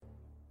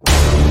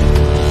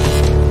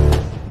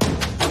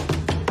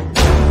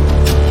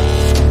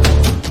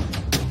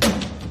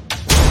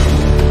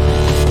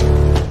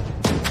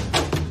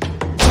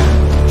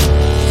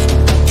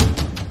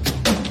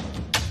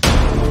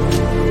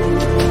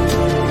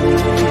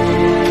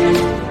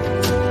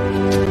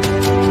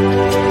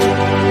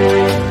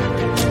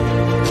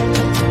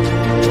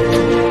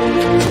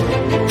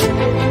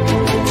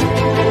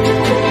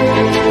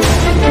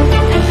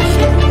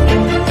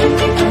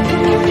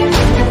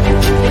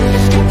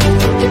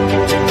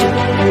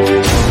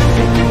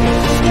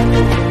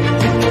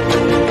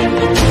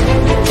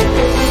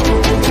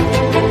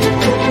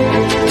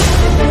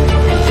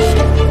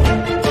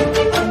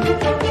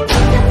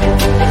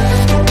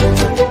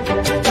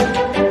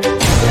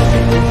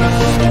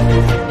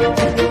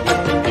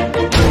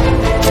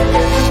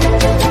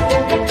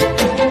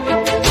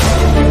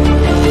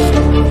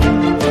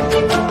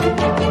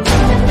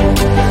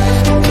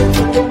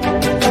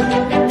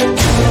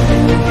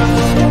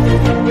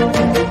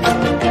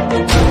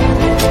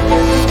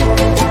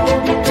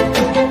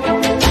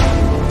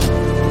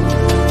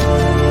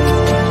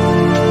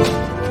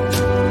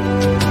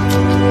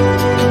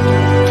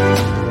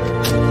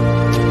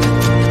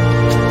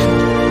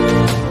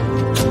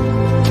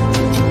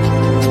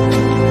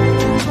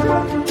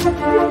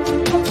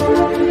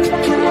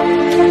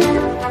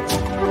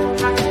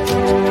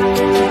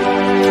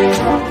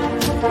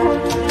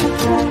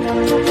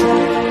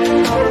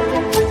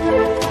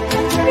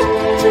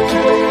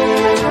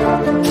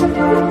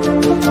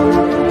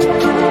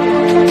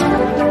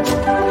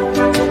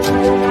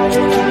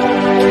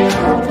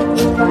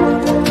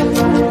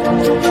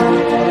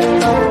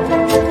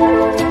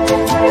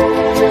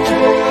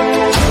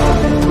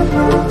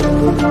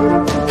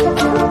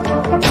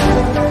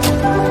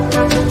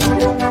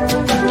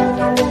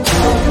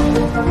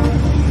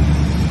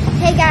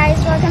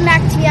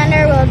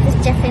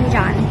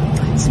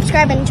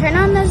subscribe and turn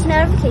on those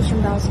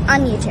notification bells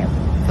on YouTube.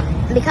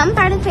 And become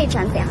part of the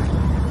Patreon family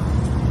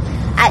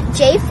at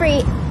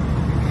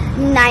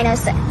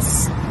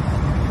jfree906.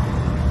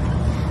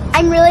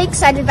 I'm really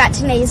excited about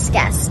today's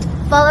guest.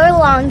 Follow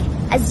along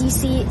as you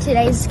see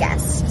today's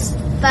guests.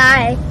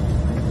 Bye.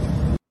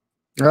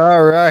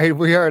 All right,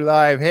 we are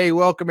live. Hey,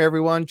 welcome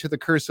everyone to the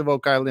Curse of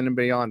Oak Island and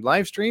Beyond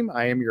live stream.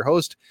 I am your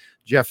host,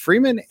 Jeff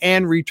Freeman,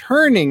 and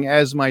returning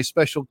as my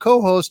special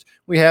co-host,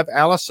 we have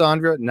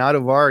Alessandra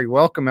Nadovari.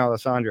 Welcome,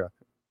 Alessandra.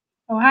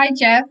 Oh, hi,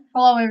 Jeff.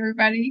 Hello,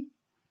 everybody.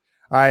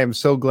 I am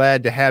so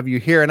glad to have you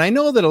here. And I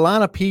know that a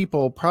lot of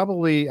people,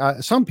 probably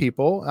some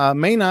people,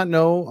 may not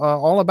know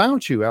all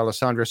about you,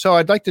 Alessandra. So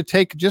I'd like to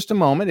take just a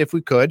moment, if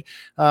we could,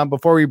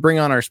 before we bring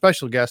on our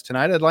special guest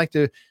tonight. I'd like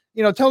to,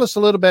 tell us a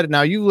little bit.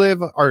 Now, you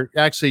live, or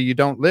actually you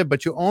don't live,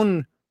 but you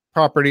own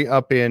property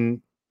up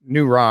in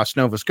New Ross,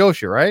 Nova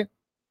Scotia, right?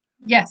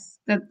 Yes,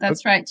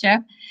 that's right,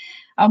 Jeff.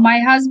 My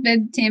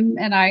husband, Tim,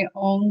 and I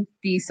own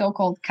the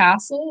so-called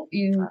castle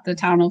in the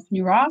town of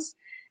New Ross.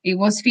 It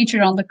was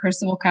featured on the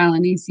Curse of Oak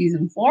Island in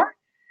season 4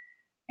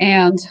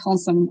 and on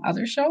some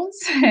other shows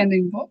and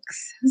in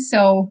books.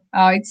 So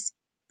it's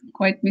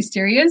quite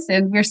mysterious,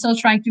 and we're still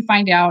trying to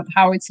find out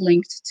how it's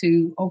linked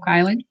to Oak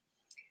Island.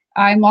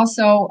 I'm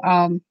also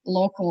a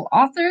local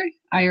author.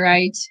 I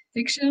write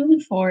fiction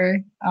for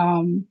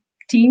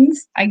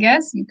teens, I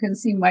guess. You can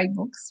see my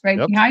books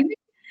behind me.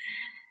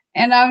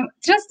 And I'm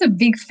just a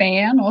big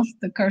fan of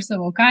the Curse of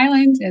Oak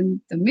Island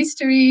and the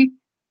mystery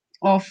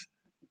of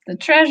the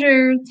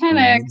treasure,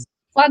 10X,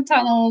 flood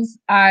tunnels.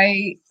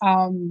 I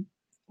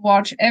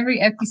watch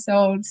every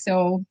episode,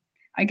 so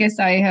I guess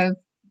I have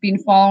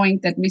been following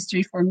that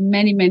mystery for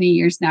many, many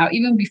years now,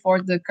 even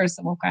before the Curse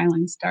of Oak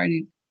Island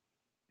started.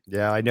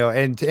 Yeah, I know,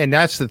 and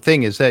that's the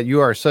thing, is that you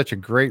are such a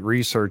great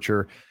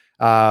researcher.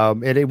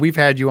 And we've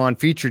had you on,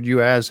 featured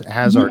you as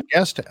our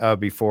guest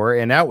before,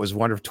 and that was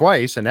wonderful,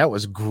 twice, and that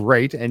was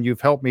great. And you've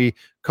helped me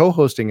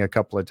co-hosting a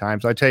couple of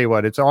times. I tell you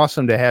what, it's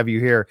awesome to have you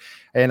here.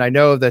 And I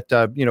know that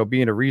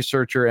being a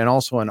researcher and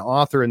also an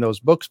author in those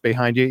books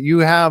behind you, you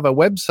have a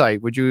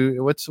website. What's your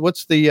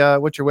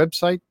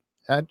website?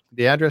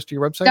 The address to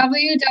your website?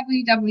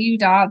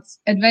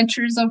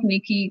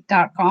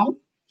 www.adventuresofnikki.com.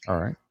 All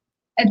right.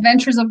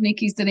 Adventures of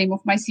Nikki is the name of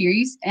my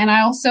series, and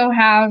I also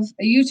have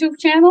a YouTube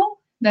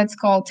channel that's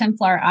called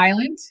Templar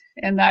Island,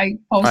 and I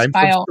post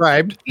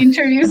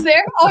interviews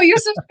there. Oh, you're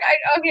subscribed?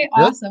 Okay,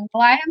 awesome.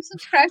 Well, I am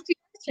subscribed to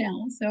your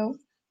channel, so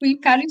we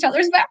pat each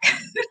other's back.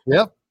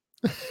 Yep.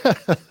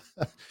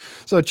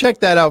 So check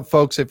that out,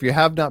 folks. If you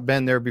have not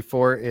been there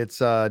before, it's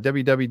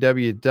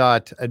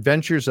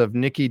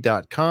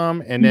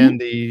www.adventuresofnikki.com, and then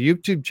the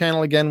YouTube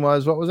channel again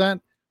was, what was that?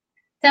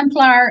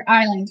 Templar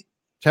Island.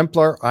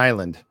 Templar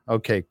Island.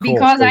 Okay, cool.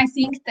 Because I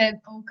think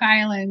that Oak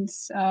Island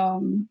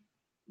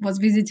was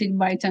visited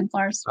by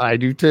Templars. I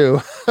do too.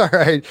 All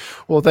right.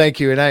 Well, thank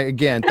you.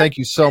 And thank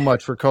you so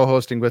much for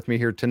co-hosting with me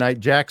here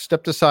tonight. Jack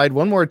stepped aside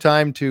one more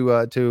time to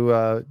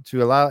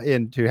allow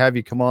in to have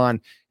you come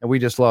on, and we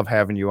just love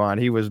having you on.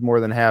 He was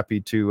more than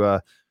happy to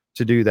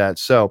do that.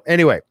 So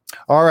anyway,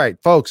 all right,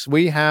 folks,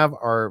 we have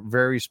our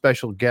very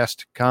special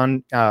guest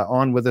on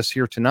with us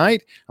here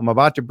tonight. I'm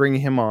about to bring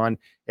him on,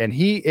 and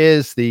he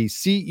is the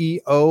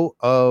CEO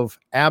of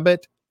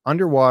Abbott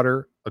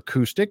Underwater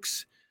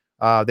Acoustics.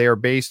 They are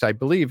based, I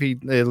believe he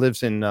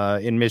lives in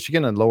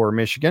Michigan, in Lower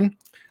Michigan.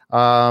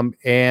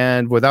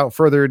 And without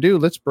further ado,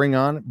 let's bring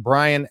on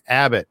Brian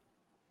Abbott.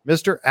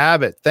 Mr.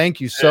 Abbott, thank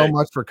you so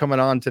much for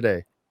coming on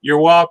today. You're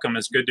welcome.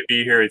 It's good to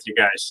be here with you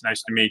guys.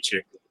 Nice to meet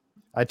you.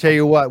 I tell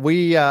you what,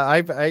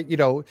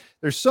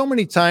 there's so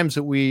many times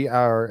that we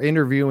are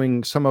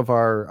interviewing some of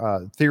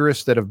our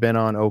theorists that have been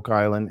on Oak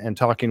Island and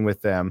talking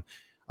with them.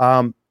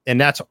 And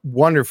that's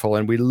wonderful.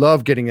 And we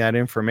love getting that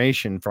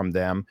information from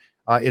them.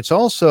 It's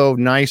also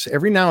nice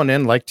every now and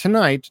then, like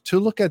tonight, to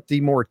look at the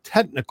more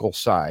technical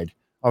side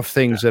of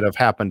things that have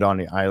happened on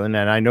the island.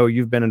 And I know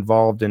you've been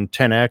involved in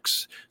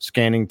 10X,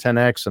 scanning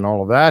 10X and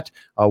all of that.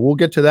 We'll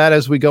get to that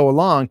as we go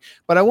along.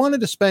 But I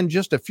wanted to spend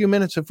just a few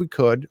minutes, if we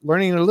could,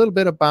 learning a little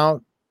bit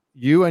about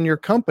you and your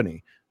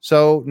company.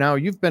 So now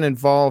you've been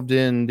involved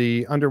in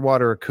the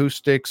underwater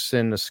acoustics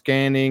and the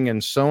scanning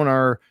and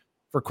sonar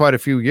for quite a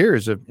few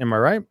years. Am I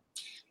right?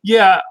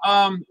 Yeah.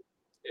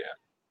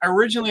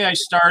 Originally, I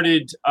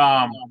started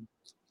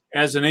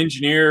as an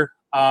engineer.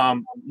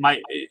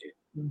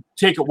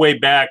 Take it way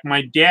back.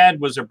 My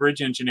dad was a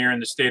bridge engineer in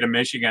the state of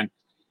Michigan,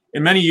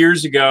 and many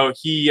years ago,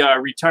 he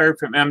retired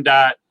from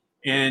MDOT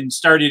and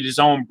started his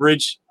own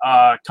bridge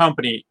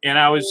company. And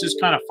I was just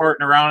kind of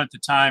farting around at the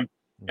time,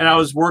 and I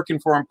was working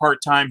for him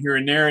part-time here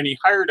and there. And he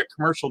hired a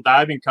commercial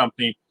diving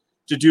company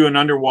to do an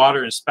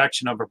underwater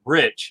inspection of a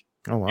bridge.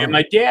 Oh, wow. And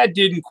my dad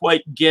didn't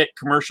quite get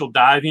commercial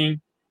diving,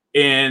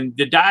 and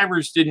the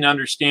divers didn't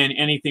understand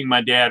anything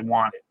my dad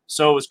wanted.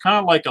 So it was kind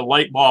of like a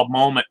light bulb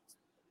moment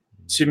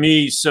to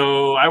me.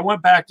 So I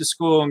went back to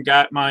school and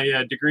got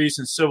my degrees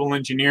in civil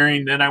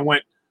engineering. Then I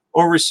went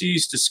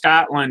overseas to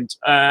Scotland.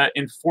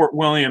 In Fort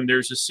William,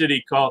 there's a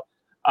city called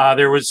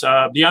There was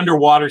the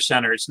Underwater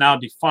Center. It's now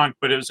defunct,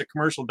 but it was a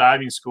commercial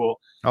diving school.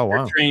 Oh,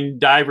 wow. They trained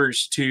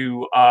divers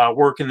to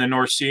work in the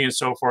North Sea and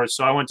so forth.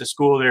 So I went to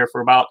school there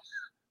for about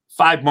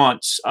 5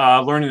 months,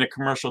 learning the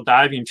commercial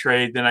diving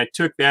trade. Then I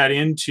took that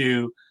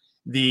into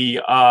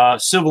the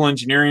civil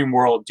engineering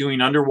world,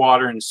 doing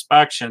underwater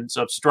inspections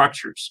of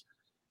structures.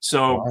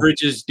 So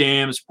bridges,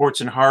 dams, ports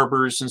and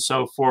harbors, and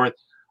so forth.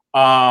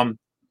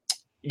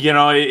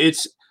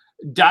 It's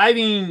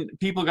diving.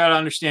 People got to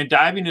understand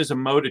diving is a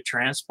mode of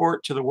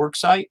transport to the work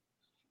site.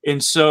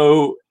 And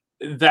so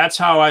that's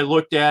how I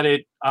looked at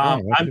it.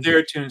 I'm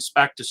there to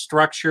inspect a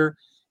structure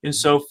and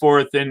so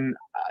forth. And,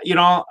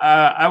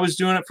 I was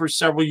doing it for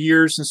several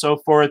years and so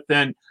forth.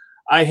 And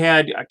I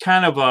had a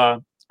kind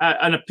of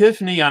an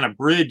epiphany on a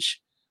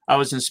bridge I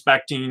was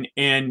inspecting.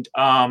 And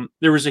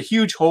there was a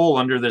huge hole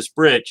under this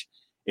bridge.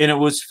 And it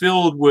was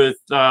filled with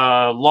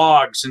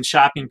logs and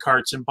shopping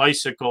carts and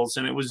bicycles.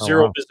 And it was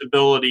zero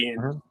visibility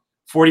and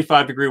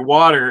 45-degree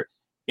water.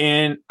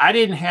 And I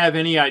didn't have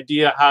any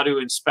idea how to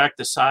inspect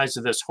the size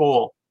of this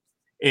hole.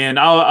 And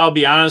I'll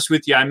be honest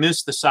with you, I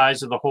missed the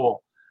size of the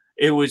hole.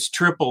 It was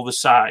triple the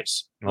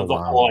size of the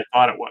hole I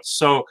thought it was.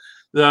 So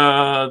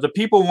the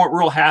people weren't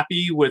real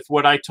happy with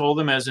what I told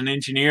them as an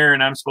engineer,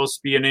 and I'm supposed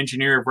to be an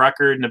engineer of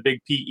record and a big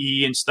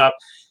PE and stuff.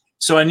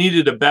 So I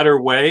needed a better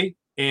way.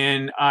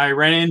 And I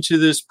ran into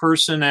this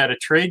person at a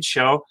trade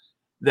show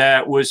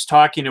that was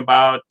talking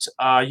about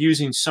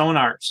using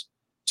sonars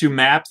to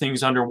map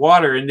things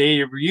underwater. And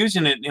they were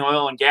using it in the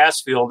oil and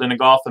gas field in the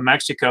Gulf of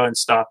Mexico and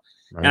stuff.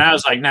 Right. And I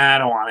was like, nah, I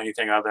don't want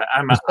anything of it.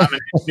 I'm an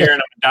engineer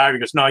and I'm a diver. He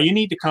goes, no, you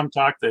need to come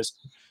talk this.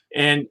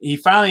 And he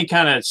finally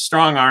kind of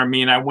strong-armed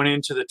me, and I went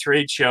into the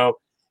trade show,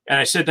 and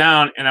I sat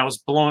down, and I was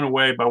blown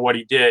away by what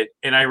he did.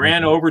 And I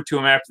ran over to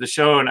him after the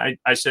show, and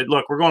I said,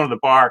 look, we're going to the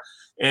bar,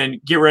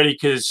 and get ready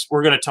because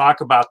we're going to talk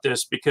about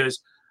this,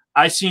 because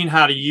I seen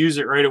how to use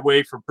it right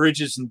away for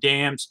bridges and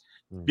dams.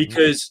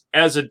 Because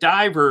as a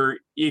diver,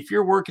 if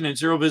you're working in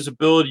zero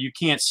visibility, you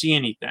can't see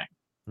anything.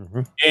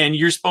 And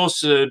you're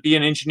supposed to be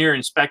an engineer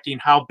inspecting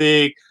how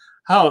big,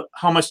 how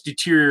much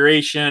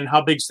deterioration,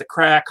 how big's the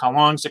crack, how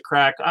long's the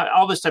crack,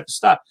 all this type of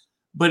stuff.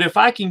 But if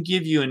I can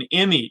give you an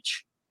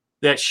image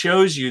that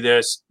shows you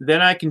this,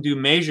 then I can do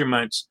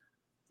measurements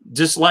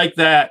just like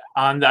that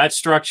on that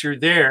structure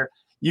there.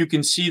 You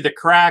can see the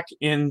crack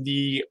in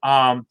the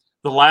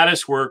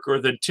lattice work or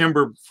the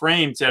timber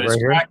frames that is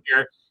cracked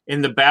there,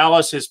 and the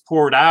ballast is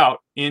poured out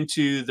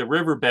into the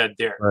riverbed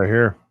there. Right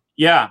here.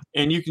 Yeah,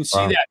 and you can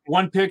see that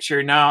one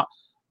picture. Now,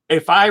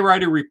 if I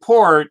write a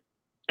report,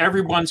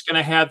 everyone's going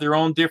to have their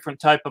own different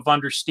type of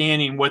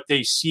understanding what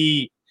they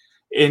see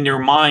in their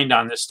mind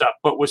on this stuff.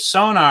 But with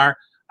sonar,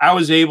 I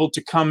was able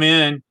to come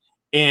in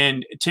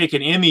and take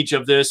an image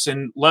of this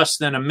in less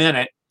than a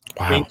minute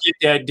and get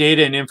that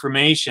data and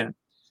information.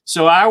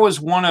 So I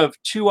was one of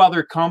 2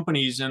 other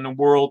companies in the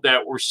world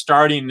that were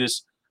starting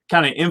this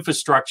kind of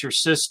infrastructure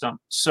system.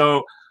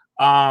 So,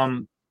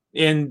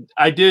 and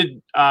I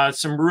did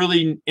some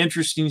really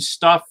interesting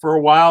stuff for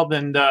a while.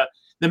 Then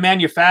the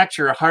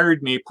manufacturer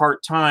hired me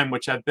part-time,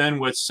 which I've been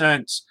with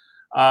since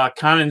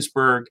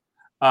Konigsberg,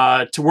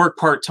 to work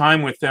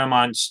part-time with them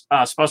on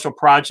special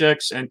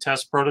projects and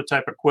test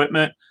prototype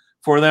equipment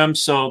for them.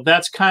 So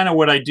that's kind of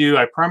what I do.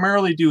 I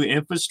primarily do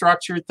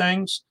infrastructure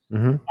things,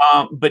 but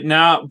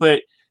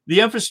the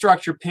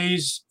infrastructure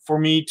pays for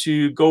me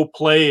to go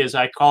play, as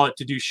I call it,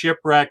 to do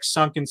shipwrecks,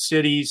 sunken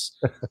cities,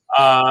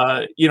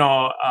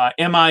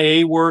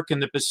 MIA work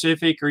in the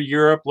Pacific or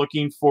Europe,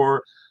 looking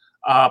for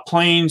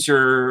planes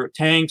or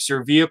tanks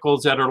or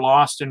vehicles that are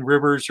lost in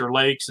rivers or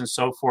lakes and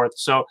so forth.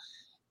 So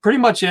pretty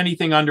much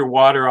anything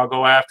underwater I'll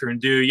go after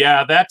and do.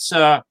 Yeah, that's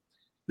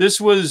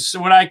this was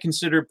what I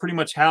consider pretty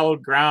much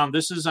hallowed ground.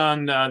 This is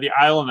on the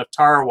island of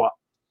Tarawa,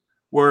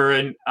 where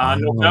in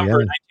November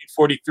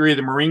 1943,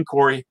 the Marine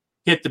Corps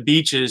hit the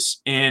beaches,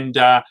 and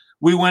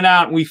we went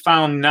out and we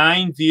found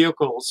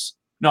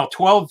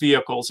 12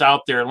 vehicles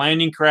out there,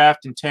 landing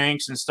craft and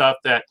tanks and stuff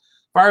that,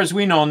 as far as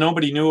we know,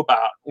 nobody knew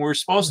about. We're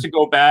supposed to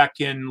go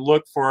back and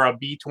look for a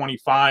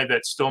B-25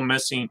 that's still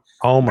missing.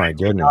 Oh my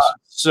goodness.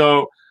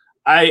 So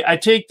I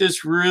take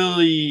this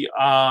really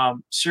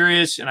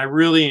serious, and I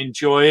really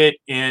enjoy it.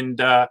 And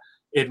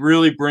it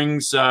really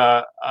brings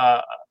a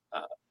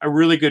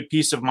really good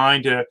peace of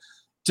mind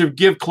to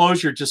give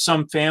closure to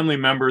some family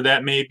member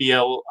that may be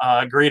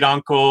a great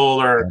uncle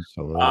or,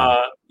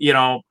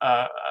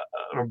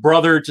 a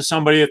brother to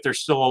somebody if they're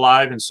still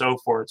alive and so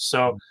forth.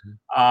 So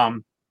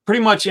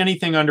pretty much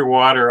anything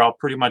underwater, I'll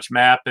pretty much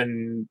map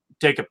and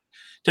take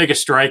a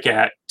strike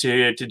at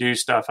to do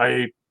stuff.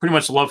 I pretty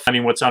much love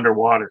finding what's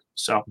underwater.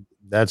 So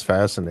that's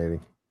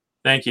fascinating.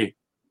 Thank you.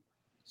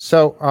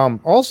 So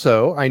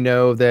also I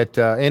know that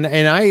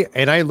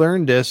and I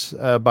learned this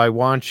by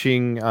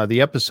watching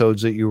the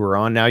episodes that you were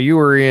on. Now you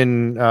were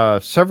in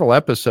several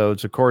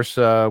episodes. Of course,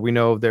 we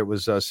know there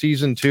was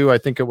season 2. I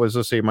think it was,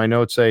 let's see, my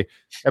notes say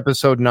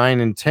episode 9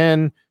 and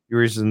 10. You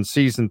were in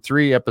season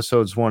 3,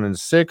 episodes 1 and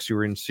 6. You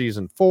were in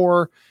season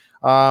 4.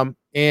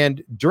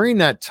 And during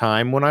that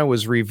time, when I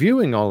was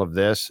reviewing all of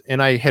this,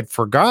 and I had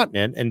forgotten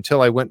it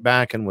until I went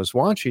back and was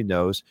watching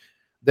those,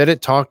 that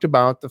it talked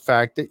about the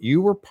fact that you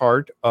were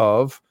part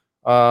of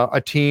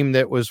a team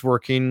that was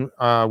working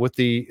with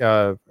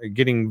the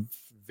getting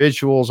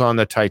visuals on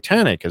the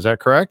Titanic. Is that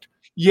correct?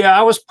 Yeah,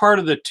 I was part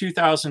of the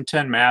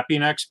 2010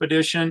 mapping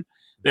expedition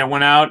that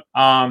went out.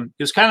 It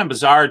was kind of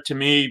bizarre to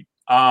me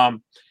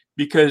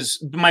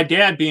because my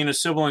dad, being a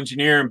civil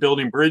engineer and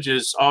building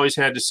bridges, always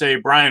had to say,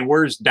 Brian,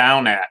 where's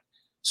down at?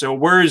 So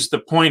where's the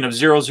point of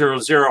 000?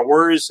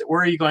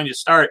 Where are you going to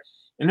start?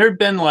 And there had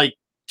been like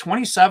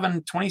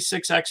 27,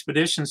 26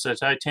 expeditions to the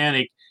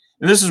Titanic.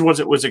 And this is what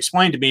it was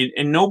explained to me.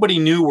 And nobody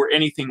knew where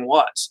anything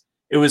was.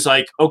 It was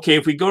like, okay,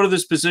 if we go to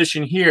this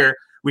position here,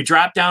 we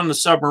drop down the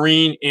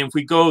submarine. And if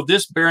we go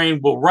this bearing,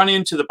 we'll run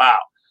into the bow.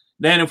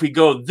 Then if we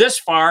go this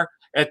far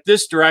at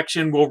this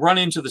direction, we'll run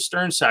into the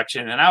stern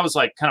section. And I was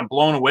like kind of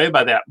blown away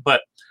by that.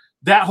 But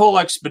that whole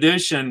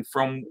expedition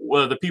from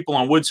the people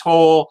on Woods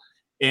Hole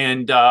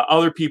and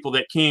other people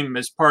that came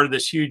as part of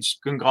this huge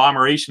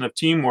conglomeration of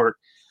teamwork,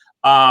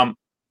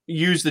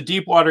 used the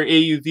Deepwater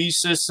AUV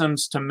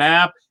systems to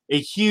map a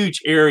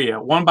huge area,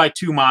 1 by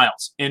 2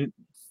 miles, and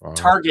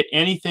target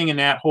anything in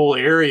that whole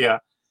area.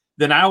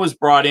 Then I was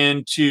brought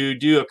in to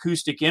do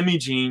acoustic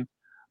imaging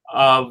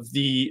of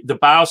the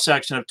bow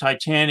section of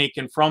Titanic.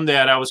 And from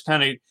that, I was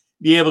kind of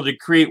be able to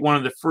create one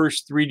of the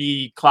first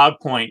 3D cloud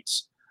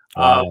points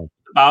of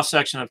the bow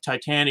section of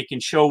Titanic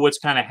and show what's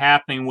kind of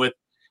happening with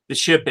the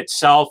ship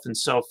itself and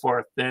so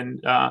forth.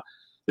 And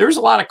there's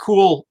a lot of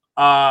cool,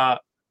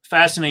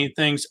 fascinating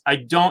things. I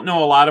don't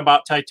know a lot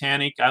about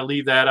Titanic. I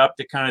leave that up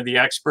to kind of the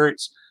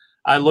experts.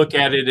 I look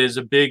at it as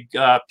a big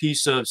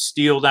piece of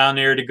steel down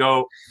there to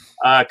go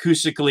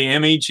acoustically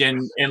image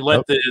and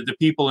let the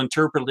people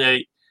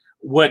interpret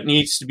what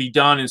needs to be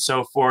done and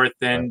so forth.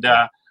 And,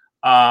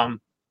 but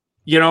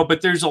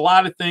there's a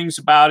lot of things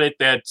about it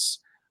that's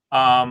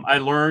I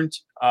learned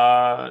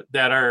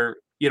that are,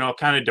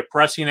 kind of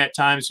depressing at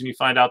times when you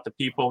find out the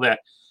people that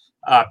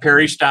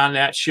perished on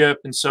that ship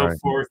and so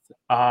forth.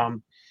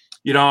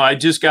 I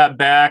just got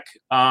back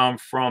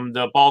from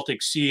the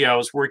Baltic Sea. I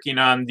was working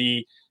on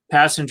the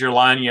passenger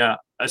liner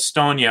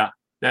Estonia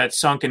that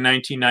sunk in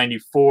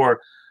 1994.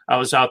 I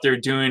was out there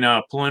doing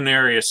a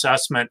preliminary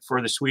assessment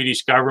for the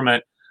Swedish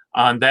government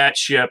on that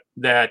ship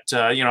that,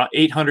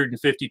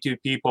 852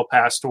 people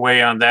passed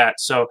away on that.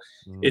 So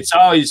it's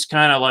always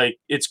kind of like,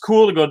 it's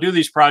cool to go do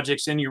these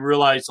projects and you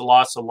realize the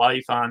loss of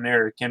life on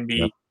there can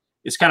be,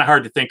 it's kind of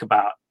hard to think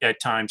about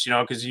at times,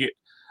 because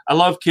I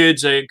love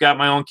kids. I got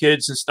my own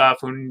kids and stuff.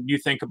 When you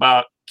think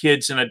about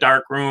kids in a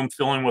dark room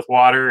filling with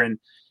water and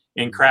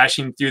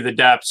crashing through the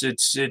depths,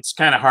 it's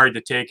kind of hard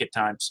to take at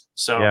times.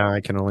 So yeah, I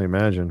can only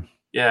imagine.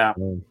 Yeah.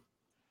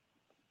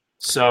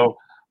 So,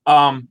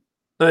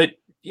 but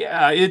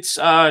yeah, it's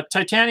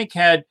Titanic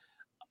had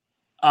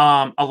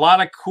a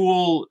lot of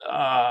cool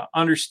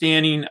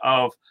understanding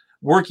of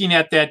working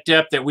at that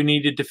depth that we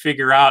needed to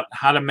figure out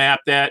how to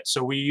map that.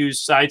 So we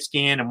used side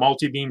scan and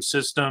multi-beam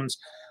systems.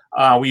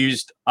 We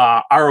used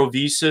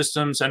ROV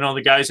systems. I know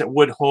the guys at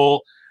Wood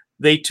Hole,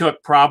 they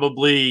took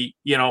probably,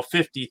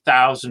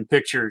 50,000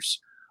 pictures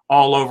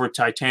all over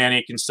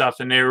Titanic and stuff.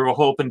 And they were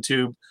hoping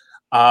to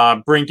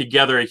bring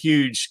together a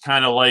huge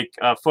kind of like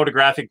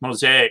photographic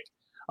mosaic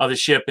of the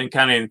ship and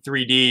kind of in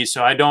 3D.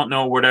 So I don't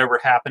know whatever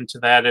happened to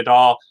that at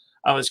all.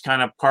 I was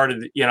kind of part of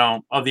the,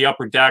 of the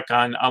upper deck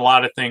on a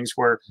lot of things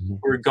where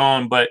we're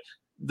going. But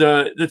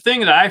the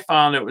thing that I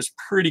found that was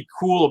pretty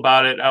cool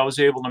about it, I was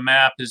able to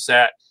map, is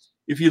that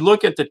if you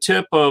look at the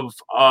tip of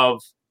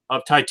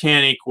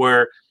Titanic,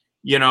 where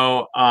where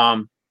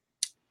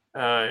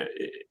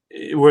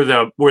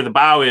the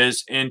bow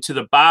is, and to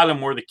the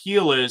bottom where the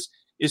keel is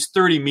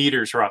 30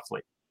 meters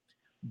roughly.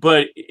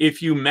 But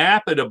if you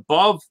map it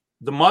above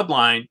the mud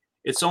line,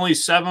 it's only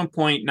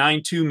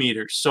 7.92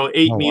 meters, so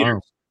 8 meters.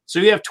 Wow. So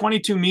you have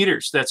 22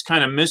 meters that's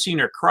kind of missing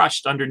or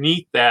crushed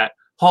underneath that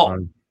hull.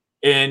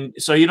 And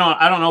so I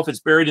don't know if it's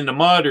buried in the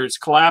mud or it's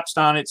collapsed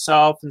on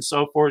itself and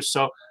so forth.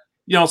 So,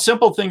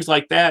 simple things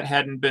like that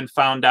hadn't been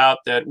found out,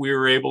 that we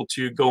were able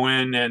to go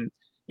in and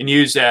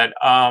use that.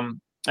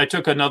 I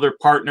took another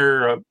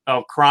partner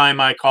of crime,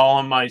 I call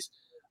him, my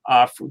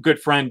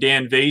good friend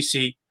Dan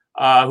Vasey,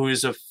 who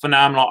is a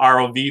phenomenal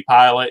ROV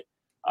pilot,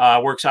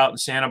 works out in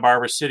Santa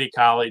Barbara City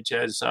College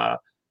as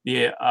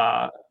the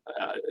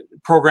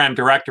program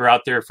director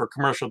out there for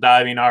commercial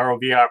diving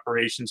ROV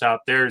operations out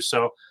there.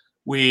 So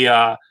we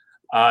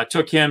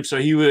took him. So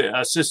he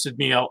assisted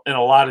me in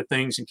a lot of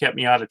things and kept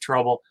me out of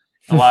trouble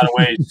in a lot of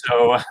ways.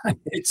 So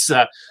it's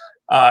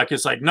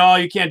because like, no,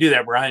 you can't do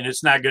that, Brian.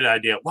 It's not a good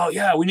idea. Well,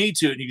 yeah, we need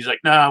to. And he's like,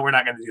 no, we're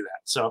not going to do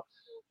that. So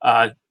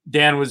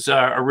Dan was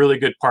a really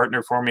good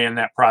partner for me in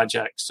that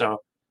project. So,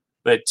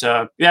 but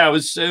yeah, it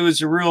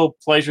was a real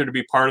pleasure to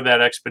be part of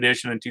that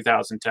expedition in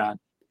 2010.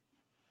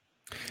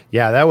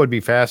 Yeah, that would be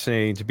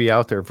fascinating to be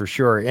out there for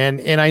sure.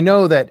 And I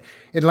know that,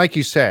 and like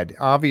you said,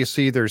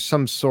 obviously there's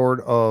some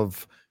sort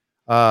of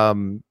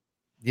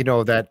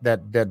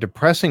that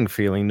depressing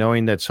feeling,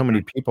 knowing that so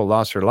many people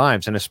lost their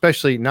lives, and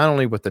especially not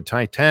only with the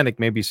Titanic,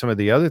 maybe some of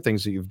the other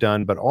things that you've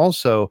done, but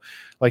also,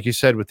 like you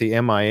said, with the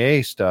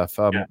MIA stuff,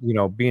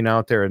 being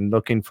out there and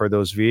looking for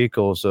those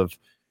vehicles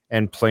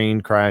and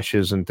plane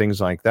crashes and things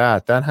like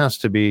that. That has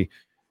to be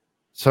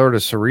sort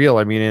of surreal.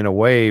 I mean, in a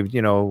way,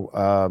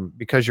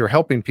 because you're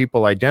helping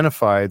people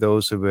identify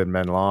those who have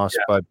been lost.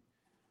 Yeah. But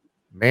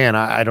man,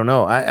 I don't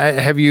know.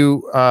 Have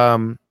you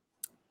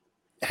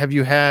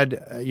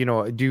had,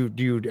 do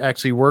you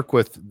actually work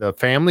with the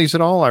families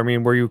at all? I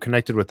mean, were you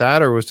connected with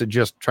that, or was it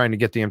just trying to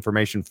get the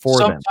information for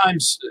them?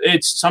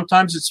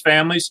 Sometimes it's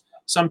families.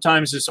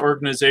 Sometimes it's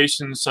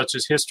organizations such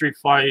as History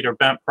Flight or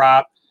Bent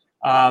Prop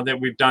that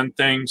we've done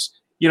things.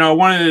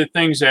 One of the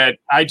things that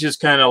I just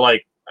kind of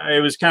like,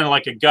 it was kind of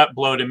like a gut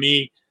blow to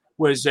me,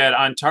 was that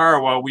on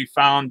Tarawa, we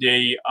found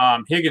a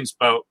Higgins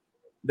boat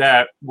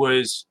that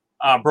was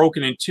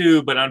broken in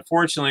two, but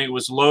unfortunately it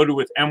was loaded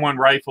with M1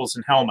 rifles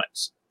and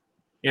helmets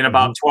in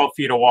about 12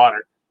 feet of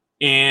water.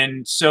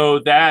 And so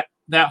that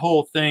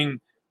whole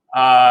thing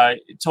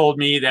told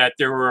me that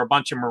there were a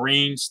bunch of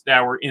Marines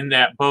that were in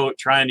that boat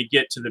trying to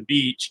get to the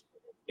beach,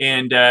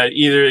 and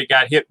either it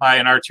got hit by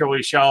an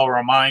artillery shell or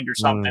a mine or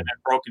something and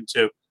broke in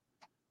two.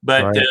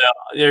 But right.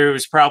 There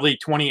was probably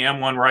 20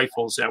 M1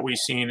 rifles that we've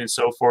seen and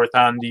so forth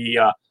on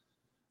the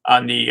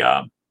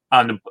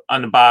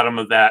bottom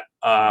of that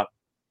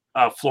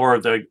floor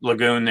of the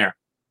lagoon there.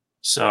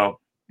 So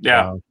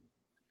yeah. Wow.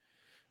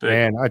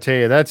 Man, I tell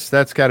you,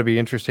 that's got to be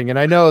interesting. And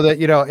I know that,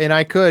 and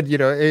I could,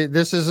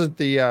 this isn't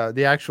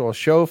the actual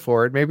show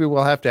for it. Maybe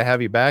we'll have to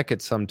have you back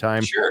at some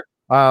time. Sure.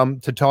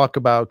 To talk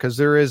about, because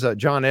there is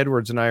John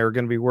Edwards and I are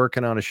going to be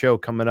working on a show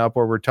coming up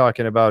where we're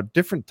talking about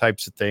different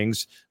types of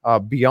things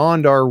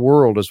beyond our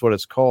world is what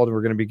it's called. And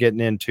we're going to be getting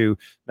into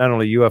not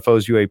only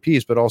UFOs,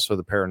 UAPs, but also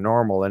the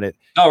paranormal. And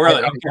oh,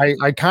 really? Okay.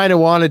 I kind of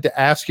wanted to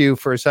ask you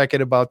for a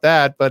second about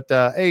that, but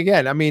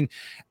again, I mean,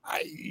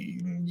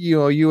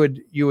 you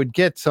would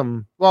get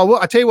some. Well,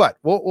 I'll tell you what.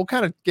 We'll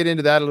kind of get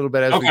into that a little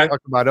bit as we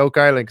talk about Oak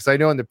Island, because I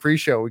know in the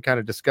pre-show we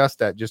kind of discussed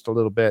that just a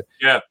little bit.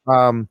 Yeah.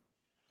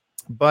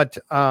 But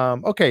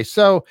okay,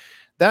 so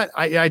that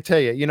I tell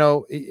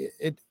you,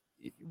 it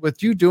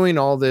with you doing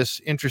all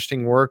this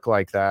interesting work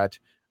like that,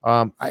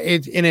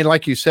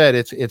 like you said,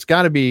 it's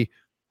got to be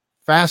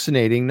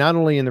fascinating, not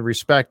only in the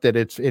respect that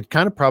it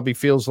kind of probably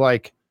feels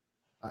like,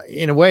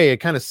 in a way, it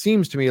kind of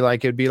seems to me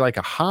like it'd be like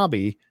a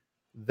hobby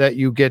that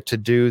you get to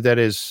do that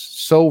is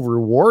so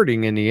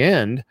rewarding in the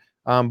end.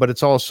 But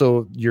it's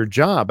also your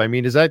job. I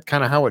mean, is that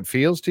kind of how it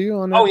feels to you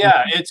on that? Oh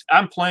yeah,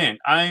 I'm playing.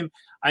 I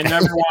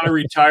never want to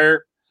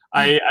retire.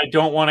 I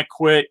don't want to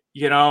quit.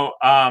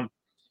 The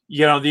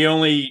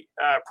only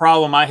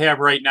problem I have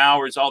right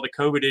now is all the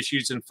COVID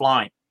issues in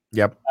flying.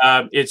 Yep.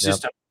 It's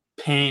just a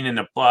pain in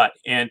the butt.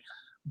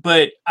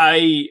 But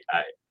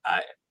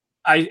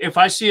if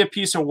I see a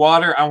piece of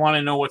water, I want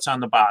to know what's on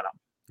the bottom.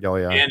 Oh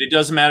yeah. And it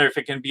doesn't matter if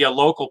it can be a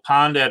local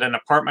pond at an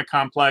apartment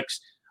complex,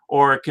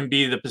 or it can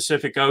be the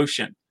Pacific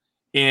Ocean.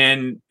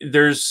 And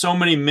there's so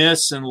many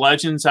myths and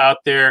legends out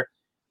there.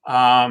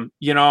 Unfortunately,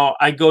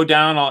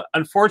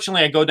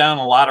 I go down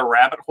a lot of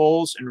rabbit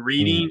holes in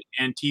reading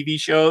and TV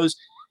shows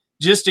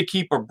just to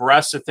keep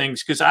abreast of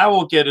things, because I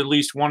will get at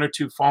least 1 or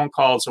 2 phone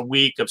calls a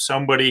week of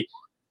somebody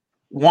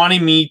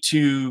wanting me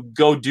to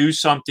go do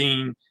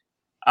something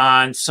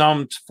on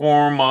some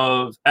form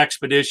of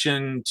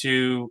expedition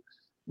to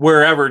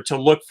wherever to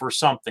look for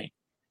something.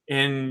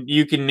 And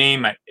you can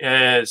name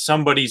it,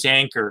 somebody's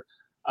anchor,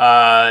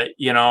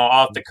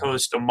 off the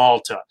coast of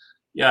Malta,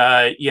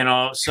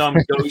 some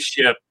ghost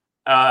ship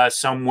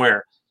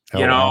somewhere.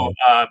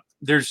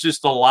 There's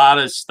just a lot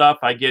of stuff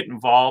I get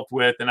involved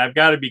with, and I've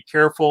got to be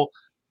careful.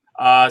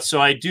 So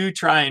I do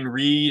try and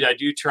read. I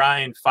do try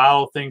and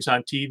follow things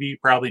on TV,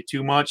 probably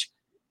too much,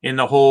 in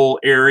the whole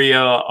area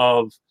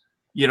of,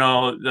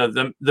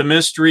 the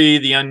mystery,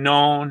 the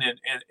unknown,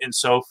 and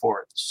so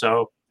forth.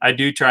 So I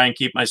do try and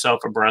keep myself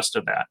abreast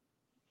of that.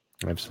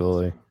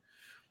 Absolutely.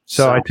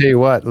 So I tell you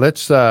what,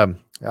 let's,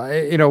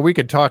 we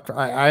could talk.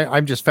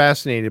 I'm just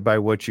fascinated by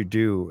what you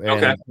do.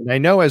 And I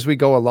know as we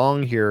go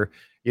along here,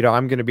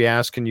 I'm going to be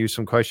asking you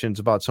some questions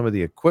about some of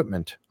the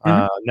equipment.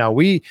 Now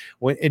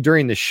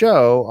during the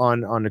show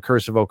on the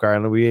Curse of Oak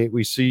Island,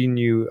 we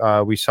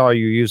saw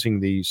you using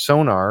the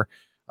sonar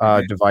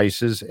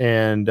devices.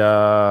 And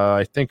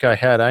I think I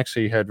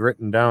had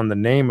written down the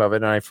name of it,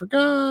 and I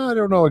forgot. I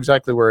don't know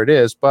exactly where it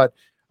is, but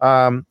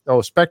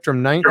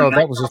Spectrum 90. Oh,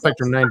 that was a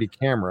Spectrum 90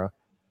 camera.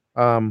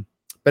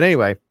 But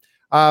anyway,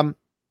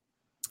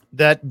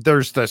 that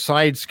there's the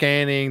side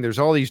scanning, there's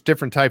all these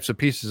different types of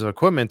pieces of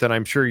equipment that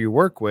I'm sure you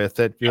work with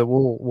that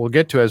we'll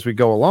get to as we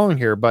go along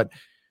here. But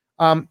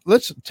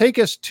let's take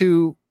us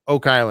to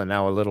Oak Island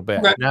now a little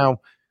bit. Right. Now,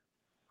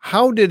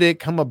 how did it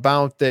come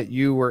about that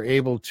you were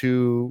able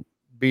to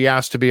be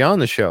asked to be on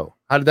the show?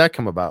 How did that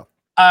come about?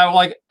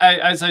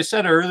 As I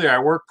said earlier, I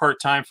work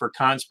part-time for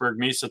Kongsberg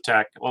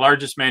Mesotech, the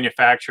largest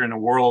manufacturer in the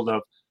world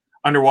of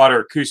underwater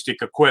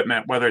acoustic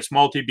equipment, whether it's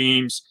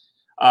multi-beams,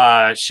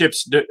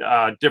 ships,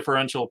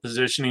 differential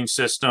positioning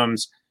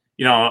systems,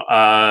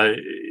 but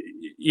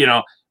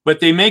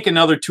they make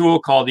another tool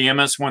called the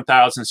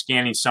MS-1000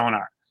 scanning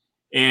sonar.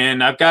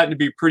 And I've gotten to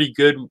be pretty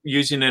good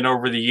using it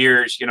over the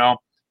years,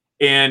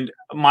 And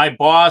my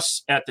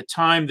boss at the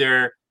time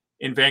there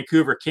in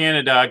Vancouver,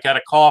 Canada, got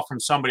a call from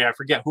somebody, I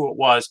forget who it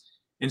was,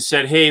 and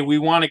said, hey, we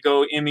want to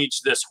go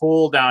image this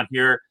hole down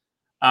here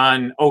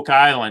on Oak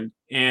Island.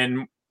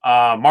 And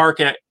Mark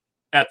at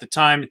the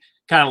time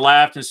kind of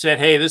laughed and said,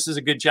 hey, this is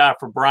a good job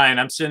for Brian.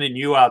 I'm sending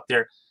you out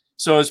there.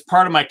 So as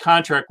part of my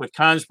contract with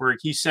Kongsberg,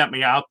 he sent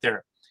me out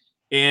there.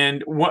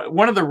 And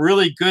one of the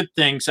really good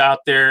things out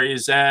there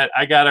is that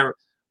I got a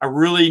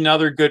really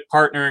another good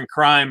partner in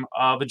crime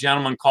of a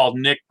gentleman called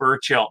Nick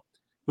Burchill,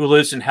 who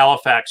lives in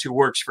Halifax, who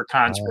works for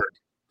Kongsberg.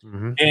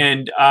 Mm-hmm.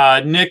 And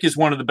Nick is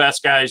one of the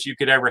best guys you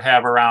could ever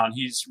have around.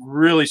 He's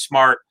really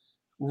smart,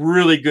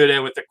 really good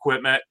with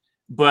equipment,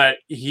 but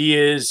he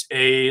is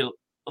a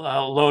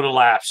load of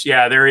laughs.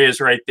 Yeah, there he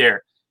is right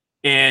there.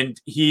 And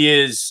he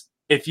is,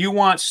 if you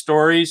want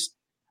stories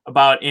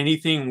about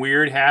anything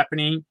weird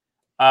happening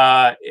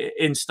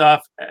and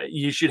stuff,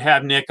 you should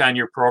have Nick on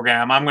your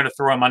program. I'm going to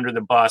throw him under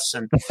the bus,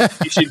 and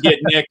you should get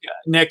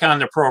Nick on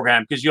the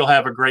program because you'll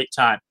have a great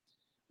time.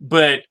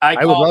 But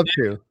I would love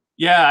to.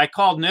 Yeah, I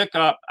called Nick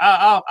up.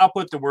 I'll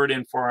put the word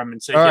in for him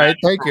and say, all right,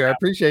 thank you. I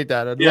appreciate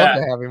that. I'd love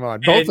to have him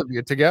on. Both of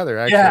you together,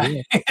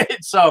 actually. Yeah.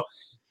 So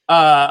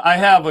I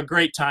have a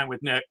great time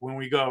with Nick when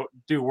we go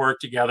do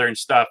work together and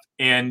stuff.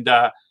 And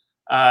like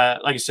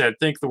I said,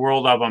 think the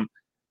world of him.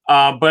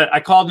 But I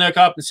called Nick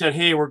up and said,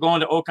 hey, we're going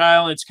to Oak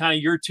Island. It's kind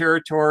of your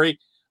territory.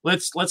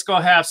 Let's go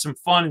have some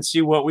fun and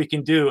see what we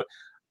can do.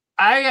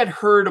 I had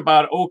heard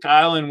about Oak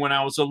Island when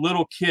I was a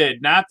little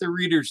kid, not the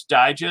Reader's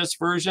Digest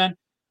version,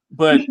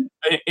 but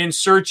In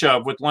Search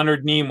Of with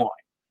Leonard Nimoy.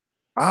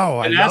 Oh,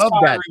 I love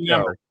that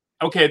show.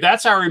 Okay,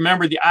 that's how I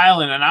remember the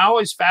island. And I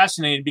always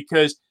fascinated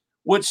because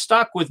what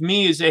stuck with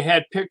me is they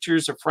had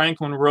pictures of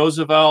Franklin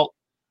Roosevelt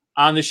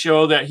on the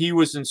show, that he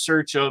was in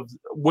search of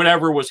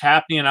whatever was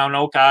happening on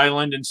Oak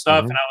Island and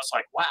stuff. Mm-hmm. And I was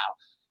like, wow,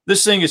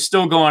 this thing is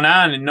still going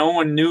on and no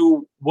one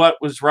knew what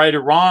was right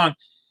or wrong.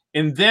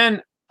 And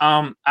then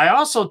I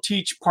also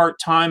teach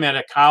part-time at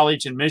a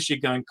college in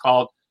Michigan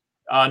called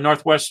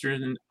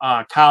Northwestern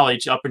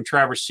College up in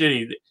Traverse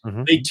City.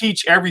 Mm-hmm. They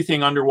teach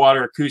everything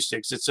underwater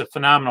acoustics. It's a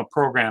phenomenal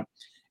program.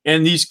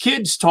 And these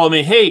kids told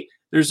me, hey,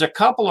 there's a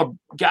couple of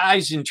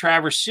guys in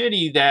Traverse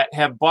City that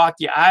have bought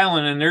the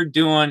island and they're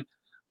doing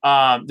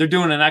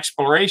an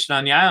exploration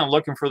on the island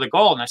looking for the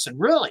gold. And I said,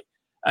 really?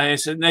 I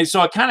said,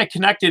 so it kind of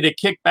connected, it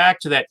kicked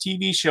back to that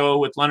TV show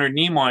with Leonard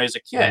Nimoy as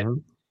a kid. Mm-hmm.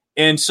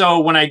 And so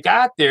when I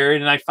got there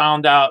and I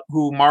found out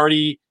who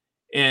Marty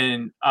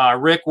and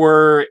Rick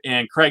were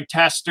and Craig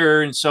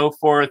Tester and so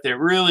forth, it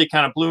really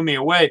kind of blew me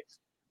away.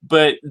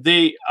 But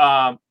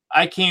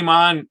I came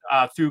on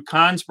through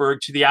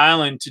Kongsberg to the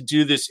island to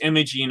do this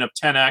imaging of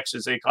 10X,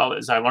 as they call it,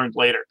 as I learned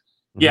later.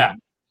 Mm-hmm. Yeah.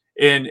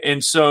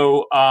 And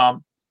so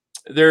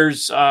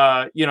there's,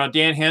 Dan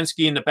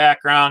Henske in the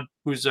background,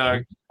 who's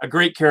a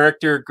great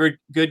character,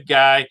 good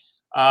guy.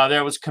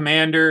 That was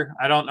Commander.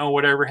 I don't know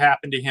whatever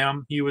happened to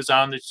him. He was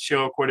on the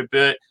show quite a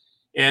bit.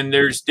 And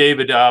there's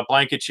David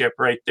Blankenship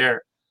right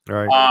there. All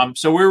right.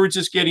 So we were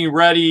just getting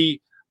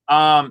ready.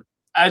 I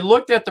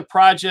looked at the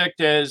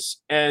project as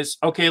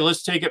okay,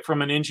 let's take it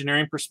from an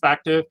engineering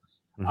perspective.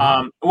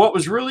 Mm-hmm. What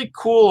was really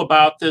cool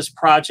about this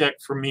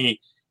project for me,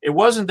 it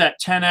wasn't that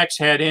 10X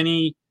had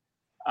any,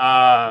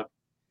 lore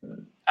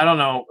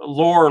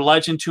or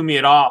legend to me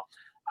at all.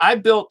 I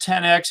built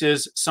 10X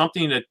as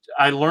something that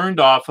I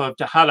learned off of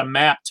to how to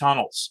map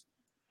tunnels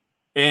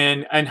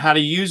and how to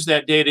use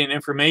that data and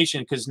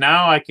information. Because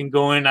now I can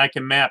go in, I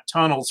can map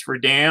tunnels for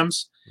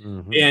dams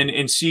mm-hmm.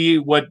 and see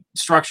what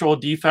structural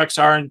defects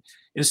are and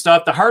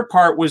stuff. The hard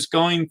part was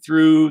going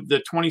through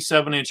the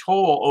 27-inch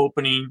hole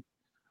opening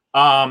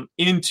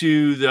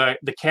into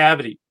the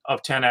cavity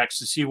of 10X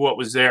to see what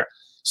was there.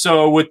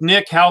 So with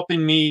Nick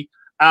helping me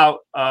out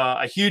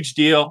a huge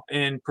deal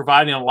in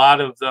providing a lot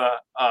of the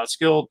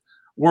skilled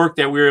work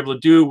that we were able to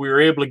do, we were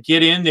able to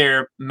get in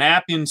there,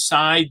 map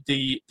inside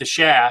the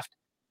shaft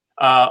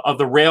of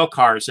the rail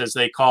cars, as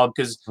they called,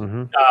 because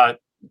mm-hmm.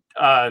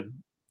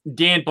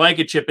 Dan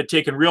Blankenship had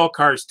taken rail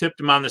cars, tipped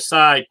them on the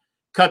side,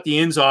 cut the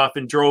ends off,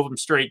 and drove them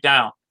straight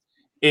down,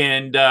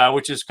 and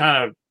which is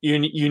kind of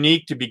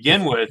unique to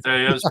begin with.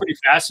 It was pretty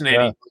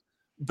fascinating. Yeah.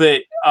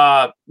 But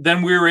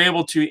then we were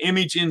able to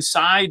image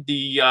inside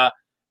the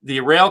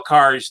rail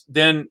cars.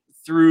 Then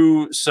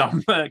through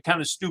some kind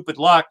of stupid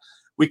luck,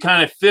 we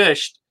kind of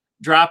fished,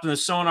 dropping the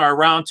sonar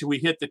around till we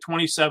hit the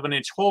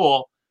 27-inch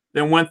hole,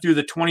 then went through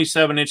the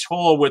 27-inch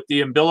hole with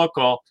the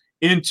umbilical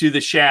into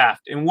the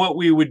shaft. And what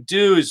we would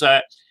do is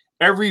that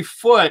every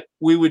foot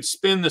we would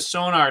spin the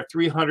sonar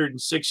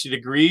 360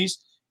 degrees,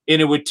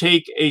 and it would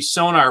take a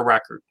sonar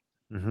record.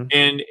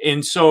 Mm-hmm.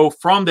 And so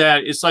from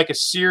that, it's like a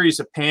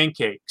series of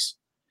pancakes.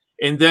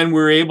 And then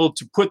we're able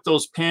to put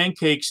those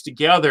pancakes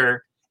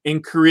together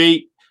and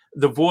create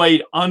the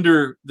void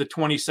under the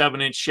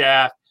 27-inch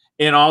shaft,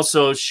 and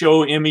also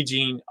show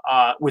imaging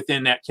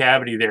within that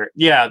cavity there.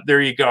 Yeah,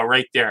 there you go,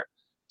 right there.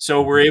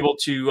 So we're able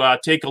to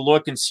take a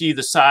look and see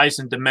the size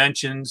and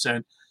dimensions.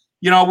 And,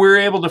 we were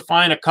able to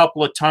find a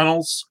couple of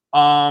tunnels.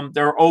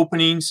 There are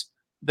openings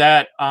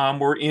that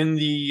were in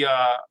the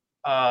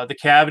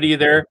cavity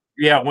there.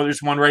 Yeah, well,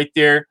 there's one right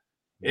there,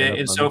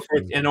 and so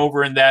forth, and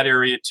over in that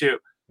area too.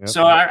 Yep.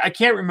 So I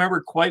can't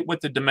remember quite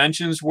what the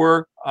dimensions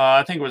were.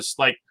 I think it was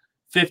like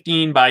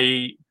 15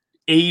 by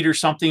 8 or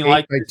something 8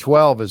 like by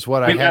 12 is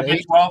what I had.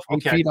 8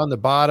 feet on the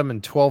bottom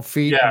and 12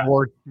 feet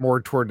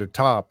more toward the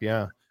top.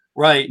 Yeah.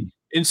 Right.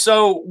 And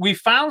so we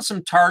found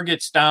some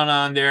targets down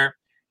on there.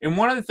 And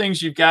one of the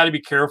things you've got to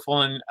be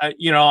careful, and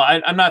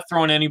I'm not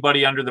throwing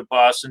anybody under the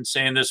bus and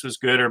saying this was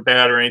good or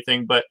bad or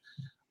anything, but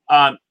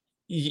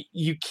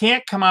you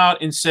can't come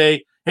out and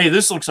say, hey,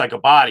 this looks like a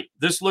body.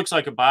 This looks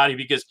like a body,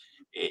 because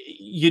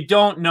you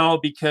don't know,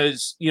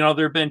 because, there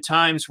have been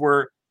times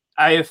where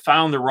I have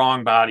found the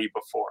wrong body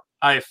before.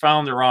 I have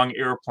found the wrong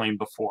airplane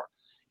before,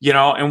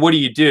 and what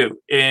do?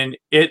 And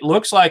it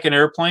looks like an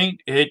airplane,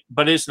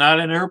 but it's not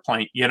an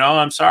airplane.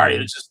 I'm sorry.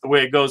 It's just the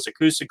way it goes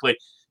acoustically.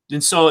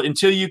 And so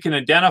until you can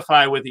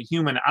identify with a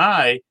human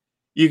eye,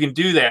 you can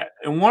do that.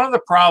 And one of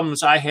the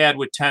problems I had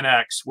with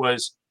 10X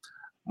was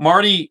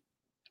Marty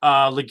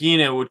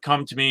Lagina would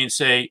come to me and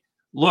say,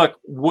 look,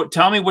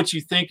 tell me what you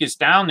think is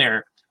down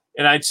there.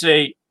 And I'd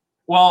say,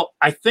 well,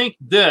 I think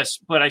this,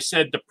 but I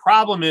said, the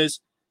problem is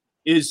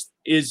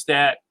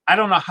that I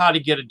don't know how to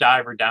get a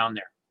diver down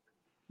there.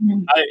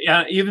 Mm-hmm.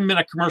 I even been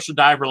a commercial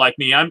diver like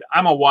me, I'm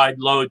a wide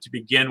load to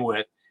begin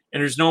with,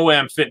 and there's no way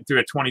I'm fitting through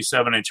a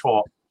 27-inch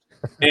hole.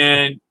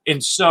 and he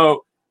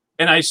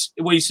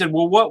said,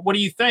 well, what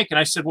do you think? And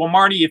I said, well,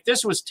 Marty, if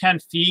this was 10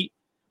 feet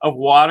of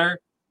water,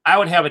 I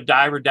would have a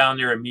diver down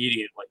there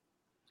immediately.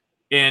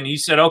 And he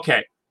said,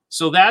 okay.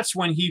 So that's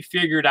when he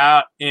figured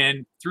out,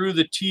 and through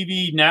the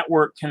TV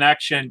network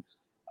connection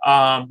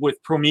with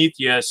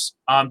Prometheus,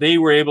 they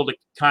were able to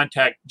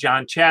contact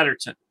John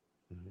Chatterton,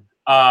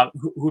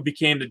 who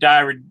became the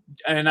diver.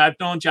 And I've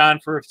known John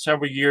for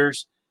several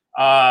years.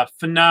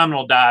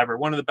 Phenomenal diver,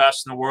 one of the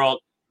best in the world.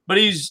 But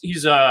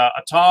he's a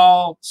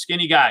tall,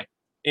 skinny guy.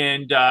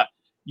 And,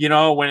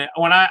 when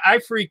I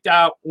freaked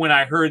out when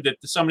I heard that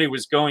somebody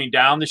was going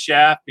down the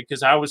shaft,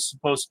 because I was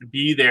supposed to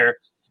be there.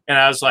 And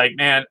I was like,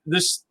 man,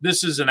 this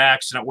is an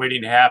accident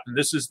waiting to happen.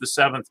 This is the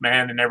seventh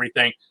man and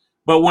everything.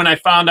 But when I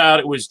found out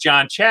it was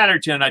John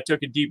Chatterton, I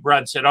took a deep breath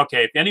and said,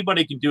 okay, if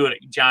anybody can do it,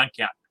 John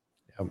can.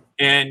 Yep.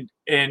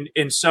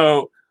 And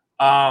so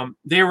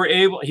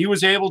he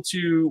was able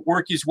to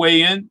work his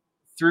way in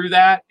through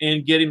that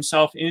and get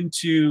himself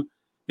into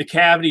the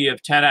cavity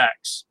of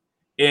 10X.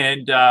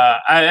 And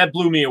that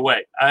blew me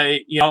away.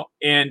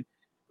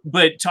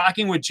 But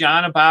talking with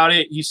John about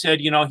it, he said,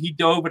 he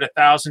dove it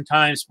 1,000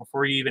 times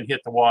before he even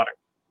hit the water.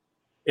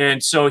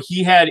 And so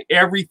he had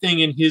everything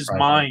in his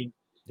mind.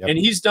 Yep. And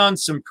he's done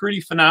some pretty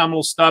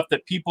phenomenal stuff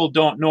that people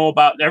don't know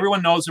about.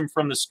 Everyone knows him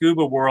from the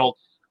scuba world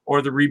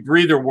or the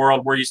rebreather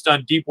world, where he's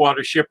done deep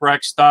water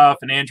shipwreck stuff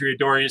and Andrea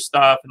Doria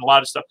stuff and a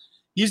lot of stuff.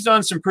 He's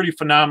done some pretty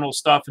phenomenal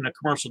stuff in the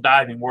commercial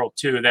diving world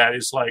too. That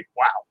is like,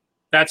 wow,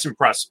 that's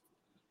impressive.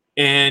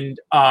 And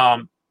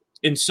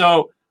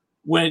so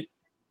when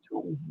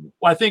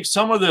I think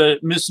some of the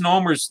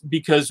misnomers,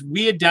 because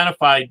we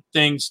identified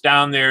things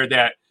down there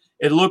that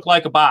it looked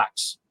like a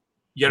box,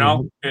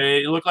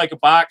 it looked like a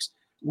box.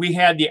 We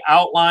had the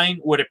outline,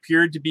 what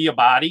appeared to be a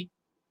body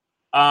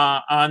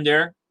on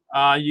there.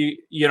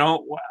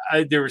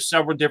 There were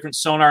several different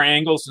sonar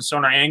angles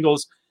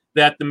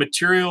that the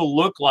material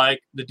looked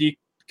like the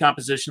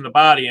decomposition of the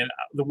body. And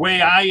the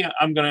way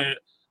I'm going to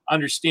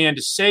understand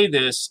to say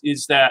this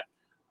is that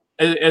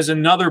as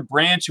another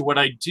branch of what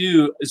I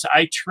do is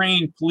I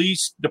train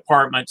police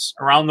departments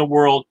around the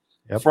world,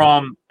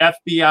 from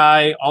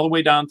FBI all the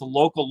way down to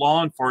local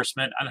law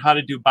enforcement, on how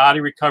to do body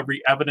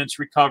recovery, evidence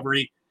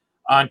recovery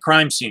on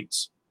crime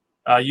scenes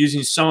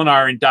using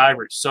sonar and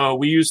divers. So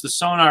we use the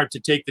sonar to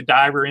take the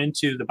diver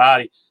into the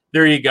body.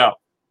 There you go.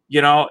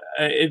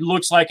 It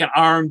looks like an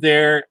arm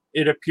there.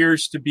 It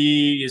appears to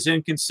be is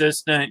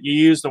inconsistent. You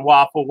use the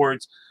waffle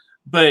words.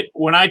 But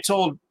when I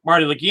told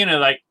Marty Lagina,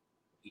 like,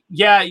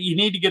 yeah, you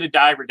need to get a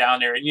diver down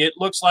there. And it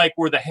looks like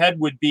where the head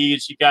would be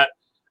is you got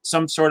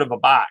some sort of a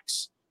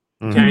box.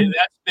 Okay. Mm-hmm.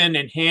 That's been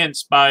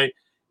enhanced by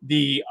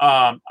the,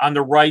 on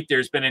the right,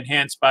 there's been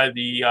enhanced by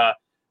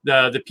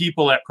the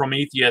people at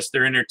Prometheus,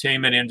 their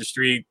entertainment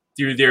industry,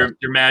 through their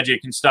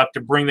magic and stuff,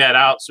 to bring that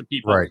out so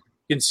people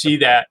can see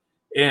that.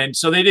 And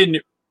so they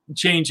didn't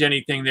change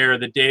anything there,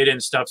 the data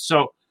and stuff.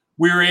 So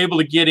we were able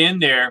to get in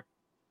there,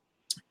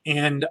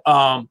 and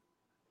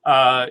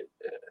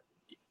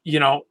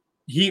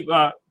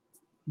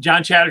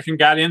John Chatterton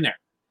got in there,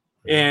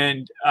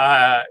 and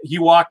he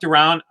walked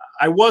around.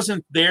 I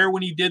wasn't there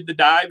when he did the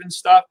dive and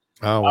stuff.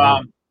 Oh,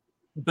 wow.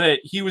 But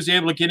he was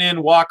able to get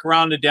in, walk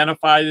around,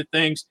 identify the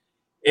things.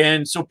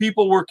 And so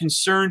people were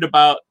concerned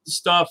about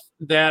stuff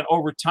that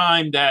over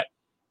time that,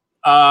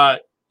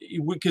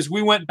 because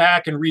we went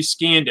back and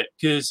rescanned it,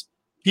 because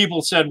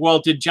people said, well,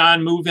 did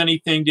John move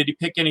anything? Did he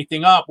pick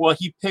anything up? Well,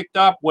 he picked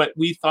up what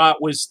we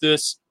thought was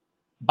this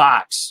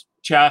box.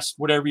 chest,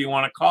 whatever you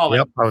want to call it.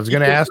 Yep. I was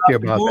going to ask you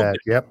about that.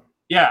 Yep.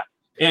 Yeah.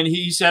 And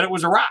he said it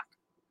was a rock.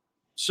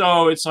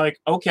 So it's like,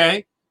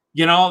 okay,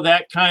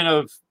 that kind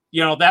of,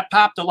 that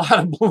popped a lot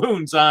of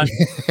balloons on.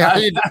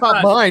 It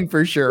popped mine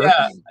for sure.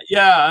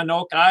 Yeah, on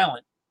Oak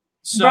Island.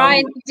 So,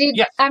 Brian,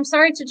 I'm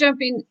sorry to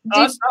jump in.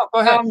 No,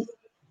 go ahead.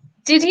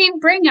 Did he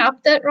bring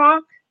up that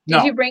rock? Did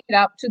No. he bring it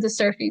up to the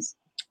surface?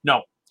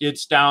 No,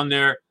 it's down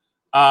there.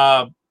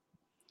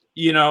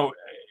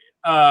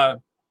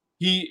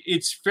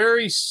 It's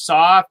very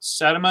soft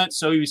sediment,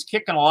 so he was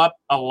kicking up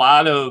a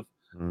lot of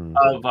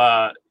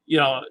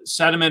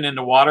sediment in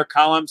the water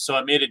column, so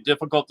it made it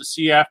difficult to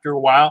see after a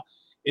while.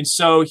 And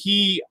so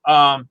he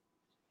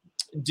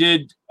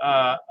did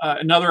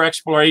another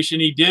exploration.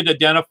 He did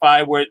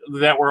identify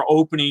that were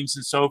openings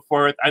and so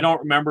forth. I don't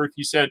remember if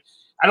he said,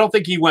 I don't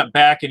think he went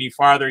back any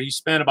farther. He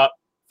spent about,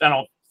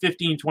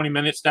 15, 20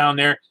 minutes down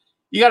there.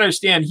 You got to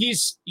understand,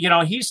 he's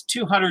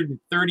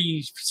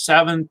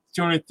 237,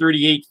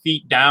 238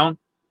 feet down,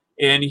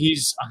 and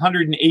he's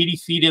 180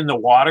 feet in the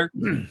water.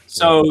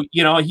 So,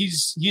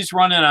 he's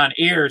running on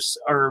air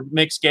or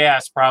mixed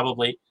gas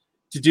probably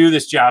to do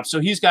this job. So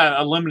he's got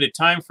a limited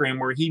time frame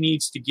where he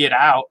needs to get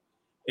out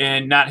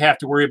and not have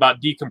to worry about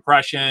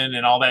decompression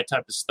and all that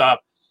type of stuff.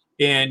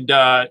 And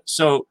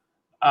so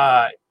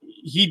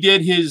he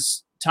did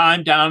his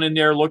time down in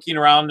there looking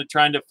around and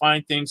trying to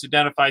find things,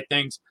 identify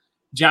things.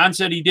 John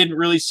said he didn't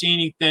really see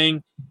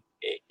anything.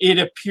 It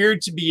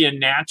appeared to be a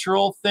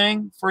natural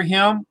thing for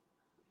him,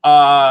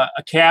 a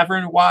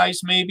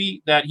cavern-wise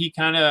maybe, that he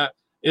kind of,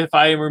 if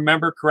I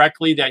remember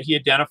correctly, that he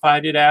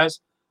identified it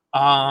as.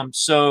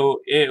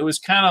 So it was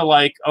kind of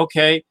like,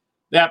 okay,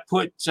 that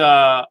put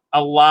a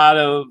lot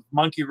of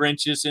monkey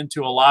wrenches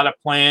into a lot of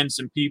plans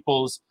and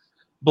people's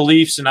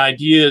beliefs and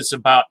ideas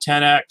about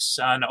 10X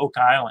on Oak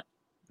Island.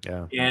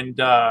 Yeah. And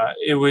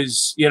it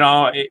was,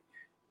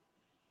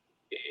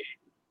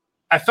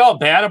 I felt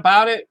bad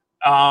about it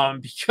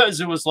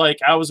because it was like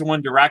I was the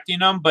one directing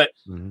them, but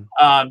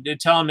to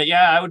tell them that,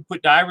 I would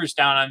put divers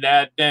down on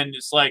that. Then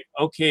it's like,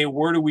 okay,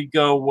 where do we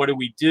go? What do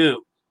we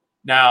do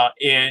now?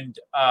 And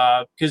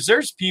because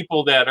there's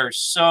people that are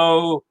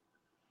so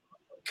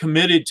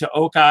committed to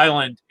Oak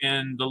Island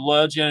and the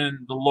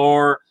legend, the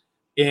lore,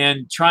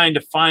 and trying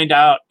to find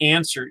out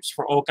answers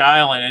for Oak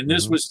Island. And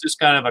this was just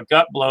kind of a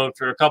gut blow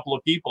for a couple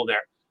of people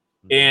there.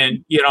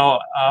 And,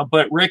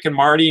 but Rick and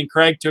Marty and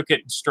Craig took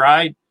it in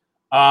stride.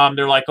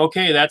 They're like,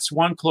 okay, that's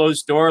one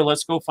closed door.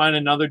 Let's go find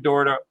another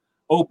door to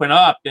open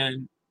up.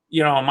 And,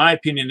 in my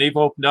opinion, they've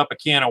opened up a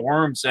can of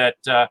worms that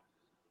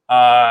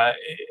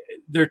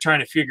they're trying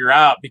to figure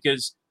out,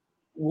 because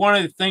one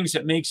of the things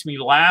that makes me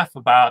laugh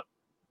about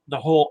the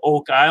whole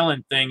Oak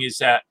Island thing is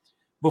that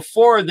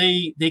before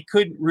they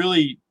couldn't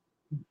really,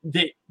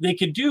 they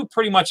could do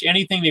pretty much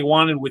anything they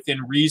wanted within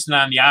reason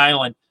on the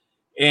island.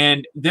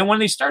 And then when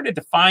they started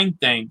to find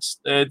things,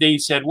 they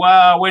said,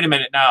 well, wait a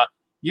minute now,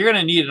 you're going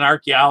to need an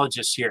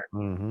archaeologist here.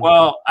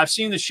 Well, I've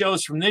seen the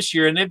shows from this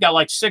year, and they've got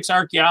like 6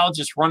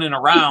 archaeologists running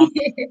around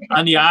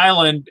on the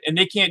island, and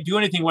they can't do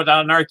anything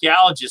without an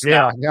archaeologist. They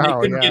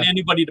couldn't get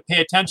anybody to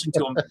pay attention to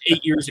them 8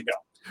 years ago.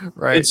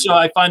 Right. And so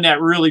I find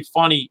that really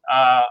funny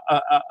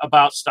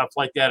about stuff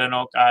like that in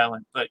Oak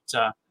Island. But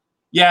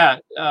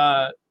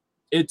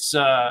it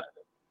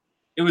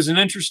was an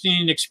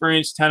interesting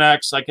experience,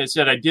 10X. Like I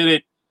said, I did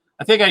it.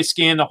 I think I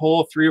scanned the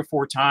hole 3 or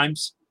 4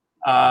 times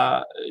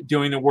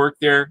doing the work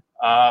there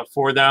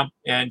for them.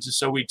 And just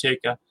so we take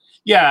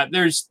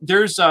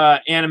there's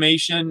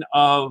animation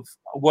of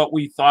what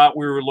we thought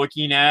we were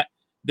looking at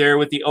there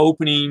with the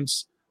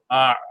openings,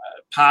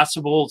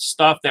 possible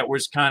stuff that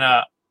was kind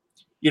of,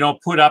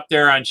 put up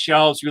there on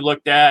shelves we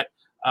looked at.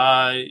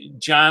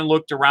 John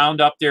looked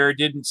around up there,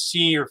 didn't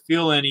see or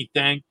feel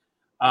anything.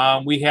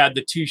 We had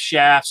the 2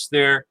 shafts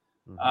there,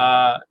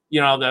 the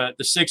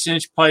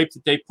 6-inch pipe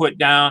that they put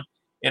down.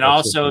 And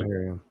that's also,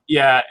 and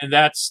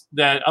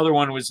that other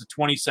one was a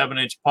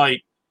 27-inch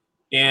pipe.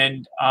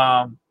 And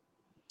I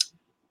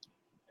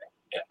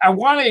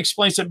want to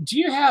explain something. Do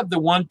you have the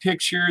one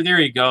picture? There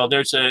you go.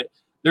 There's a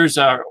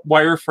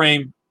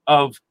wireframe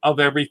of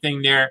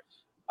everything there.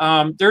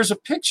 There's a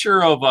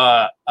picture of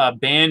a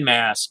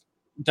bandmask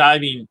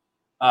diving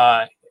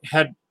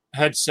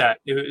headset.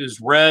 It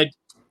was red.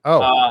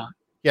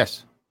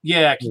 Yes.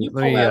 Yeah. Can you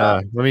pull that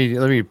up?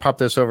 Let me pop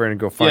this over and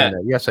go find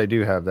that. Yes, I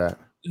do have that.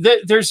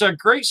 There's a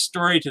great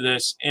story to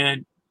this,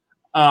 and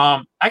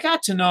I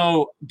got to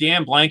know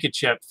Dan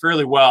Blankenship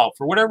fairly well.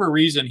 For whatever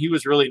reason, he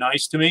was really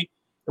nice to me,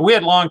 and we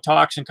had long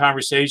talks and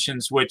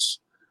conversations, which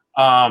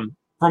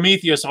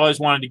Prometheus always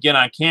wanted to get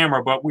on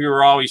camera, but we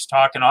were always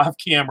talking off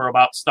camera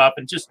about stuff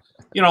and just,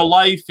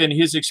 life and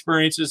his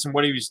experiences and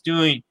what he was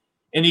doing.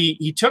 And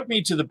he took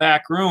me to the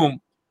back room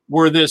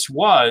where this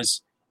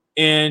was,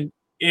 and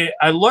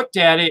I looked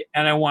at it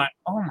and I went,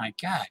 oh my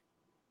God,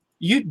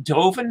 you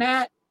dove in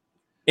that?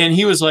 And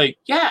he was like,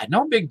 yeah,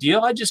 no big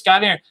deal. I just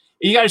got in.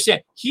 You got to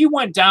understand, he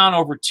went down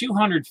over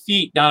 200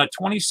 feet down a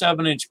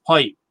 27-inch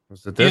pipe.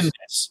 Was it this?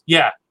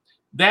 Yeah.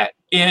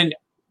 And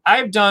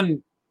I've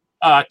done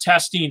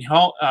testing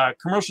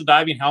commercial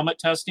diving helmet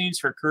testings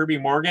for Kirby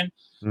Morgan.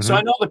 Mhm. So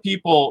I know the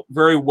people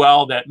very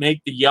well that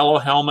make the yellow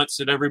helmets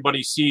that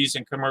everybody sees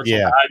in commercial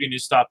diving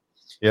and stuff.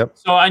 Yep.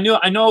 So I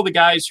know the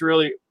guys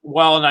really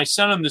well, and I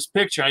sent them this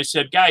picture. I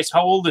said, guys,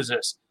 how old is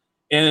this?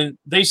 And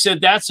they said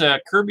that's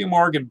a Kirby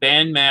Morgan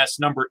Bandmass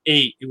number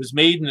 8. It was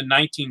made in the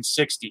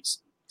 1960s.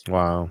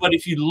 Wow. But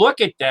if you look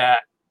at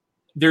that,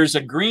 there's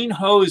a green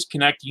hose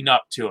connecting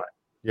up to it.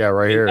 Yeah,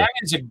 right And here. that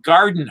is a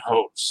garden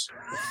hose.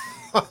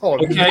 Oh,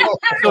 Okay. no.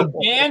 So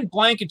Dan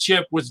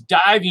Blankenship was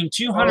diving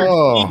 200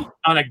 feet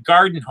on a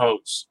garden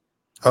hose.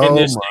 Oh, And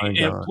this my thing,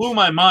 it God. blew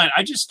my mind.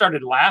 I just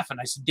started laughing.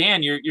 I said,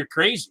 Dan, you're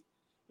crazy.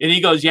 And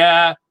he goes,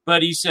 yeah,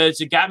 but he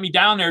says, it got me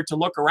down there to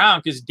look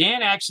around because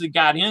Dan actually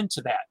got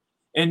into that.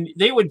 And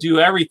they would do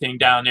everything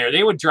down there.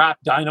 They would drop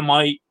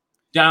dynamite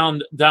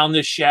down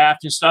this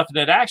shaft and stuff. And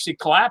it actually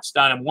collapsed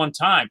on him one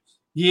time.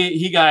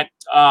 He got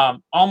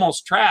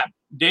almost trapped.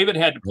 David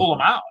had to pull him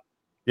out.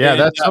 Yeah,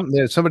 And, that's something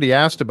that somebody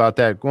asked about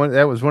that.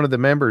 That was one of the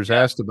members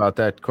asked about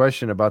that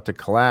question about the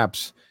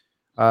collapse.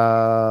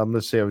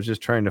 Let's see. I was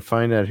just trying to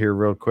find that here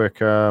real quick.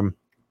 So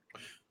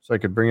I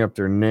could bring up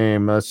their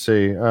name. Let's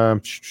see.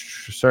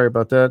 Sorry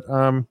about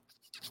that.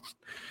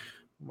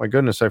 My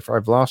goodness,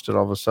 I've lost it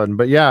all of a sudden.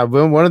 But yeah,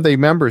 one of the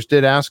members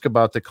did ask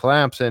about the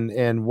collapse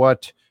and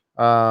what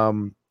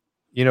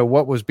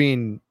what was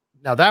being.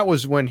 Now that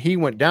was when he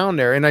went down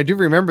there, and I do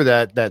remember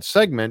that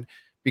segment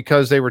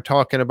because they were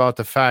talking about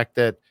the fact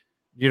that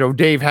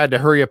Dave had to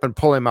hurry up and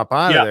pull him up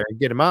out of there and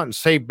get him out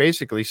and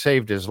basically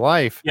saved his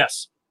life.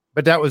 Yes.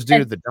 But that was due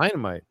to the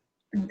dynamite.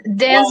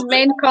 Dan's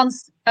main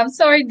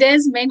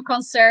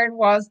concern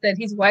was that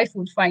his wife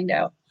would find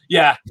out.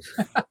 Yeah.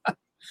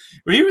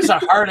 Well, he was a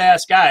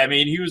hard-ass guy. I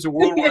mean, he was a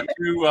World War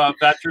II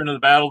veteran of the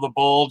Battle of the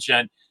Bulge,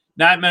 and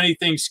not many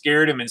things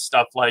scared him and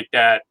stuff like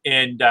that.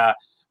 And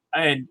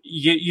I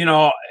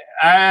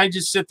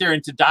just sit there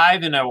and to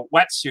dive in a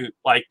wetsuit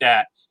like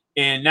that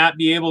and not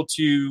be able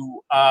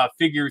to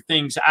figure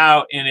things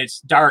out, and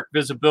it's dark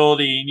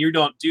visibility, and you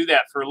don't do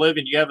that for a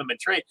living. You haven't been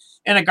trained.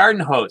 And a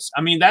garden hose.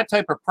 I mean, that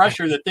type of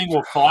pressure, the thing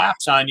will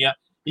collapse on you,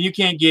 and you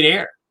can't get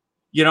air.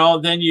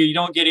 Then you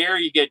don't get air,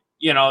 you get,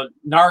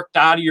 narked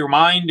out of your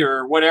mind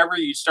or whatever.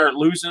 You start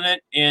losing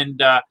it.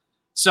 And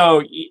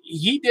so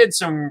he did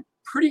some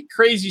pretty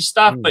crazy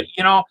stuff, but,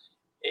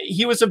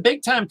 he was a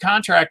big time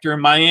contractor in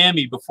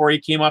Miami before he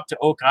came up to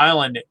Oak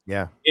Island.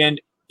 Yeah.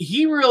 And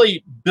he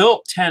really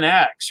built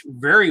 10X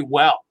very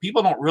well.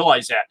 People don't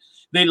realize that.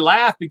 They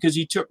laugh because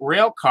he took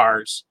rail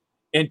cars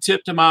and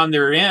tipped them on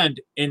their end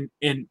and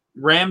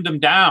rammed them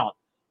down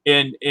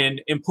and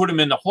put them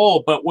in the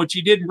hole. But what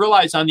you didn't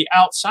realize, on the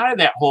outside of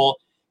that hole,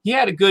 he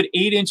had a good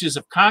 8 inches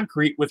of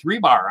concrete with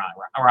rebar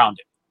around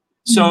it.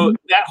 So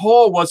that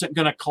hole wasn't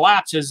going to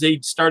collapse as they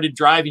started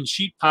driving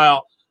sheet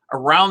pile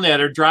around that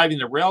or driving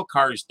the rail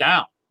cars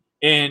down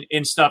and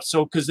stuff.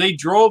 So because they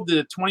drove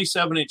the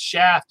 27-inch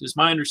shaft, is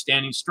my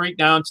understanding, straight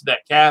down to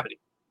that cavity.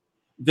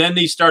 Then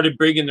they started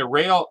bringing the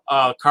rail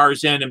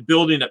cars in and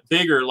building it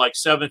bigger, like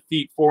 7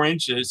 feet 4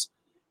 inches,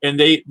 and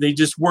they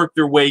just worked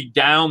their way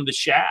down the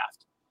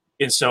shaft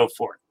and so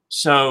forth.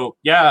 So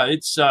yeah,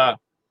 it's on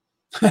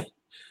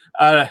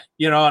a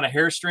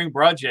hairstring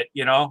budget,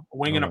 a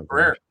wing and a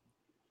prayer.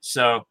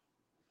 So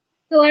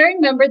I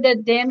remember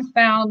that Dan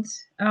found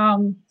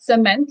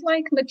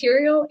cement-like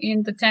material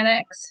in the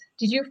 10X.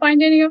 Did you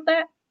find any of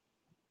that?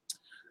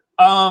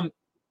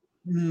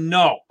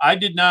 No, I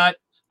did not.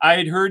 I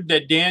had heard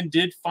that Dan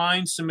did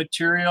find some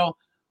material.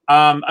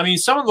 Some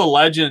of the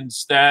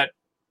legends that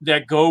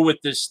go with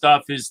this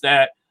stuff is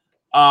that,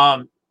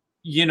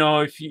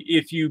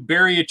 if you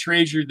bury a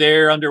treasure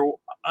there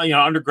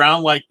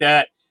underground like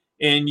that,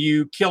 and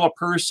you kill a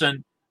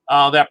person,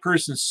 that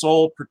person's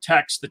soul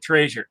protects the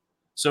treasure.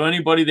 So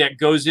anybody that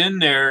goes in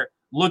there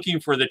looking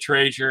for the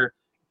treasure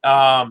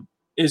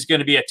is going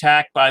to be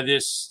attacked by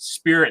this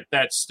spirit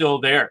that's still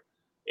there,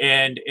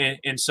 and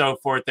so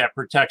forth, that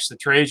protects the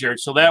treasure.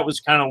 So that was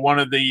kind of one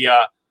of the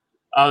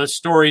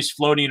stories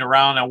floating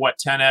around on what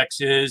 10X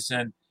is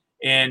and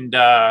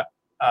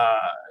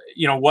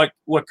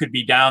what could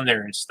be down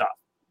there and stuff.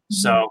 Mm-hmm.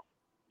 So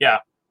yeah,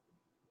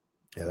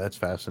 that's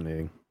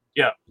fascinating.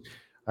 Yeah,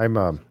 I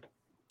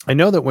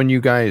know that when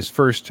you guys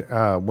first,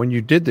 when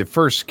you did the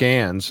first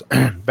scans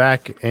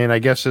back, and I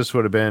guess this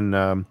would have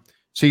been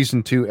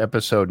season 2,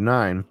 episode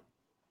 9,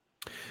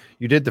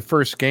 you did the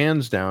first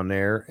scans down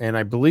there, and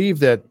I believe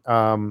that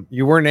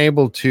you weren't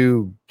able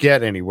to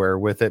get anywhere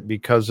with it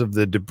because of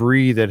the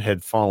debris that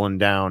had fallen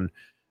down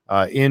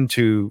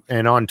into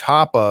and on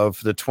top of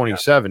the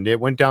 27. Yeah. It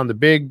went down the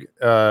big,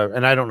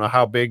 and I don't know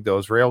how big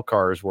those rail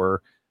cars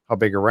were, how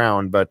big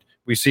around, but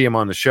we see them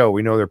on the show.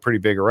 We know they're pretty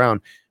big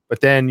around. But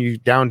then you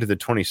down to the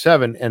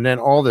 27, and then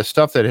all the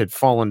stuff that had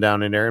fallen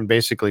down in there and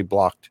basically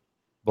blocked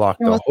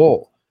the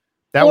hole.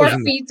 That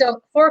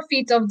 4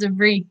 feet of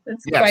debris.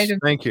 That's quite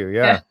thank you.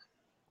 Yeah.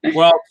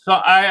 Well, so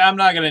I'm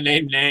not going to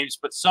name names,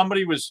 but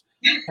somebody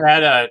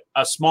had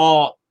a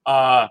small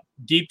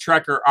deep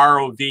trekker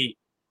ROV.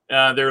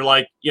 They're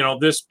like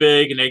this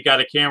big, and they got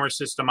a camera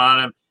system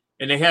on them,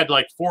 and they had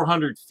like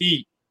 400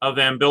 feet of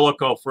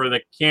umbilical for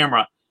the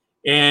camera.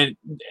 And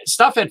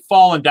stuff had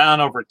fallen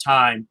down over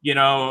time,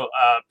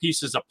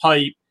 pieces of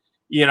pipe,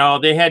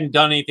 they hadn't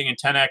done anything in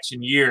 10X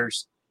in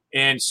years.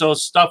 And so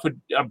stuff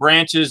would,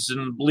 branches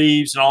and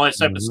leaves and all that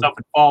type of stuff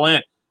would fall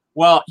in.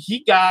 Well,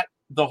 he got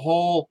the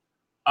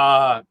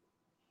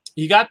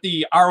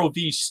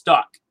ROV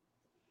stuck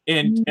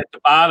in at the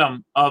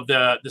bottom of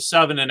the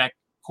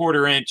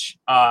 7.25 inch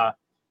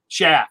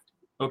shaft,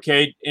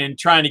 okay, and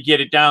trying to get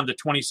it down to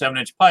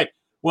 27-inch pipe.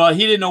 Well,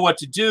 he didn't know what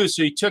to do,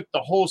 so he took the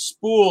whole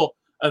spool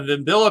of the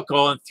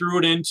umbilical and threw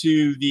it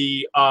into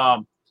the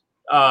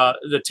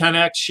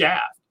 10X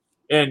shaft,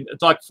 and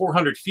it's like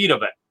 400 feet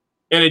of it,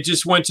 and it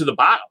just went to the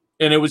bottom,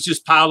 and it was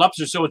just piled up,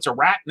 so it's a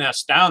rat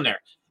nest down there.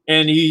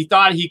 And he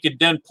thought he could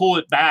then pull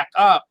it back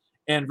up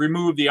and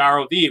remove the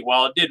ROV.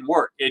 Well, it didn't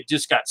work. It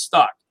just got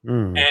stuck.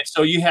 And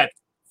so you had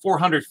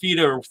 400 feet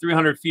or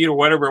 300 feet or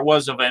whatever it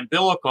was of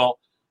umbilical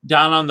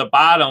down on the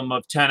bottom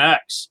of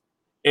 10X.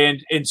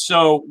 And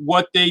so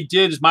what they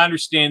did, is my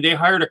understanding, they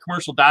hired a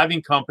commercial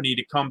diving company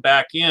to come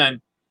back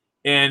in,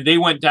 and they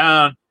went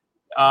down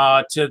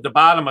to the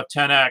bottom of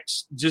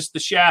 10X, just the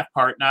shaft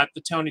part, not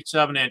the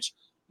 27-inch,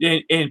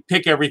 and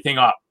pick everything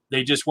up.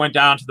 They just went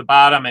down to the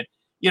bottom, and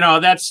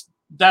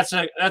that's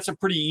a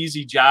pretty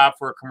easy job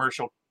for a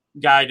commercial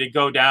guy to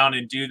go down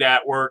and do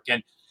that work.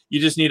 And you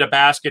just need a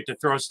basket to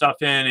throw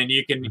stuff in, and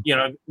you can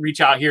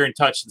reach out here and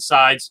touch the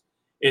sides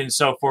and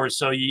so forth,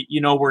 so you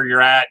know where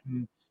you're at.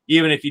 And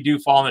even if you do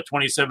fall in a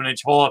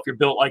 27-inch hole, if you're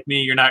built like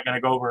me, you're not going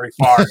to go very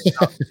far.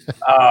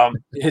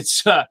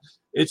 So,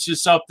 it's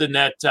just something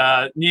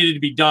that needed to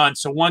be done.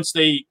 So once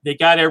they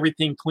got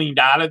everything cleaned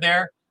out of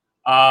there,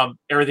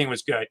 everything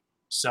was good.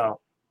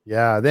 So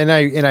yeah, then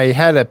I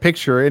had a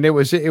picture, and it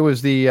was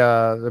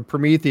the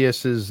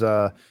Prometheus's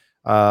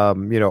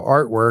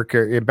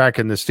artwork back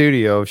in the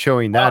studio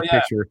showing that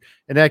picture,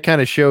 and that kind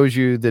of shows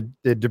you the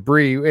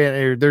debris,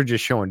 and they're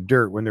just showing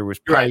dirt when there was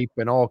pipe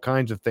and all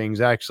kinds of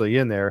things actually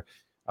in there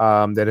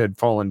that had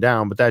fallen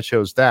down, but that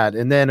shows that.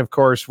 And then of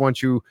course,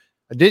 once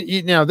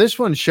now this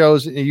one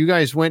shows you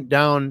guys went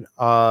down,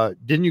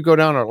 didn't you go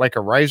down like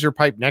a riser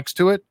pipe next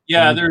to it?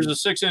 Yeah, there's a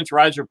 6-inch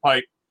riser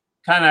pipe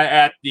kind of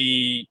at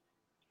the,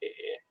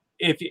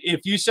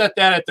 if you set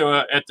that at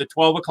the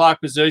 12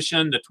 o'clock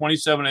position, the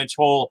 27-inch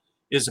hole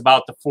is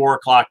about the 4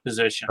 o'clock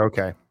position.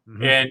 Okay.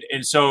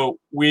 And so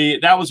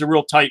that was a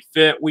real tight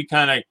fit. We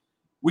kind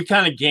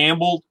of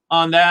gambled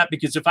on that,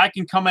 because if I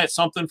can come at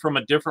something from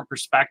a different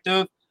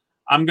perspective,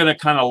 I'm going to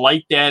kind of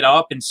light that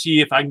up and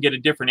see if I can get a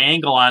different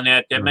angle on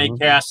that may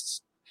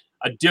cast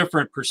a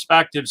different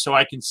perspective, so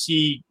I can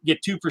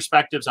get two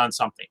perspectives on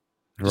something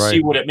to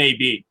see what it may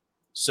be.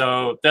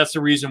 So that's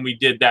the reason we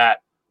did that.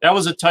 That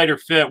was a tighter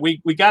fit.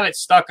 We got it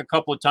stuck a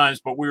couple of times,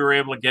 but we were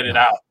able to get it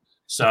out.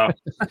 So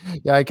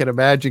yeah, I can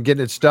imagine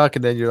getting it stuck,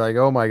 and then you're like,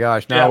 oh my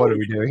gosh, now what do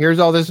we do? Here's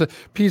all this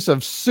piece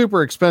of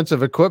super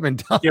expensive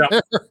equipment down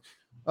there.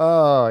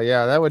 Oh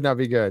yeah, that would not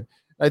be good.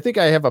 I think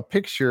I have a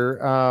picture.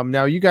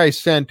 Now you guys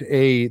sent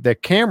the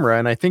camera,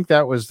 and I think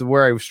that was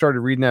where I started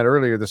reading that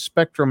earlier, the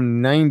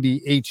Spectrum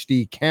 90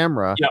 HD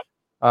camera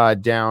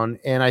down.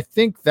 And I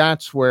think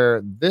that's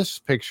where this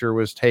picture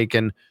was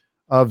taken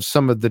of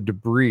some of the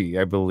debris,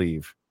 I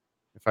believe,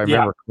 if I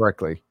remember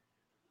correctly.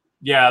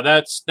 Yeah,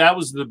 that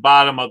was the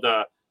bottom of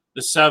the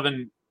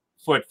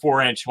 7-foot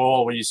 4-inch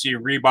hole where you see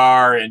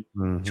rebar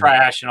and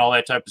trash and all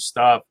that type of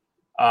stuff.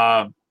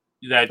 That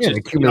just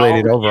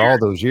accumulated over all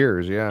those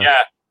years.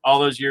 Yeah, all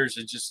those years.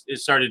 It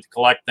started to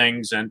collect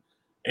things, and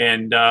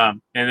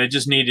it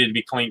just needed to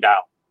be cleaned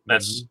out.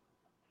 That's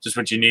just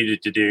what you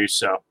needed to do.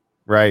 So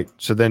right.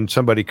 So then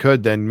somebody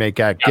could then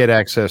get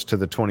access to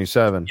the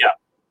 27.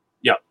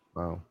 Yeah.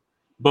 Wow.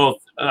 Both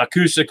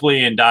acoustically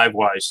and dive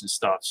wise and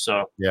stuff.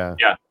 So yeah.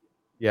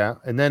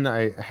 And then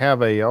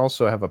I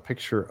also have a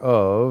picture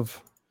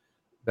of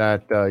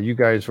that. You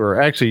guys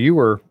were actually,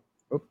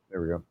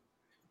 there we go.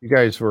 You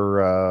guys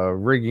were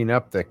rigging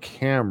up the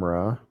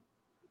camera.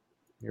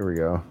 Here we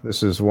go.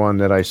 This is one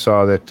that I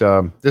saw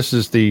that this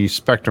is the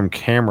Spectrum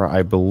camera,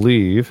 I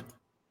believe.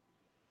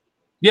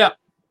 Yeah,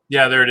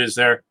 there it is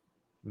there.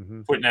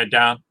 Putting that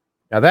down.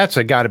 Now that's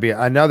got to be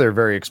another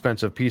very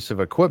expensive piece of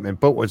equipment,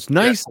 but what's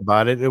nice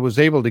about it was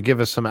able to give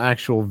us some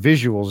actual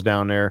visuals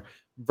down there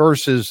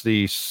versus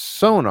the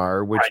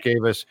sonar, which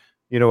gave us,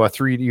 a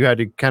 3D, you had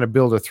to kind of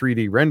build a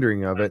 3D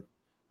rendering of it.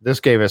 This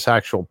gave us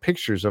actual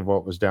pictures of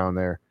what was down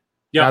there.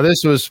 Yeah. Now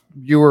this was,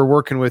 you were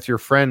working with your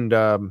friend,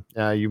 and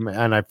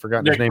I've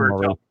forgotten his name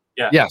already.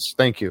 Yeah. Yes.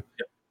 Thank you.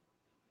 Yep.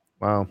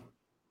 Wow.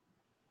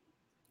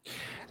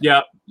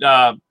 Yeah.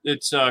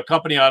 It's a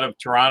company out of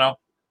Toronto.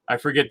 I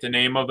forget the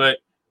name of it.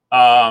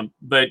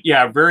 But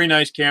yeah, very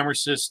nice camera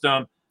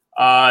system.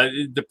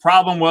 The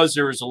problem was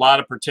there was a lot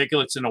of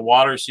particulates in the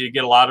water, so you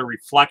get a lot of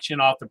reflection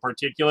off the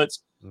particulates.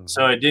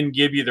 So it didn't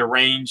give you the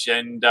range,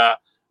 and it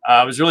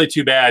was really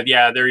too bad.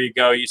 Yeah, there you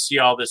go. You see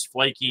all this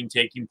flaking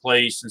taking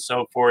place and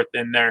so forth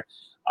in there.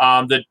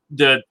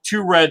 The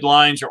two red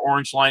lines or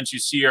orange lines you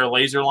see are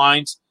laser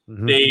lines.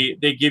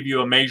 They give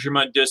you a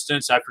measurement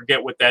distance. I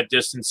forget what that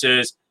distance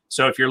is.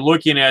 So if you're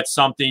looking at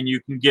something,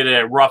 you can get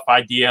a rough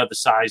idea of the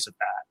size of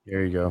that.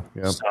 There you go.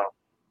 Yeah. So,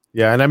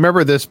 yeah. And I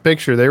remember this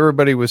picture.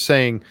 Everybody was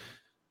saying,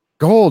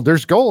 gold,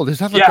 there's gold.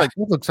 It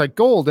looks like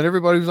gold. And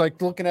everybody was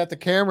like looking at the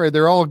camera.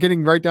 They're all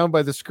getting right down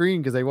by the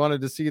screen because they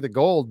wanted to see the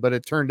gold. But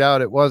it turned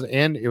out it was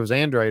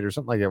andrite or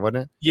something like that, wasn't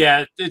it?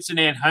 Yeah, it's an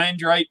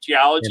anhydrite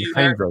geology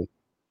Anhydrite.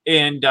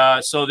 And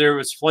so there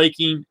was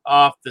flaking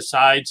off the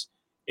sides.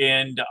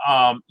 And,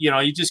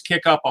 you just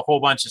kick up a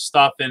whole bunch of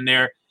stuff in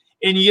there.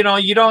 And, you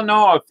don't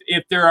know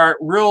if there are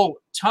real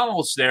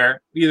tunnels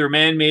there, either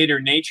man-made or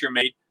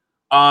nature-made.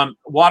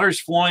 Water's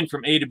flowing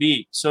from A to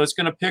B. So it's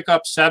going to pick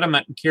up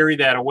sediment and carry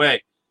that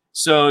away.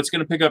 So it's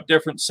going to pick up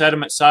different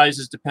sediment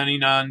sizes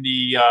depending on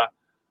the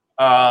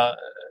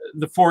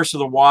force of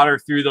the water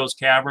through those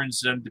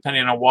caverns and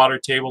depending on water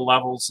table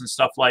levels and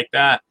stuff like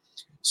that.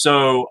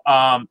 So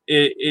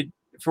it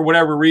for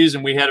whatever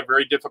reason, we had a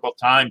very difficult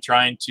time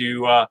trying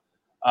to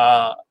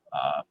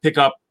pick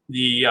up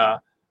the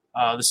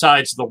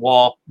sides of the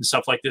wall and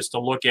stuff like this to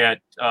look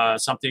at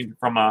something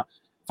from a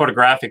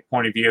photographic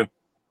point of view.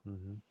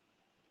 Mm-hmm.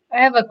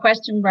 I have a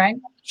question,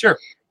 Brian. Sure.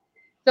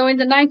 So in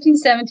the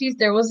 1970s,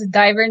 there was a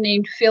diver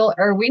named Phil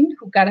Irwin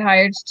who got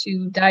hired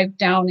to dive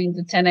down in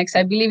the 10X.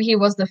 I believe he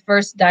was the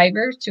first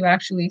diver to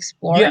actually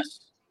explore.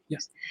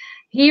 Yes.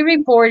 He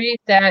reported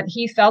that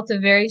he felt a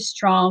very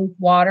strong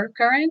water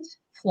current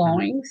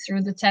flowing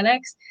through the 10X.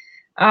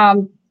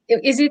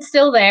 Is it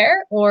still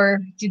there,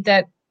 or did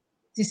that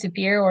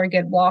disappear or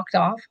get blocked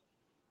off?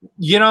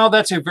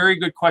 That's a very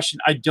good question.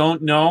 I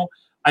don't know.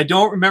 I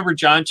don't remember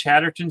John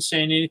Chatterton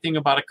saying anything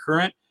about a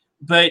current,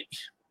 but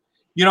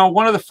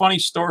one of the funny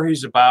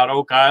stories about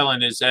Oak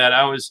Island is that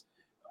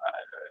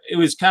it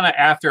was kind of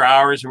after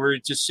hours, and we were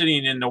just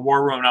sitting in the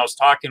war room, and I was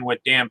talking with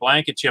Dan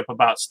Blankenship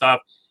about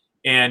stuff,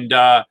 and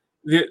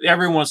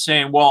everyone was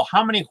saying, well,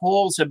 how many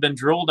holes have been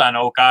drilled on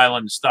Oak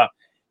Island and stuff?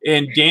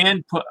 And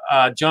Dan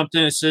jumped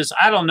in and says,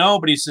 I don't know,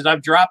 but he says,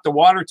 I've dropped the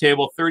water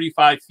table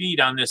 35 feet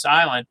on this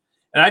island.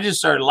 And I just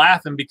started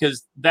laughing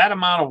because that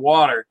amount of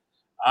water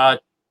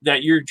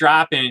that you're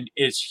dropping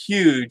is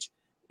huge.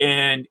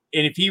 And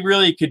if he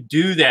really could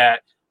do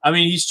that, I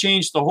mean, he's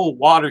changed the whole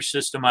water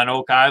system on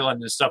Oak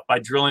Island and stuff by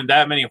drilling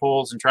that many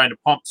holes and trying to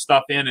pump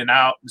stuff in and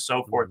out and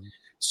so forth. Mm-hmm.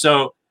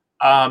 So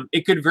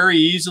it could very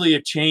easily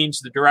have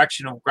changed the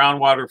direction of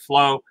groundwater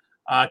flow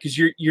because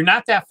you're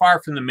not that far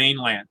from the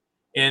mainland.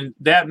 And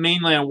that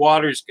mainland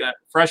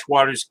fresh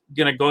water is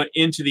going to go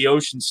into the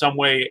ocean some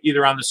way,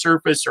 either on the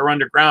surface or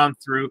underground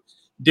through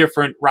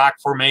different rock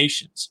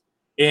formations.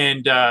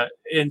 And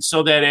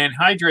so that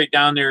anhydrite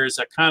down there is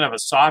a kind of a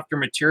softer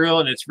material,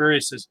 and it's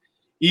very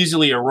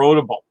easily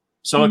erodible.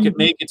 So it could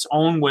make its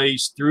own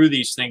ways through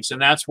these things.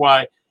 And that's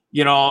why,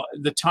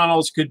 the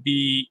tunnels could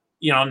be,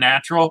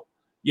 natural,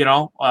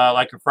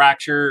 like a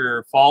fracture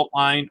or fault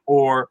line,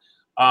 or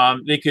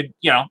they could,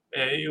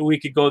 we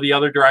could go the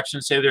other direction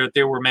and say that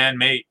they were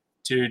man-made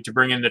to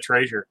bring in the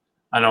treasure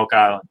on Oak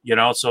Island,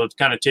 so it's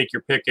kind of take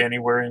your pick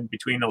anywhere in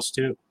between those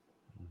two.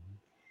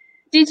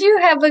 Did you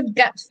have a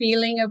gut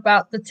feeling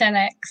about the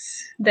 10X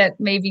that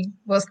maybe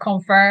was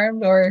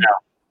confirmed or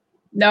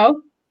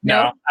no?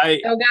 No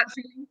gut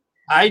feeling?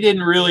 I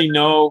didn't really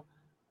know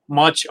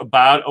much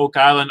about Oak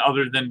Island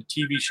other than the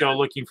TV show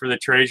Looking for the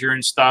Treasure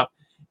and stuff.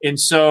 And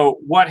so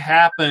what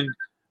happened,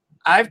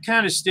 I've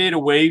kind of stayed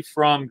away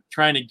from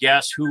trying to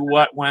guess who,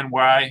 what, when,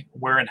 why,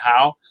 where, and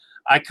how.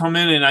 I come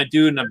in and I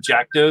do an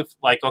objective,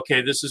 like,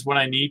 okay, this is what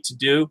I need to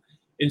do.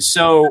 And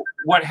so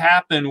what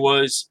happened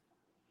was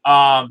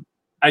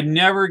I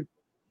never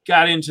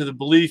got into the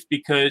belief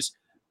because,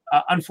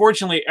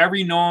 unfortunately,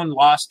 every known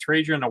lost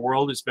treasure in the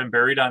world has been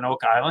buried on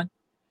Oak Island.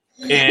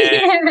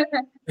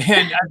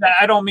 And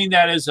I don't mean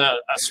that as a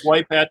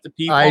swipe at the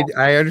people.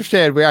 I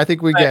understand. I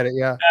think we get it,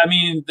 yeah. I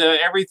mean,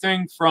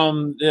 everything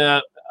from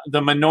the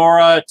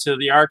menorah to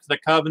the Ark of the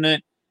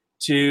Covenant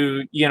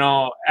to,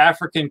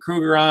 African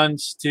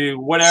Krugerrands to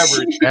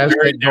whatever.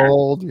 Aztec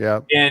gold,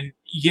 yeah. And,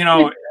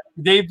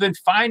 they've been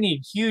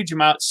finding huge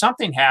amounts.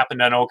 Something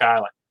happened on Oak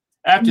Island.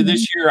 After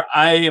this year,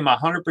 I am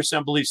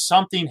 100% believe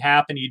something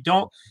happened. You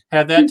don't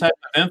have that type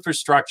of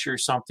infrastructure or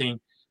something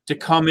to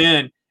come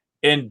in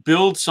and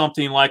build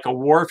something like a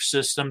wharf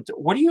system.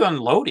 What are you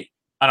unloading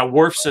on a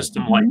wharf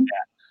system like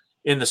that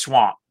in the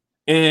swamp?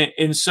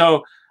 And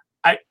so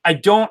I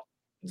don't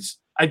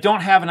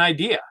have an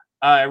idea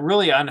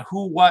really on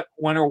who, what,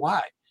 when, or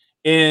why.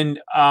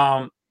 And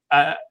I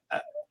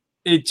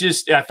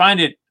find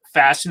it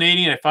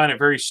fascinating. I find it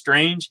very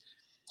strange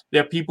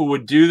that people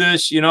would do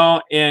this,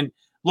 and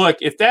look,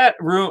 if that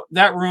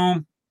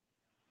room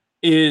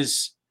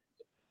is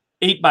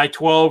 8 by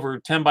 12 or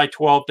 10 by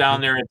 12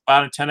 down there at the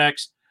bottom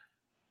 10X,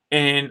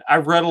 and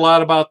I've read a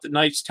lot about the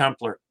Knights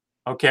Templar,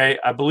 okay?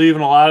 I believe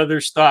in a lot of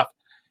their stuff,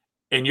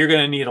 and you're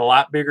going to need a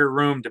lot bigger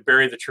room to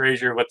bury the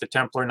treasure of what the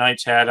Templar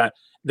Knights had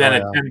than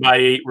a 10 by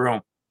 8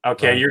 room,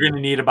 okay? Right. You're going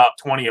to need about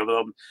 20 of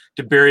them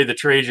to bury the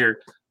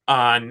treasure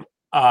on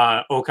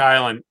Oak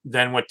Island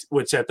than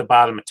what's at the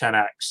bottom of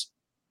 10X,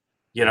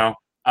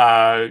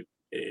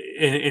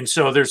 And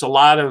so there's a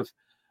lot of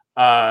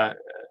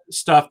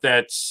stuff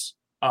that's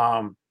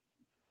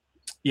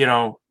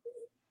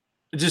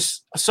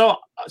just so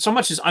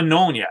much is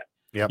unknown yet.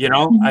 Yep.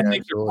 I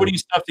think you're putting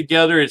stuff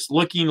together. It's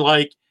looking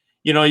like,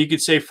 you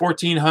could say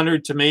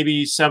 1400 to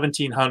maybe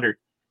 1700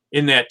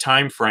 in that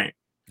time frame.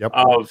 Yep.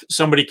 Of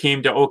somebody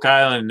came to Oak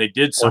Island and they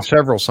did something. Or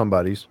several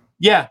somebodies.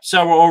 Yeah,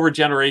 several over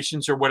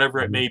generations or whatever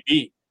it may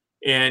be.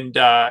 And,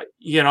 and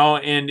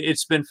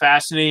it's been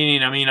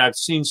fascinating. I mean, I've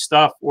seen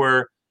stuff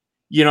where,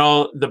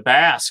 the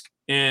Basque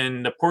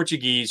and the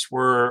Portuguese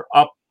were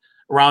up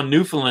around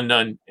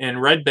Newfoundland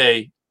and Red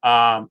Bay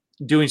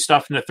doing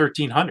stuff in the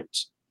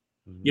 1300s.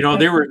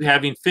 They were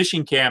having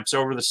fishing camps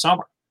over the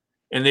summer,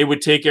 and they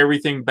would take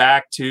everything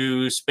back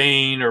to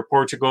Spain or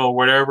Portugal or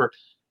whatever.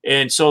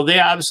 And so they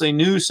obviously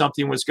knew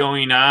something was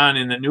going on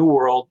in the New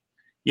World.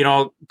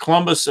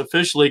 Columbus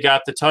officially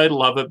got the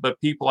title of it, but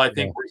people, I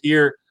think, were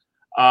here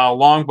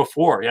long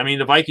before. I mean,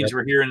 the Vikings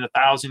were here in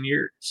 1,000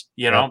 years,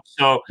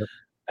 So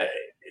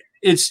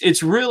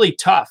it's really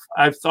tough.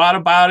 I've thought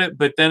about it,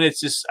 but then it's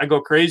just, I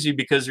go crazy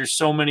because there's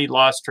so many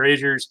lost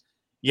treasures.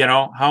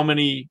 How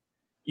many,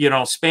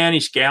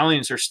 Spanish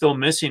galleons are still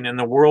missing in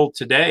the world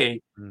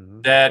today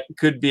that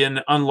could be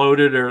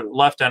unloaded or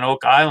left on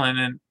Oak Island.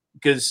 And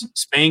because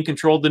Spain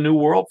controlled the New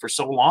World for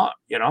so long,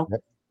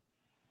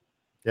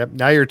 Yep.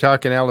 Now you're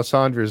talking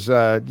Alessandra's,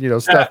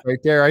 stuff right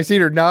there. I see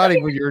her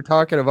nodding when you were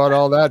talking about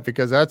all that,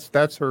 because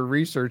that's her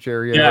research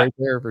area right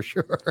there for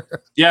sure.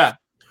 Yeah.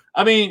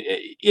 I mean,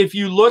 if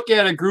you look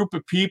at a group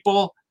of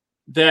people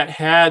that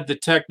had the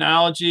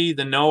technology,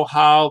 the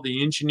know-how,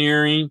 the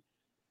engineering,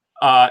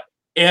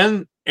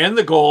 and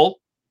the gold,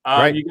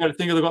 you got to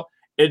think of the gold.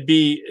 It'd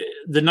be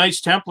the Knights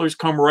Templars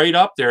come right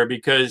up there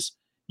because,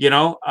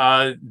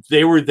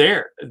 they were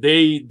there.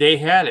 They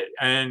had it.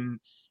 And,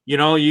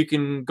 you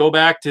can go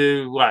back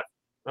to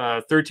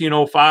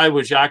 1305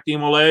 with Jacques de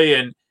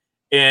Molay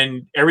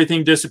and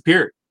everything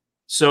disappeared.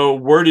 So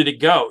where did it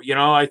go?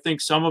 I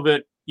think some of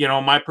it,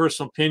 my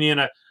personal opinion,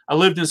 I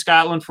lived in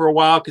Scotland for a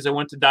while because I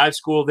went to dive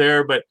school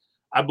there, but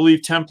I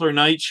believe Templar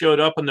Knights showed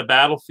up on the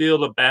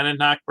battlefield of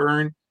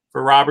Bannockburn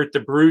for Robert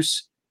the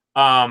Bruce.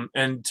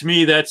 And to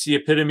me, that's the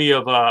epitome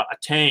of a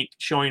tank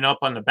showing up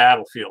on the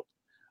battlefield,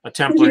 a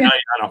Templar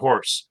Knight on a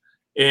horse.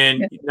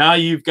 And now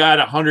you've got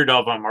 100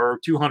 of them or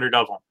 200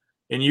 of them,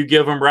 and you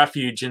give them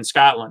refuge in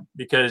Scotland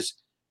because,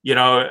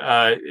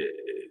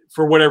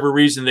 for whatever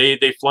reason,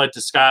 they fled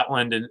to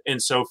Scotland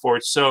and so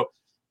forth. So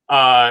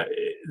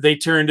they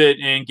turned it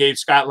and gave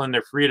Scotland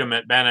their freedom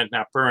at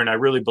Bannockburn. I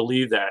really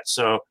believe that.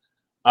 So,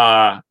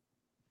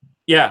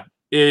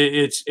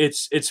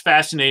 it's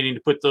fascinating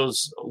to put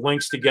those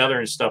links together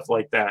and stuff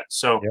like that.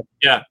 So,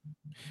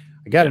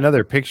 I got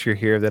another picture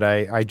here that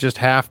I just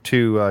have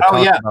to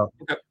talk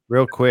about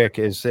real quick.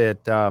 Is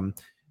that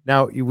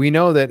now we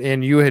know that,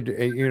 and you had,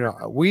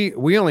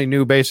 we only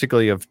knew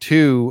basically of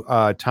two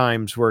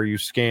times where you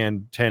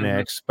scanned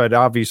 10x, but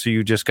obviously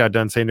you just got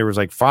done saying there was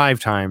like 5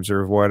 times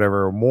or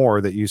whatever or more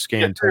that you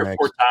scanned 3 or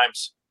 4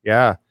 times.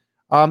 Yeah.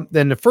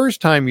 Then the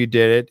first time you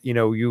did it,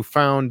 you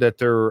found that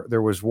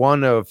there was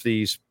one of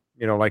these,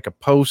 like a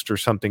post or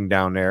something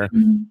down there.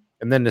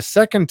 And then the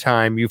second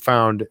time you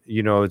found,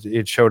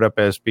 it showed up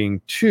as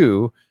being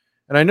 2.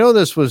 And I know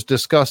this was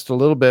discussed a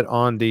little bit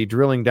on the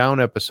Drilling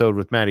Down episode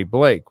with Matty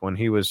Blake when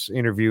he was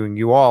interviewing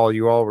you all.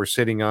 You all were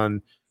sitting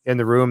in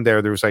the room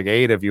there. There was like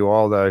 8 of you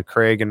all, the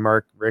Craig and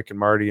Mark, Rick and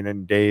Marty, and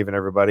then Dave and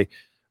everybody.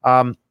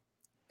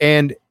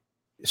 And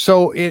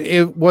so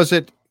is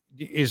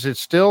it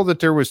still that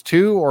there was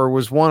 2, or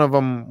was one of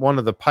them one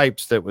of the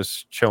pipes that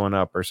was showing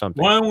up or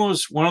something? One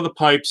was one of the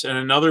pipes, and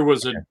another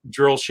was a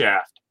drill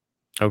shaft.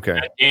 Okay.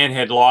 That Dan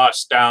had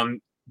lost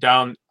down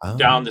the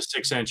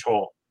 6-inch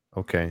hole.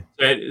 Okay.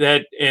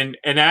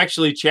 And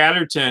actually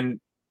Chatterton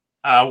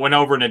went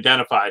over and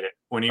identified it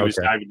when he was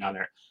diving down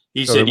there.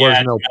 He said, there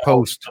was no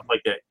post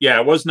like that. Yeah,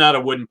 it was not a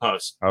wooden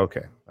post.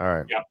 Okay. All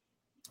right. Yeah.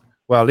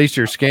 Well, at least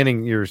your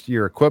scanning,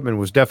 your equipment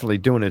was definitely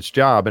doing its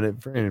job,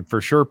 and it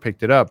for sure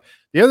picked it up.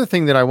 The other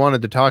thing that I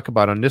wanted to talk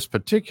about on this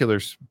particular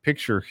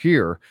picture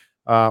here,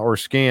 or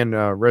scan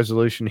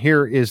resolution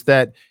here, is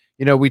that,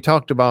 we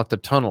talked about the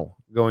tunnel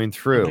going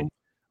through,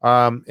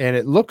 and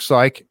it looks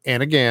like,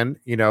 and again,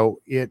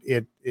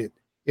 it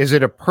is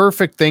it a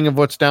perfect thing of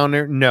what's down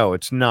there? No,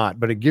 it's not,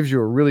 but it gives you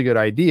a really good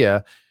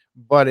idea.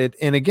 But it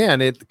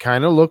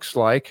kind of looks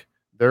like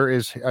there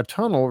is a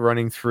tunnel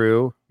running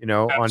through,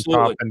 on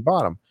top and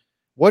bottom.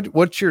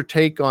 What's your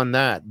take on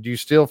that? Do you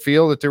still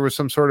feel that there was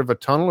some sort of a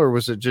tunnel, or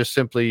was it just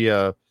simply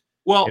the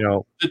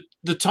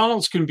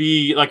tunnels can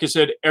be, like I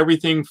said,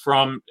 everything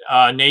from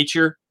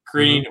nature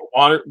creating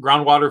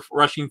groundwater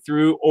rushing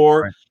through,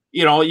 or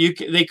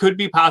they could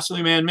be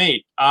possibly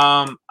man-made.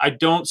 I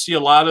don't see a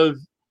lot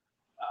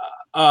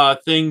of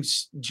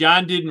things.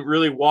 John didn't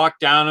really walk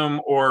down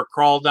them or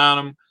crawl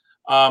down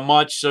them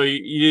much, so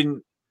you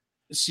didn't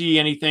see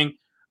anything.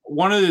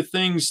 One of the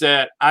things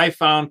that I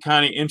found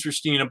kind of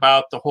interesting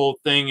about the whole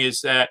thing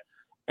is that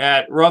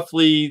at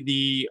roughly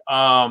the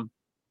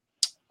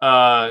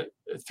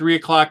 3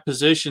 o'clock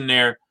position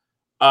there,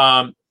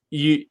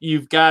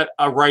 you've got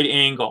a right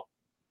angle.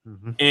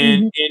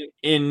 And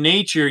in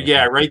nature,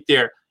 right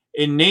there,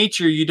 in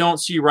nature, you don't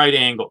see right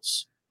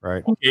angles.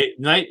 Right. Okay,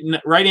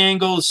 right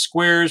angles,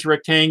 squares,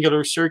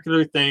 rectangular,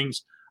 circular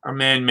things are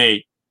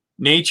man-made.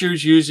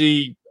 Nature's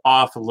usually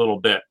off a little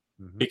bit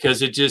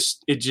because it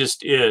just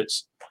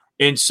is.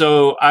 And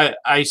so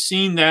I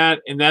seen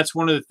that, and that's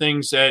one of the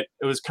things that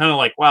it was kind of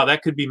like, wow,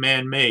 that could be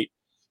man-made.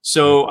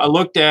 So I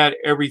looked at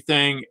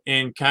everything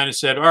and kind of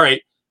said, all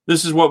right,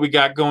 this is what we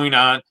got going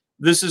on.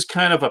 This is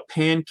kind of a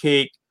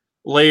pancake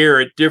layer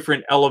at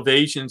different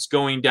elevations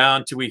going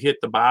down till we hit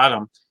the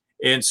bottom.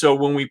 And so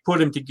when we put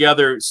them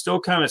together, it's still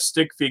kind of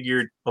stick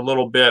figured a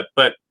little bit.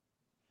 But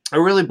I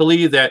really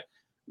believe that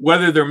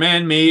whether they're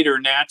man-made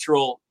or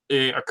natural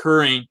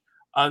occurring,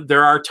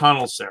 there are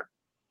tunnels there.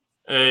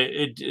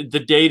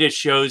 The data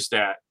shows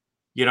that,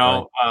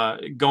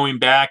 going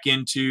back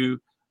into,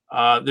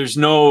 there's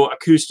no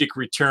acoustic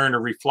return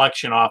or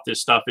reflection off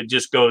this stuff. It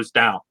just goes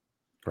down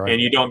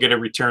and you don't get a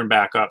return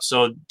back up.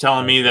 So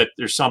telling me that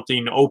there's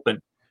something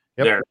open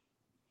there.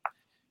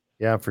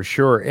 Yeah, for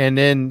sure. And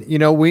then,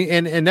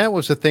 and that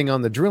was the thing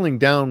on the drilling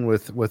down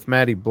with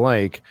Matty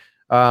Blake.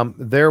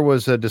 There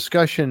was a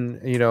discussion,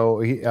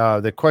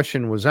 the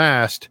question was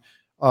asked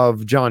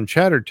of John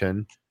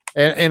Chatterton.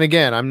 And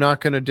again, I'm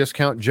not going to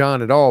discount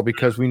John at all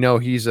because we know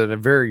he's a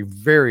very,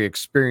 very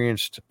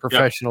experienced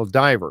professional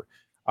diver.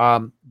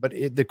 But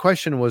the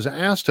question was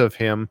asked of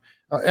him,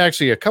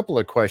 actually a couple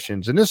of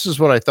questions. And this is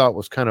what I thought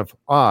was kind of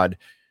odd.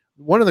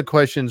 One of the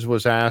questions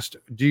was asked,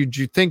 did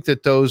you think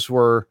that those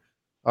were,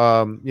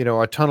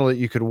 a tunnel that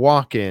you could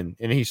walk in?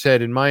 And he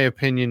said, in my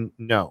opinion,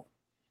 no.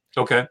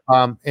 Okay.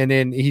 And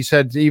then he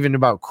said even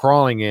about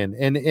crawling in,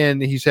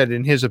 and he said,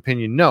 in his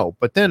opinion, no.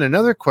 But then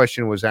another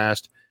question was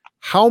asked,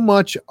 how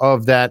much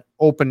of that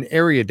open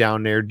area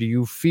down there do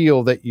you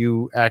feel that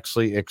you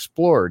actually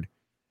explored?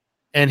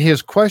 And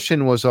his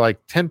question was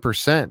like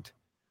 10%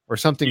 or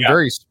something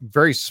very,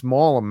 very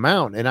small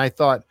amount. And I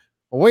thought,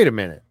 well, wait a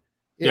minute.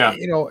 Yeah.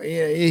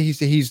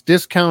 He's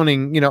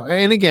discounting,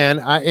 and again,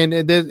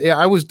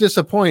 I was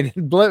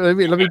disappointed. Let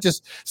me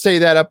just say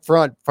that up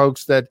front,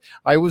 folks, that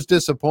I was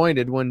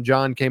disappointed when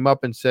John came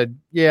up and said,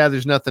 yeah,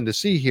 there's nothing to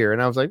see here.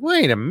 And I was like,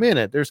 wait a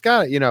minute, there's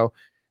got to,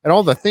 and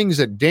all the things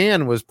that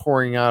Dan was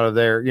pouring out of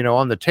there,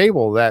 on the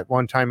table that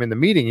one time in the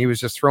meeting, he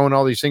was just throwing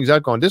all these things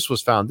out going, this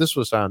was found, this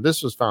was found,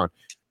 this was found,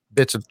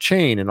 bits of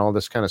chain and all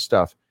this kind of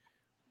stuff.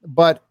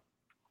 But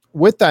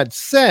with that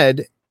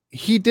said,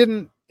 it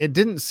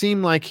didn't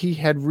seem like he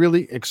had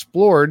really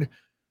explored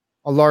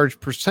a large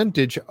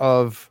percentage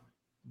of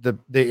the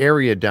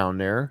area down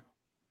there.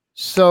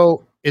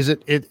 So is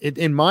it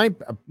in my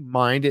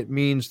mind, it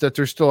means that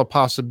there's still a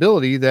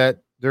possibility that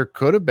there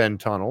could have been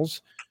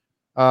tunnels,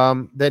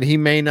 that he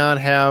may not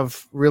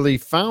have really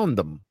found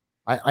them.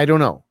 I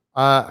don't know.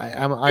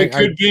 It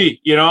could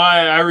be,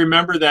 I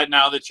remember that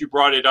now that you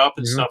brought it up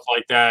and stuff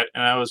like that.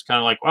 And I was kind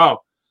of like,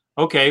 wow,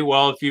 okay,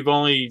 well, if you've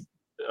only,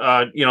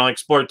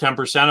 explored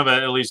 10% of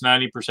it, at least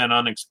 90%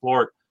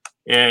 unexplored.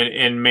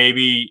 And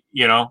maybe,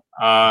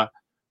 I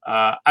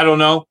don't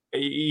know,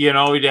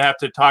 we'd have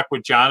to talk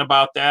with John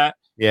about that.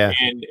 Yeah.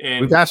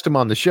 And we've asked him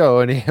on the show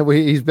and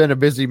he's been a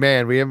busy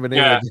man. We haven't been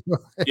able to.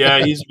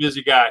 Yeah, he's a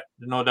busy guy.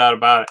 No doubt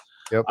about it.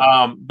 Yep.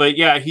 But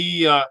yeah,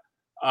 he,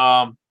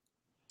 I'm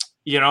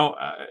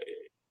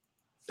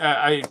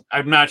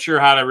not sure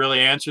how to really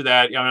answer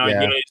that. I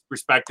get his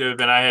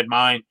perspective and I had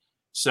mine.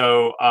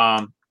 So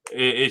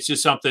it's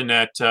just something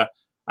that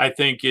I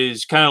think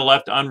is kind of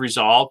left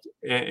unresolved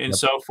and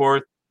so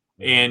forth.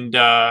 And,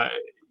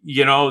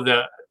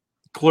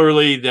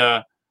 clearly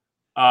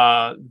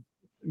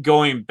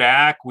going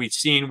back, we've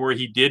seen where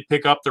he did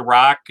pick up the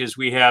rock because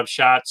we have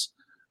shots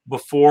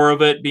before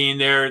of it being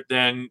there,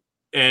 then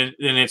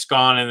it's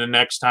gone. And the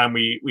next time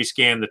we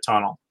scan the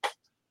tunnel.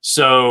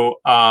 So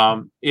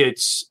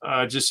it's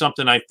just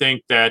something I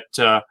think that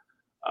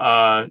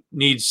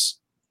needs,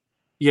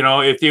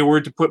 if they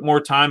were to put more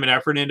time and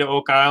effort into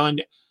Oak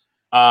Island,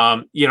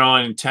 and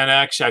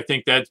 10X, I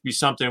think that'd be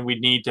something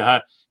we'd need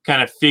to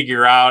kind of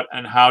figure out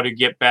on how to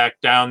get back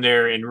down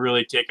there and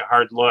really take a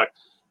hard look.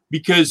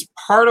 Because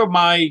part of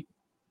my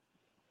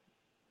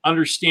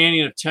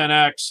understanding of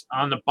 10X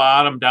on the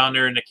bottom down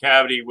there in the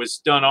cavity was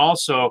done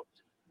also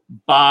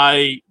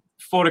by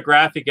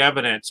photographic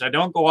evidence. I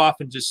don't go off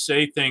and just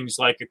say things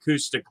like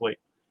acoustically.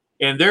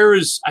 And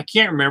I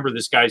can't remember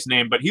this guy's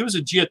name, but he was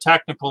a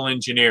geotechnical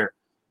engineer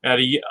at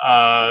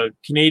a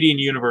Canadian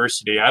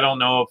university. I don't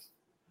know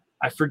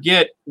I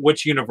forget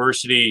which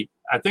university.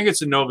 I think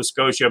it's in Nova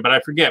Scotia, but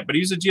I forget. But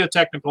he's a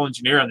geotechnical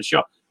engineer on the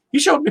show. He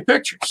showed me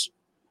pictures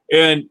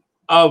and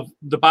of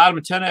the bottom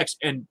of 10X,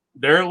 and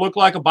there it looked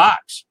like a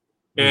box,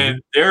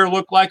 and there it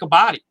looked like a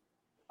body,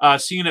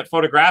 seeing it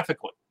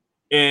photographically.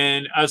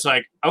 And I was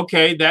like,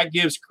 okay, that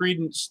gives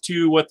credence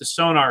to what the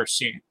sonar is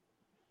seeing.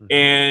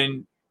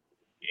 And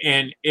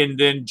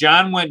then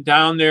John went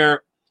down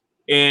there,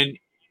 and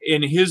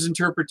in his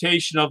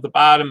interpretation of the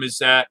bottom is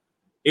that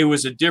it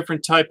was a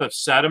different type of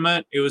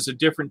sediment. It was a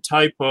different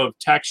type of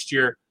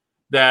texture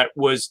that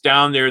was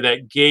down there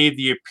that gave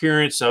the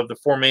appearance of the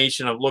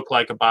formation of look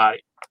like a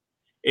body.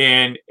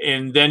 And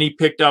then he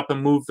picked up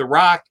and moved the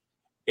rock,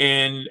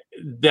 and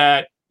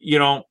that you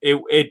know,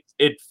 it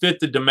fit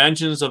the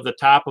dimensions of the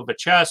top of a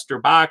chest or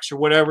box or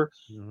whatever.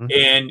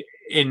 And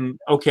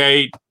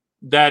okay,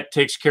 that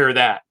takes care of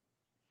that.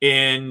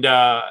 And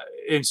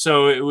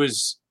so it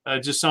was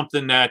just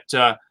something that,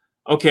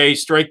 okay,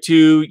 strike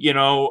two, you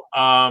know,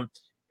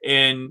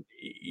 and,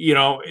 you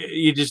know,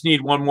 you just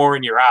need one more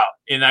and you're out.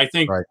 And I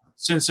think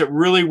since it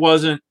really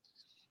wasn't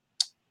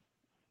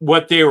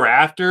what they were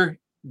after,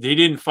 they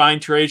didn't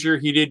find treasure.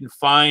 He didn't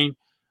find,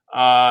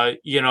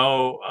 you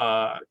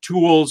know,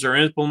 tools or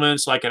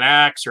implements like an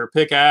axe or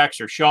pickaxe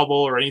or shovel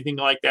or anything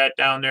like that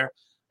down there.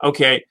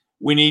 Okay,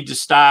 we need to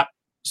stop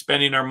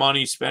spending our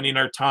money, spending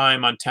our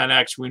time on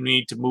 10X. We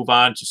need to move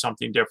on to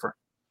something different.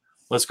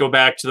 Let's go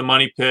back to the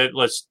money pit.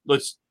 Let's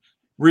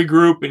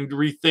regroup and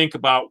rethink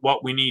about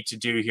what we need to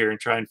do here and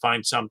try and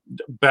find some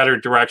better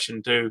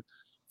direction to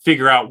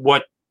figure out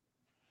what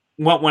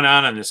went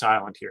on this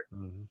island here.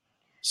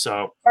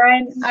 So,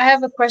 Brian, I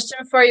have a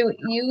question for you.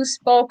 You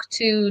spoke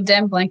to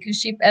Dan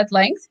Blankenship at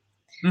length.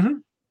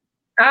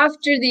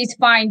 After these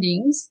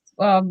findings,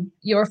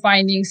 your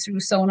findings through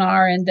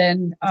sonar, and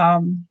then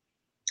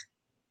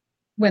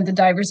when the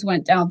divers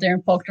went down there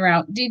and poked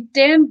around, did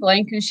Dan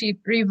Blankenship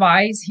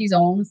revise his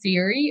own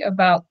theory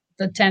about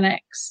the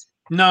 10X?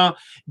 No,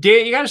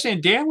 Dan, you got to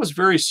understand, Dan was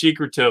very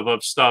secretive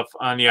of stuff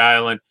on the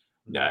island,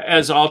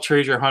 as all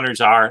treasure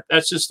hunters are.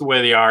 That's just the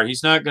way they are.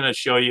 He's not going to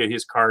show you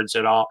his cards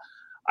at all.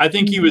 I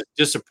think he was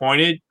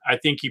disappointed. I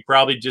think he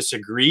probably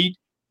disagreed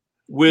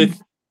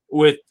with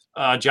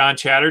John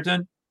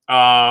Chatterton.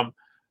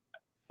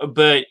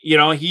 But, you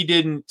know, he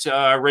didn't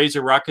raise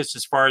a ruckus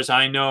as far as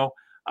I know.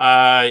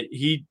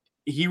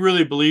 He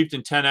really believed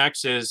in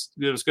 10X as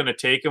it was going to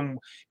take him.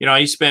 You know,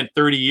 he spent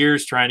 30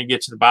 years trying to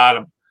get to the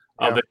bottom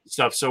of it and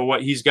stuff. So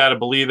what he's got to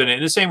believe in it.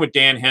 And the same with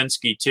Dan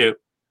Henske too,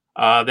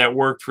 that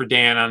worked for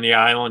Dan on the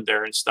island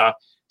there and stuff.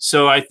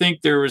 So I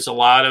think there was a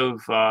lot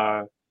of,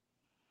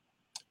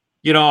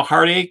 you know,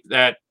 heartache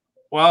that,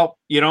 well,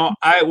 you know,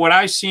 what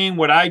I seen,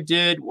 what I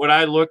did, what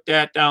I looked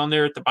at down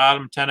there at the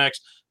bottom 10X,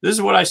 this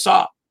is what I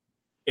saw.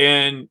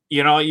 And,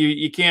 you know,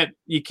 you can't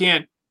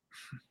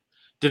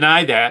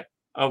deny that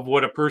of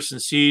what a person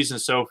sees and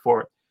so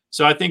forth.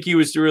 So I think he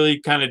was really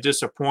kind of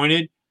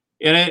disappointed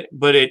in it,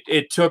 but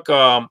it took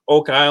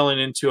Oak Island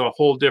into a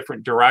whole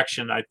different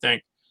direction, I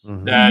think,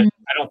 that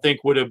I don't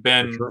think would have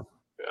been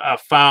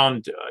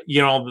found,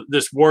 you know,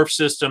 this wharf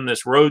system,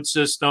 this road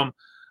system,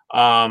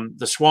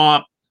 the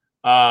swamp,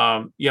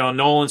 you know,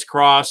 Nolan's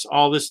Cross,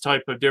 all this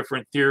type of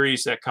different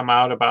theories that come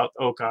out about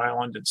Oak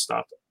Island and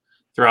stuff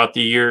throughout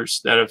the years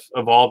that have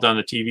evolved on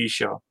the TV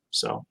show.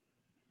 So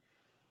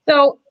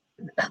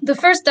the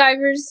first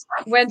divers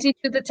went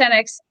into the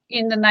 10X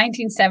in the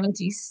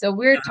 1970s. So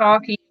we're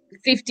talking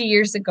 50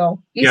 years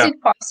ago. Is it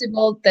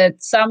possible that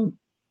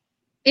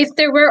if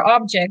there were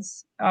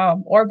objects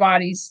or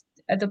bodies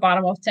at the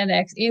bottom of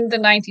 10X in the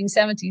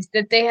 1970s,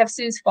 that they have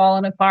since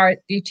fallen apart,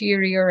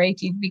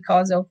 deteriorated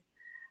because of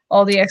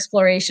all the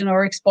exploration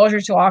or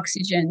exposure to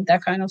oxygen,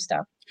 that kind of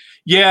stuff?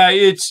 Yeah,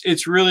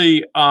 it's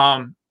really,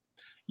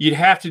 you'd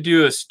have to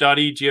do a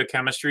study,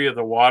 geochemistry of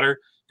the water,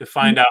 to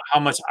find out how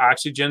much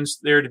oxygen's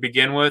there to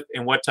begin with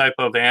and what type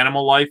of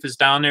animal life is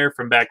down there,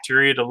 from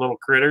bacteria to little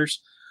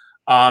critters,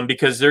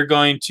 because they're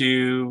going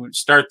to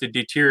start the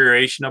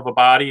deterioration of a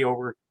body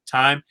over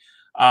time.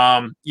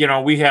 You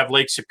know, we have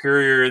Lake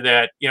Superior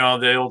that, you know,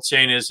 the old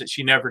saying is that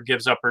she never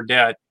gives up her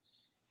dead.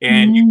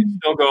 And you can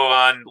still go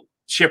on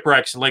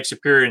shipwrecks in Lake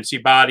Superior and see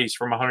bodies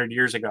from 100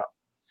 years ago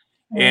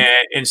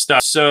and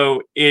stuff.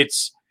 So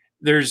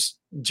there's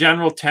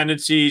general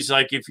tendencies,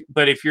 like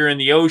if you're in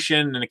the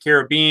ocean in the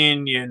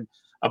Caribbean and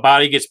a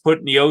body gets put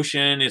in the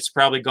ocean, it's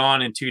probably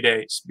gone in 2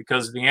 days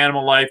because of the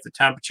animal life, the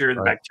temperature,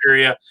 the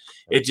bacteria.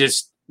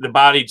 The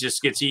body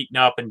just gets eaten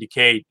up and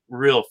decayed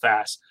real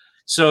fast.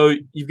 So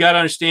you've got to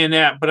understand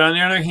that. But on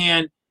the other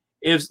hand,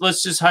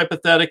 let's just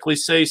hypothetically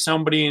say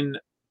somebody in,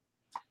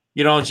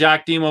 you know,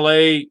 Jacques de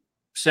Molay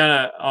sent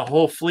a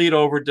whole fleet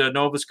over to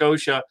Nova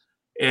Scotia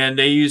and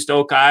they used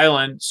Oak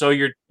Island. So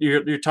you're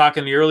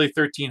talking the early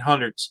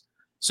 1300s.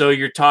 So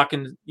you're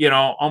talking, you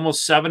know,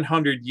 almost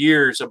 700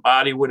 years a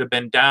body would have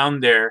been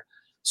down there.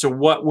 So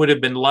what would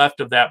have been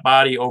left of that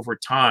body over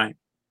time?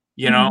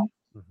 You know,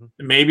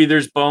 maybe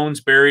there's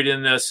bones buried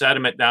in the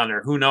sediment down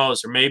there. Who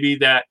knows? Or maybe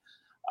that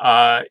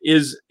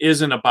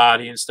isn't a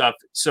body and stuff.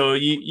 So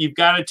you've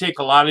got to take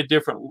a lot of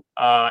different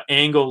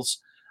angles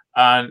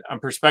on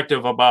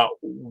perspective about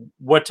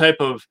what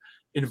type of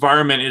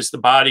environment is the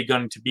body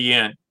going to be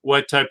in?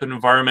 What type of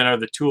environment are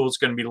the tools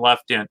going to be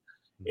left in?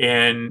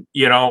 And,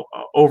 you know,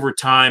 over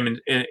time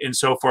and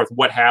so forth,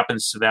 what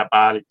happens to that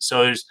body?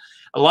 So there's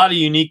a lot of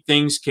unique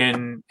things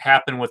can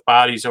happen with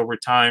bodies over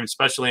time,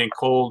 especially in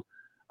cold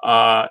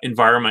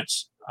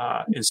environments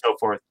and so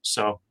forth.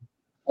 So,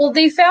 well,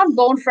 they found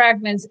bone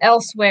fragments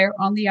elsewhere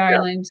on the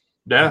island.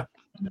 Yeah.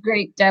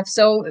 Great depth.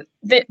 So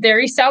there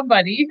is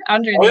somebody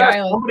under the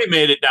island. Somebody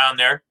made it down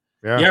there.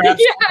 Yeah,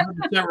 that's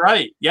 100%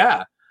 right.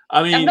 Yeah.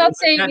 I mean, I'm not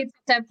saying it's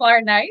a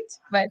Templar night,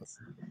 but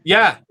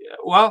yeah.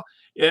 Well,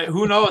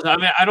 who knows? I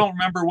mean, I don't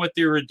remember what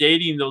they were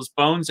dating those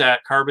bones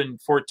at, carbon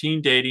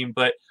 14 dating,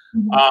 but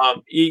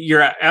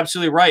You're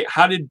absolutely right.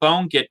 How did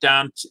bone get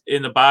down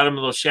in the bottom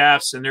of those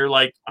shafts, and they're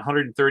like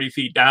 130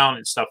 feet down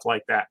and stuff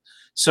like that?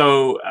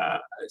 So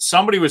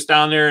somebody was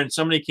down there, and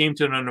somebody came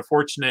to an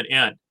unfortunate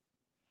end.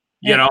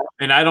 You know,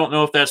 and I don't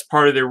know if that's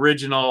part of the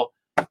original,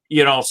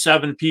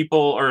 7 people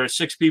or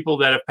 6 people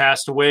that have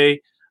passed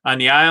away on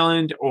the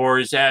island, or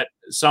is that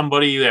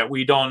somebody that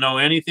we don't know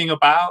anything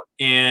about,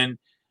 and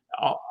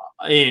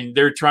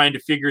they're trying to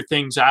figure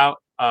things out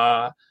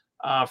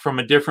from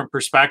a different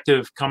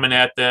perspective, coming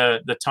at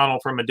the tunnel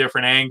from a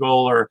different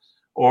angle,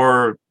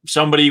 or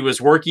somebody was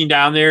working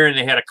down there and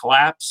they had a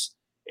collapse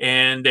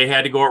and they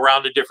had to go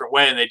around a different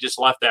way and they just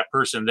left that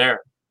person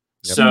there.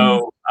 Yep.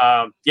 So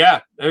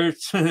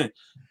there's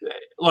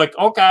like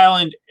Oak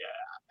Island,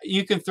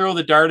 you can throw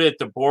the dart at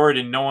the board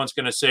and no one's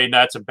going to say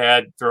that's a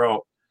bad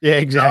throw. Yeah,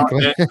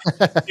 exactly.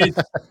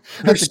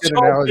 There's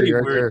so many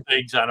weird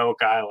things on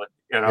Oak Island,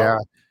 Yeah,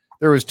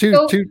 there was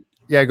two.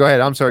 Yeah, go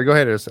ahead. I'm sorry. Go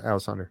ahead,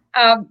 Alessandra.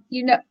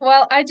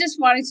 Well, I just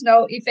wanted to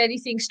know if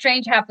anything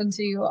strange happened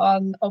to you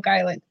on Oak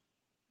Island.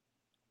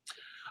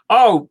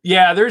 Oh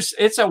yeah,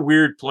 it's a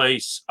weird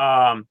place.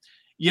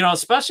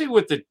 Especially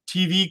with the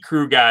TV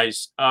crew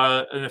guys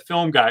and the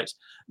film guys,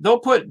 they'll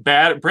put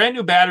brand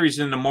new batteries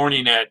in the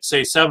morning at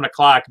say 7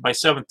 o'clock. By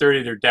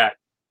 7:30, they're dead.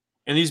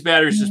 And these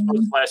batteries are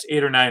supposed to last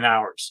 8 or 9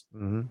 hours.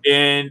 Mm-hmm.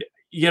 And,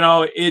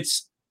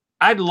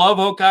 I love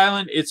Oak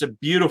Island. It's a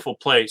beautiful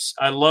place.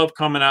 I love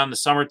coming out in the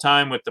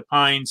summertime with the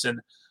pines and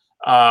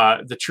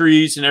the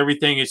trees and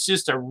everything. It's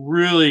just a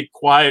really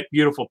quiet,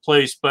 beautiful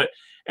place. But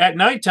at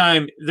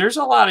nighttime, there's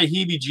a lot of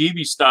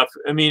heebie-jeebie stuff.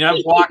 I mean,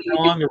 I've walked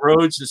along the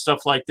roads and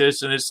stuff like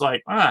this, and it's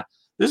like,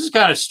 this is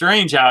kind of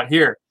strange out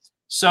here.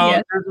 So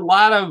there's a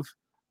lot of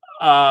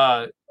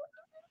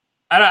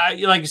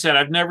like I said,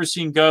 I've never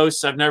seen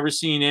ghosts. I've never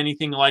seen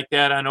anything like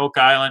that on Oak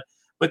Island.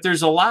 But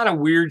there's a lot of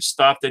weird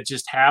stuff that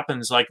just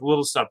happens, like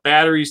little stuff.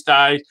 Batteries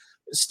die,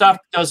 stuff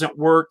doesn't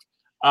work,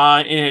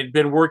 and it had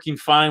been working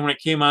fine when it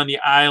came on the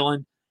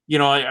island.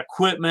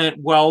 Equipment,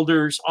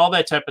 welders, all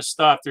that type of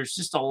stuff. There's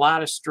just a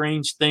lot of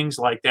strange things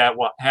like that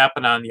what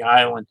happen on the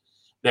island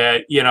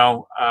that,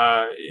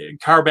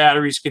 car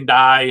batteries can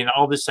die and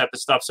all this type of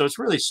stuff. So it's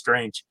really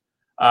strange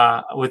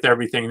with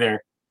everything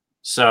there.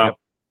 So. Yep.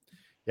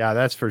 Yeah,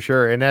 that's for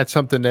sure. And that's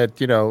something that,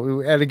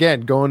 and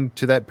again, going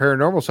to that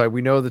paranormal side,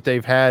 we know that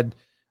they've had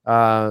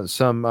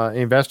some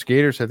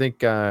investigators. I think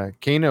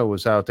Kano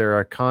was out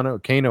there.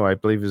 Kano, I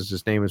believe is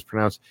his name is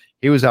pronounced.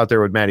 He was out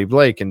there with Maddie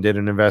Blake and did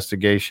an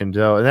investigation.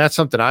 So, and that's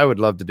something I would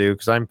love to do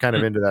because I'm kind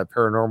of into that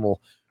paranormal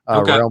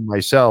realm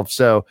myself.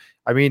 So,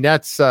 I mean,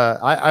 that's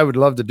I would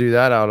love to do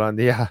that out on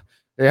the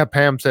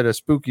Pam said a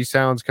spooky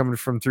sounds coming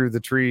from through the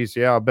trees.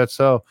 Yeah, I bet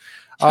so.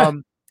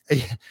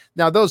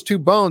 Now those 2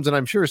 bones, and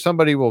I'm sure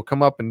somebody will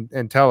come up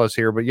and tell us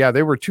here, but yeah,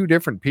 there were 2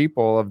 different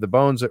people of the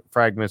bones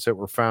fragments that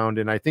were found,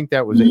 and I think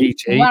that was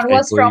H8. One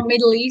was from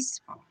Middle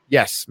East.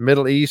 Yes,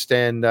 Middle East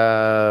and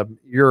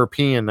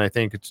European. I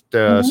think it's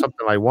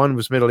something like one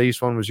was Middle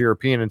East, one was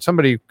European, and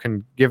somebody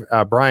can give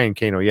Brian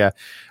Kano. Yeah,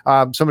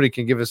 somebody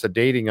can give us a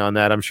dating on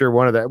that. I'm sure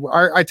one of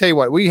that. I tell you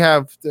what, we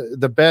have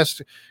the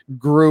best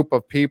group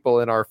of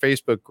people in our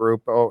Facebook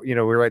group. Oh,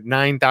 we're at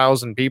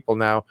 9,000 people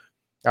now.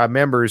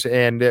 Members,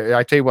 and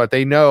I tell you what,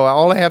 they know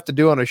all I have to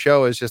do on a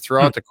show is just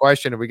throw out the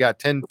question, and we got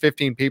 10,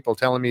 15 people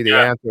telling me the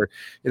answer,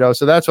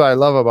 so that's what I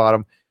love about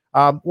them.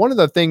 One of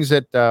the things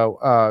that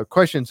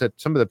questions that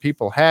some of the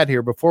people had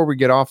here before we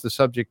get off the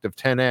subject of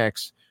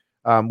 10X,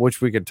 which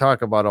we could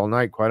talk about all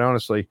night, quite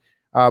honestly,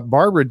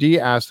 Barbara D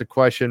asked the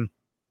question,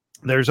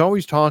 there's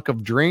always talk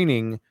of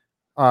draining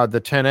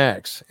the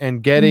 10X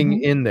and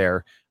getting in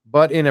there,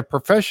 but in a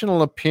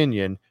professional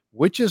opinion,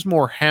 which is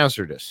more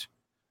hazardous?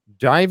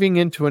 Diving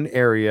into an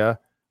area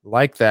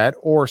like that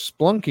or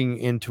splunking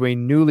into a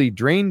newly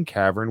drained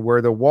cavern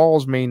where the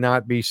walls may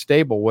not be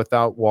stable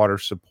without water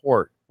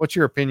support? What's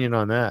your opinion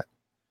on that?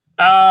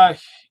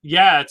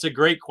 It's a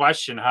great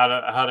question how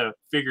to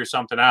figure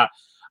something out.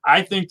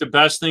 I think the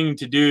best thing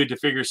to do to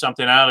figure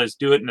something out is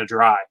do it in a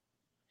dry.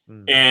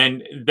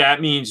 And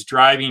that means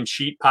driving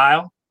sheet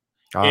pile.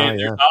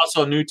 There's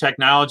also new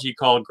technology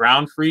called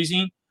ground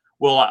freezing.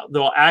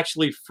 They'll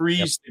actually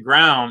freeze the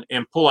ground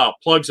and pull out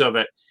plugs of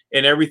it,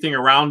 and everything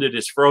around it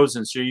is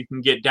frozen, so you can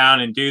get down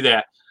and do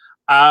that.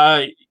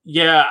 I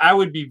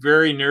would be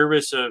very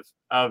nervous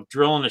of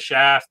drilling a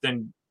shaft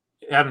and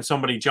having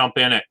somebody jump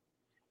in it,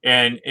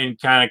 and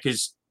kind of,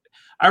 because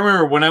I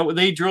remember when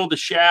they drilled the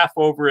shaft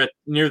over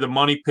near the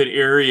Money Pit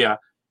area,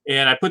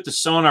 and I put the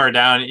sonar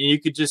down, and you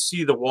could just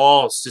see the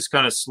walls just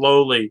kind of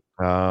slowly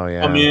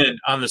come in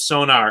on the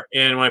sonar.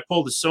 And when I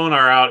pulled the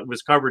sonar out, it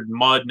was covered in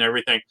mud and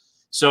everything,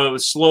 so it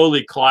was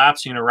slowly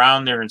collapsing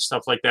around there and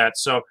stuff like that.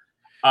 So.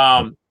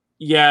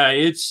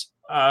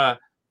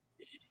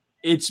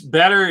 It's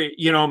better,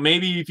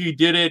 maybe if you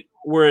did it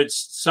where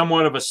it's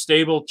somewhat of a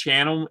stable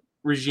channel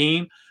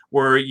regime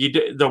where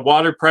the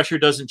water pressure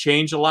doesn't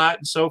change a lot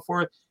and so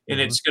forth, and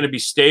it's going to be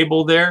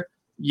stable there.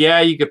 Yeah,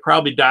 you could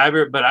probably dive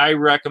it, but I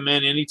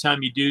recommend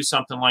anytime you do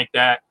something like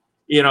that,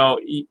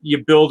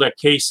 you build a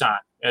caisson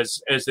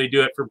as they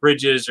do it for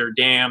bridges or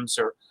dams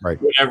or Right.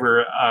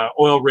 whatever,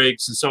 oil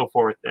rigs and so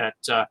forth,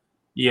 that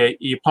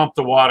you pump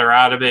the water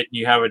out of it and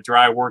you have a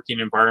dry working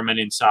environment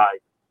inside.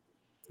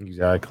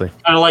 Exactly.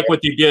 Kind of like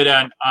what they did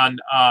on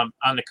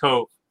the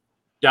Cove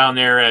down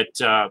there at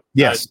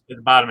Yes. at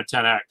the bottom of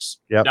 10X,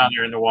 Yep. down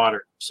there in the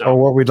water. So Or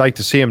what we'd like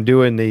to see them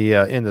do in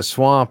the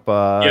swamp.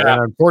 And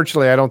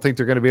unfortunately, I don't think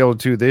they're going to be able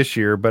to this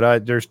year.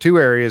 But there's two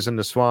areas in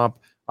the swamp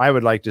I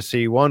would like to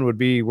see. One would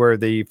be where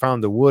they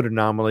found the wood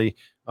anomaly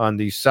on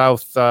the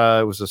south.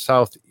 It was the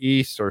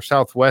southeast or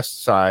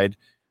southwest side,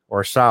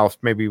 or south.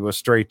 Maybe it was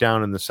straight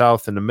down in the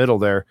south in the middle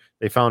there.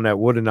 They found that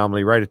wood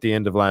anomaly right at the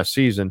end of last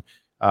season.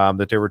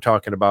 That they were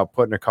talking about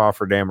putting a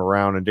cofferdam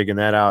around and digging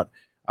that out.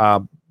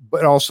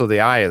 But also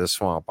the eye of the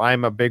swamp.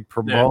 I'm a big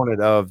proponent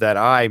of that.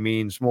 Eye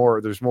means more.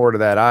 There's more to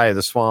that eye of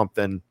the swamp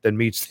than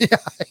meets the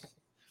eye.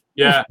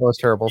 yeah, That was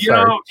terrible. you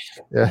Sorry. know,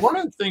 Yeah. one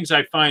of the things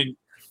I find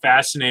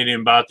fascinating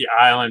about the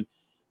island,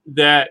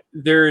 that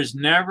there is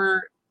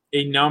never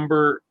a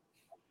number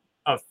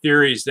of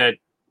theories that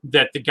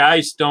the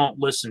guys don't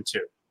listen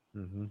to.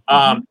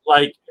 Mm-hmm.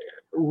 Like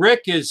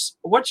Rick is,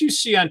 what you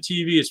see on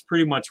TV is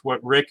pretty much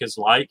what Rick is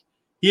like.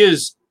 He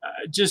is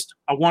just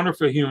a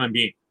wonderful human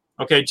being.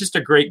 Okay, just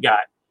a great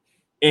guy,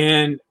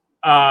 and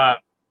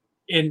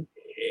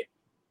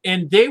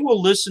they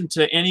will listen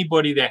to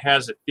anybody that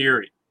has a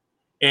theory,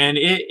 and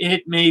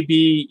it may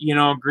be,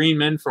 green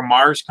men from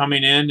Mars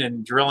coming in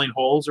and drilling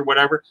holes or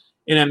whatever,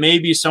 and it may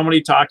be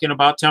somebody talking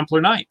about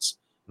Templar Knights,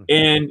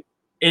 and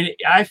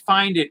I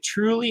find it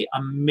truly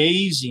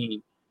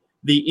amazing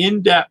the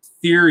in-depth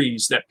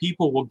theories that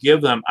people will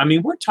give them. I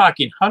mean, we're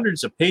talking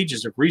hundreds of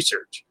pages of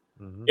research.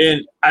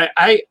 And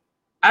I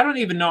don't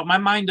even know. My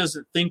mind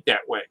doesn't think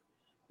that way.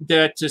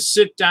 That to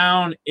sit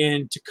down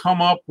and to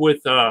come up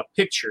with a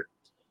picture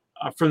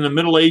from the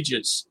Middle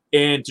Ages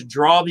and to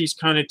draw these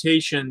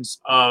connotations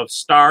of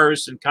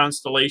stars and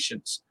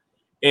constellations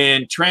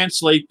and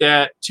translate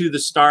that to the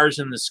stars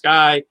in the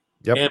sky,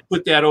 and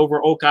put that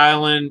over Oak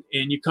Island,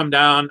 and you come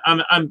down.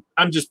 I'm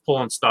just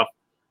pulling stuff,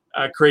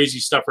 crazy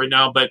stuff right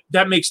now, but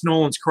that makes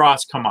Nolan's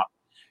Cross come up.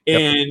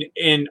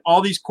 And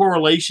all these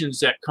correlations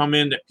that come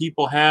in that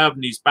people have,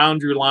 and these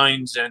boundary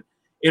lines and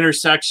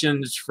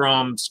intersections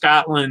from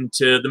Scotland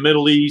to the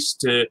Middle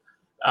East to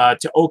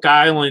Oak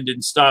Island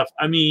and stuff.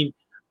 I mean,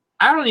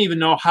 I don't even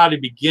know how to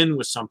begin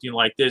with something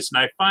like this,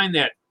 and I find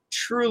that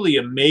truly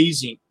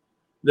amazing.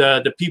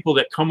 The people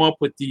that come up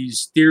with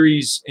these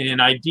theories and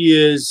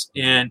ideas,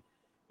 and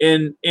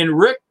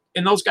Rick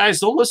and those guys,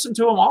 they'll listen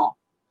to them all.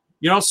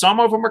 Some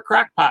of them are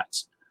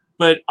crackpots,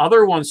 but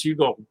other ones you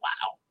go,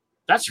 wow.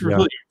 That's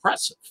really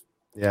impressive.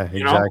 Yeah,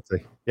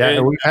 exactly. Yeah,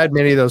 and we've had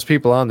many of those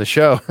people on the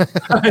show.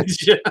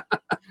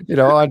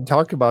 I'd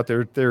talk about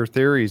their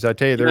theories. I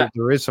tell you,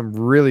 there is some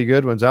really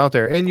good ones out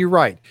there. And you're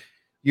right.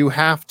 You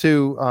have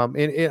to,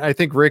 and I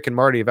think Rick and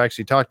Marty have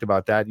actually talked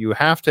about that. You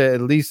have to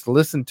at least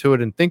listen to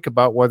it and think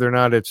about whether or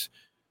not it's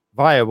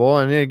viable.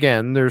 And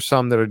again, there's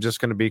some that are just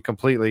going to be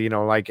completely,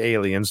 like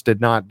aliens did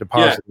not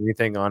deposit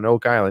anything on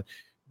Oak Island.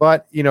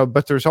 But,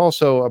 but there's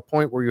also a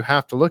point where you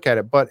have to look at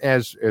it. But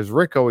as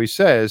Rick always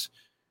says,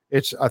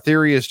 it's a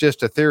theory is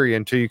just a theory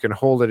until you can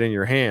hold it in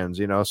your hands,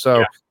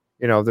 So,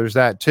 there's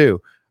that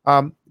too.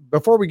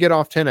 Before we get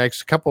off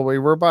 10X,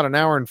 we're about an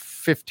hour and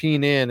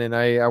 15 in, and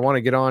I want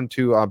to get on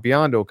to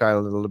Beyond Oak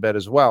Island a little bit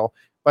as well.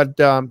 But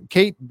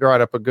Kate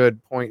brought up a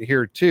good point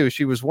here too.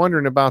 She was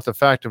wondering about the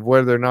fact of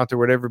whether or not there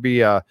would ever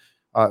be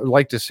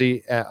like to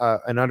see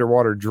an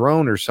underwater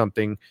drone or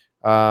something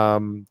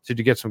to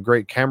get some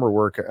great camera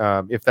work,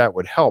 if that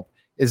would help.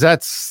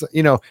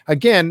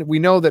 Again, we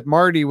know that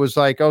Marty was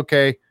like,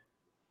 okay,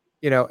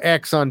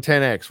 X on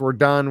 10X, we're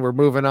done, we're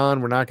moving on,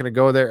 we're not going to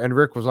go there. And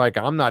Rick was like,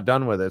 I'm not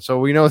done with it. So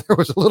we know there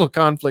was a little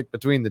conflict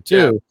between the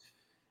two.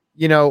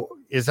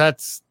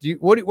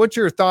 What's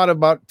your thought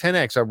about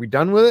 10X? Are we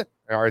done with it?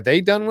 Are they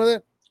done with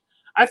it?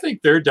 I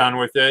think they're done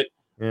with it.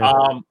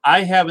 Yeah.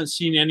 I haven't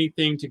seen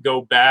anything to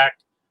go back.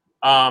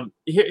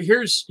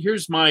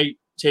 Here's my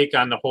take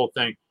on the whole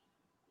thing.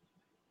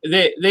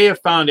 They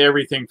have found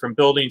everything from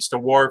buildings to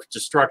wharf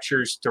to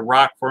structures to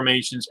rock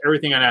formations,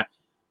 everything on that.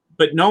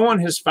 But no one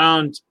has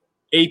found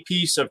a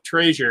piece of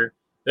treasure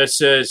that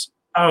says,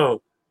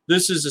 oh,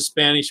 this is a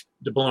Spanish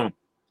doubloon.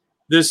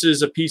 This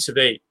is a piece of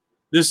 8.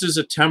 This is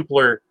a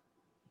Templar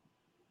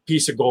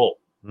piece of gold.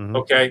 Mm-hmm.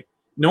 Okay.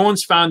 No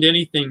one's found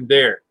anything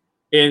there.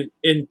 In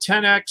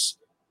 10X,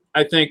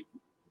 I think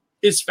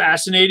it's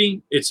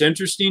fascinating. It's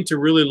interesting to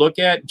really look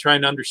at and try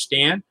and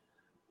understand.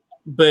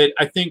 But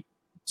I think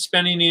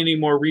spending any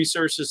more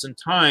resources and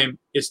time,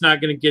 it's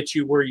not going to get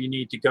you where you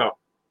need to go,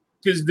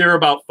 because they're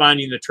about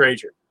finding the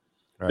treasure.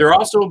 Right. They're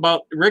also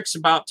Rick's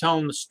about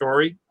telling the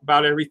story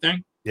about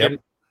everything and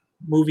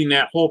moving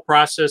that whole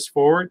process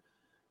forward.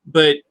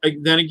 But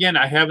then again,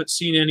 I haven't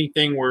seen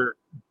anything where,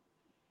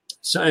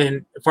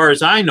 and as far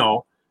as I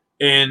know,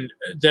 and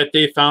that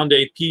they found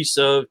a piece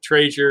of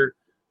treasure,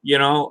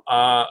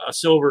 a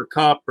silver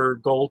cup or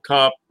gold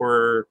cup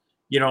or,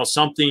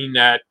 something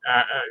that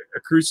a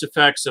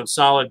crucifix of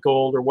solid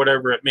gold or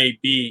whatever it may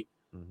be,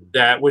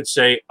 that would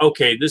say,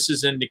 okay, this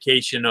is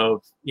indication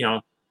of,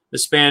 the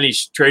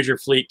Spanish treasure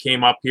fleet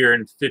came up here in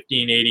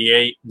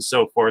 1588 and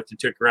so forth and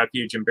took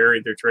refuge and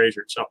buried their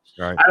treasure. So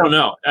Right. I don't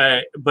know,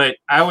 but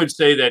I would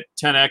say that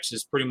 10X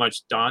is pretty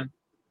much done.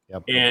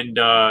 Yep. And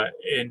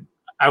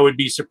I would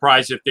be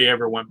surprised if they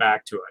ever went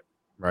back to it.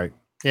 Right.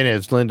 And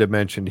as Linda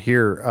mentioned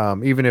here,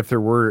 even if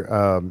there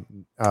were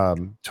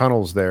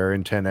tunnels there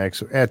in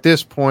 10X, at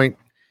this point,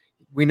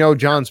 we know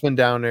John's been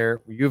down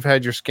there. You've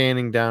had your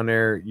scanning down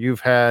there.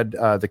 You've had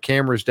the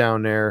cameras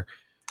down there.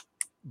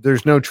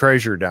 There's no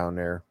treasure down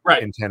there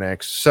in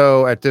 10X.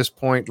 So at this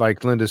point,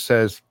 like Linda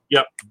says,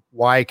 yep,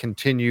 why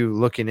continue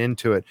looking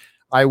into it?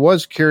 I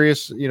was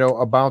curious,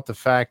 about the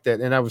fact that,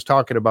 and I was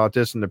talking about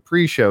this in the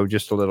pre-show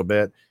just a little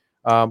bit,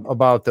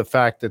 about the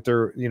fact that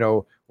there,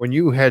 when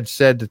you had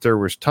said that there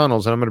was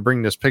tunnels, and I'm going to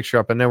bring this picture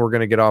up and then we're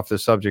going to get off the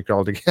subject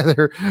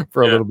altogether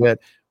for a little bit.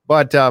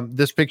 But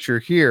this picture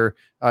here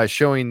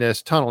showing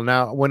this tunnel.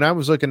 Now, when I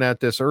was looking at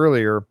this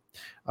earlier,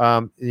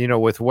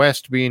 with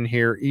west being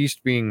here,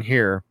 east being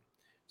here,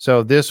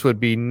 so this would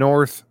be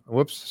north.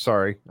 Whoops,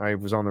 sorry, I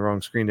was on the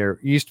wrong screen there.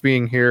 East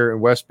being here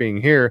and west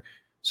being here.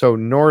 So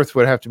north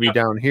would have to be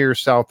down here,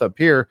 south up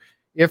here.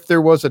 If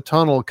there was a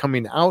tunnel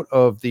coming out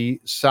of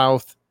the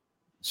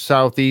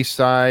southeast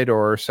side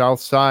or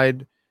south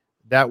side,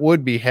 that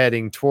would be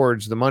heading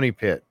towards the money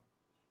pit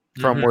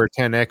from where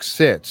 10X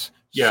sits.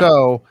 Yeah.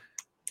 So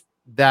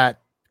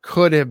that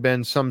could have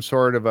been some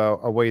sort of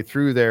a way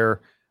through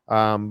there,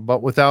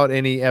 but without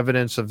any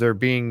evidence of there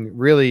being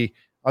really,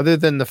 other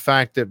than the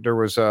fact that there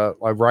was a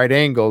right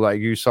angle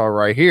like you saw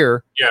right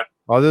here. Yeah.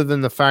 Other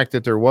than the fact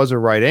that there was a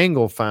right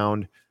angle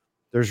found,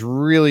 there's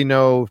really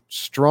no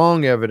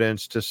strong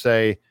evidence to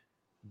say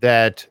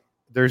that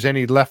there's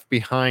any left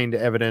behind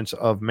evidence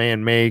of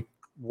man-made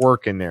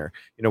work in there.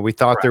 We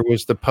thought there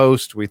was the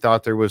post, we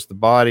thought there was the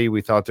body,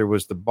 we thought there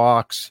was the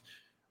box,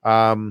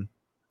 in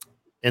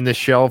the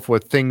shelf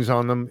with things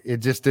on them. It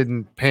just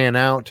didn't pan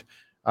out.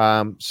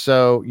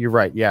 So you're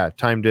right. Yeah.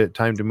 Time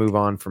to move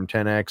on from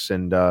 10X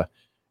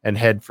and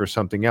head for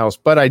something else.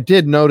 But I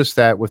did notice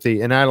that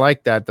and I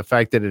like that, the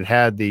fact that it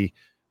had the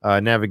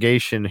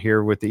navigation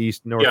here with the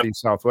east,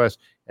 northeast, southwest,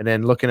 and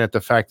then looking at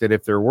the fact that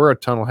if there were a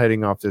tunnel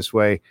heading off this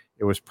way,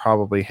 it was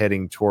probably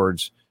heading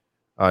towards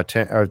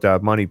the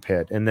money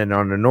pit. And then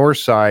on the north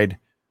side,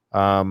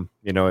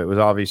 it was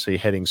obviously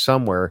heading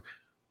somewhere.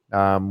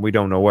 We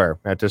don't know where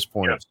at this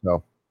point. Yeah.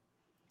 So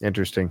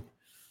interesting.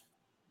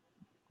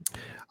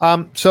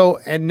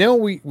 And now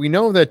we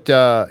know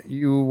that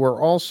you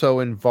were also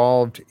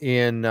involved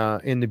in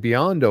the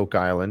Beyond Oak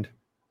Island,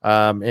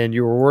 and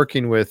you were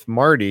working with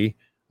Marty,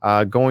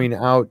 going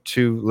out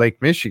to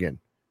Lake Michigan,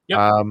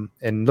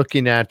 and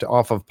looking at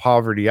off of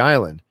Poverty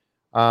Island.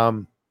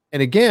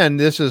 And again,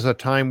 this is a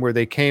time where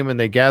they came and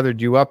they gathered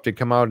you up to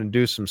come out and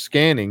do some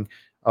scanning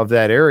of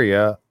that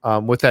area,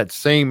 with that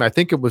same, I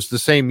think it was the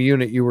same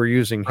unit you were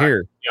using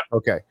here. Yeah.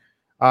 Okay.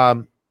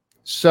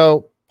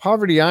 So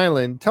Poverty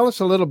Island, tell us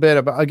a little bit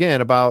about,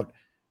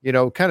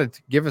 kind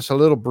of give us a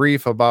little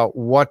brief about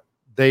what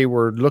they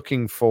were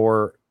looking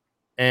for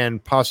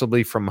and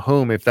possibly from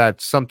whom, if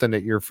that's something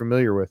that you're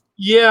familiar with.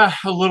 Yeah,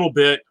 a little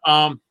bit.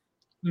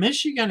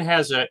 Michigan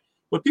has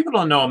what people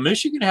don't know,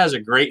 Michigan has a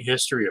great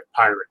history of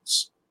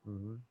pirates.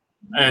 Mm-hmm.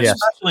 And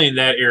especially in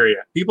that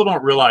area. People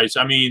don't realize,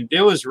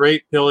 there was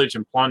rape, pillage,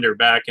 and plunder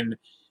back in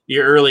the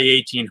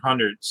early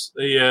 1800s.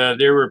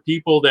 There were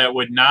people that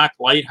would knock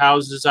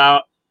lighthouses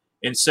out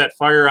and set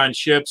fire on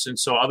ships, and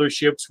so other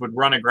ships would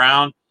run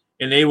aground,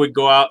 and they would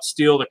go out,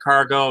 steal the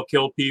cargo,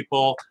 kill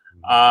people,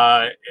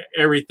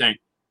 everything.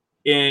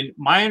 And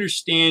my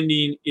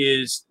understanding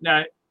is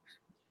that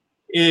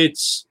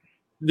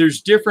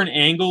there's different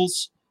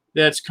angles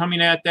that's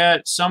coming at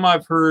that. Some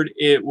I've heard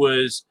it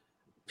was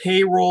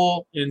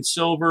payroll in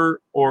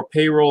silver or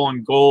payroll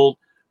in gold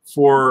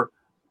for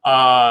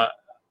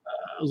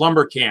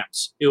lumber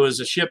camps. It was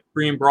a ship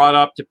being brought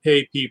up to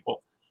pay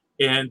people,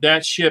 and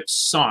that ship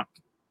sunk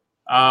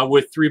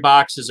with 3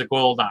 boxes of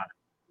gold on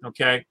it.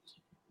 Okay,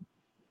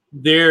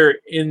 there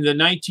in the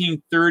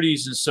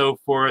 1930s and so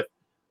forth.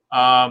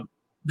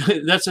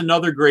 That's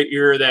another great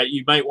era that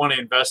you might want to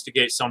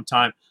investigate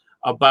sometime,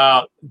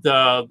 about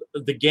the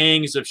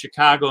gangs of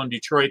Chicago and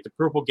Detroit, the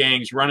purple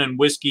gangs running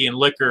whiskey and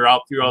liquor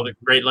out through all the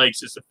Great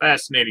Lakes. It's a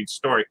fascinating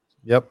story.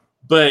 Yep.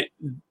 But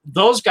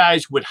those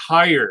guys would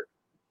hire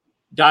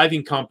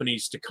diving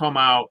companies to come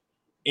out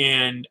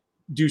and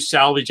do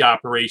salvage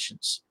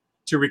operations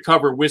to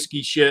recover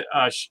whiskey ships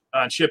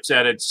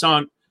that had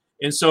sunk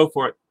and so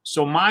forth.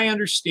 So my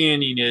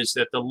understanding is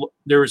that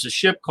there was a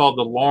ship called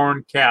the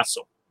Lorne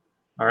Castle,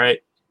 all right,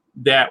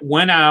 that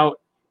went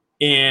out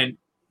and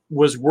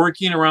was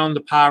working around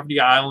the Poverty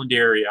Island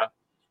area.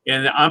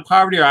 And on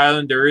Poverty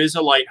Island, there is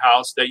a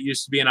lighthouse that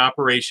used to be in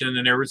operation,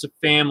 and there was a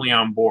family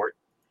on board.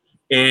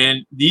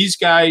 And these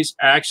guys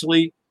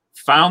actually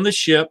found the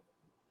ship,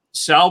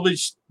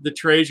 salvaged the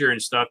treasure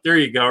and stuff. There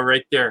you go,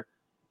 right there.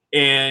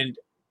 And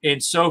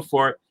so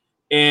forth.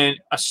 And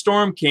a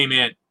storm came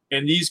in,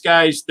 and these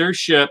guys, their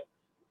ship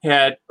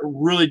had a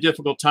really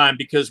difficult time,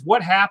 because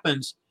what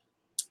happens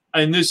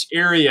in this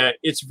area,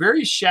 it's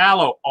very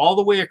shallow all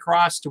the way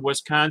across to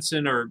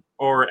Wisconsin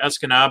or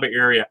Escanaba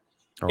area.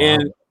 Oh,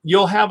 And wow.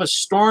 you'll have a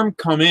storm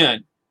come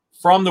in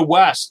from the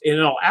west, and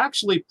it'll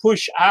actually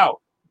push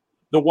out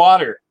the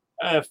water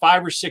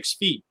 5 or 6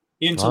 feet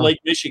into Wow. Lake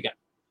Michigan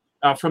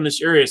from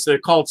this area. So they're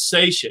called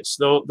seiches.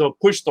 They'll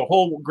push the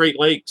whole Great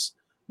Lakes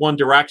one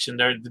direction.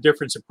 They're the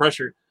difference of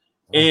pressure.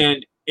 Wow.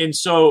 And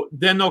so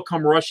then they'll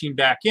come rushing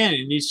back in,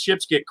 and these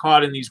ships get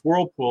caught in these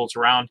whirlpools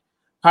around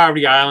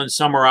Poverty Island,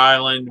 Summer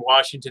Island,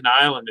 Washington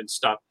Island, and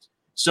stuff.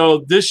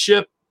 So this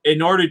ship,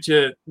 in order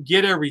to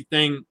get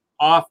everything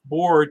off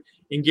board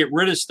and get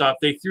rid of stuff,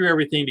 they threw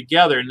everything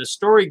together. And the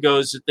story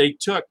goes that they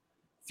took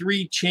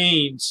 3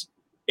 chains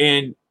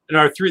and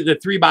the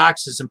 3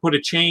 boxes and put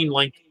a chain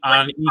link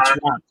on each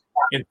one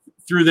and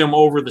threw them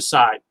over the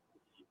side,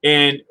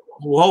 and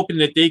hoping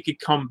that they could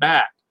come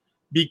back,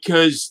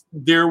 because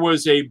there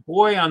was a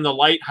boy on the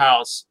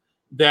lighthouse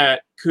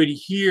that could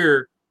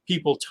hear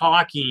people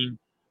talking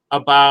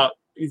about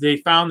they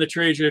found the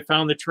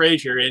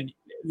treasure, and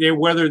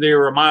whether they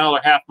were a mile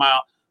or half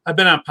mile. I've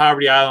been on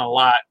Poverty Island a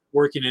lot,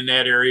 working in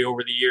that area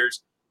over the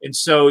years, and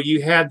so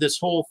you had this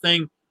whole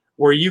thing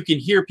where you can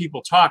hear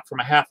people talk from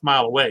a half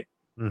mile away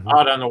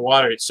out on the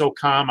water. It's so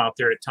calm out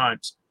there at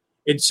times,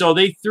 and so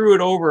they threw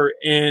it over,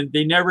 and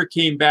they never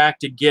came back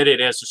to get it,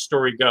 as the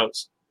story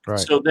goes. Right.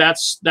 So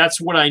that's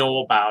what I know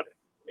about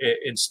it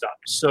and stuff.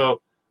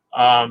 So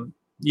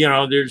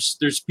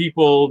there's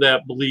people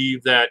that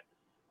believe that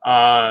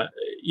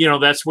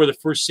that's where the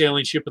first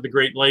sailing ship of the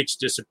Great Lakes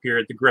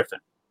disappeared, the Griffin,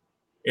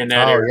 in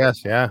that area.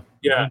 Yes, yeah.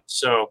 Yeah.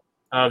 So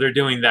they're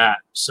doing that.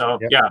 So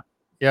Yep. yeah.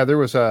 Yeah, there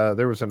was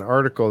an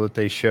article that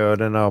they showed,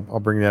 and I'll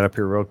bring that up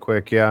here real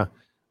quick. Yeah.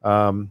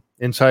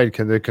 Inside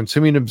the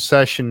consuming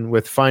obsession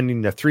with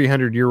finding the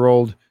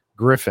 300-year-old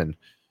Griffin.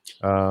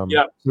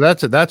 Yeah.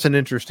 So that's an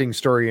interesting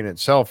story in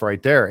itself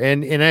right there.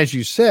 And as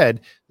you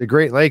said, the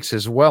Great Lakes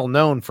is well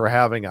known for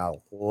having a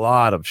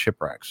lot of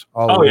shipwrecks.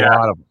 A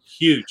lot of them.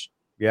 Huge.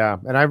 Yeah,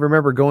 and I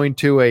remember going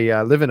to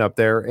a living up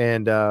there,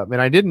 and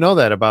I didn't know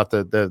that about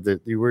the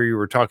where you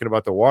were talking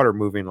about the water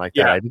moving like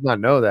that. Yeah. I did not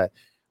know that.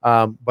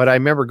 But I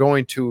remember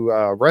going to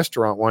a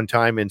restaurant one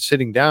time and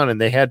sitting down, and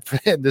they had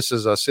this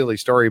is a silly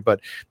story, but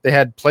they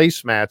had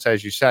placemats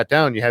as you sat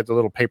down. You had the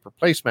little paper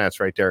placemats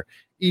right there.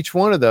 Each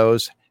one of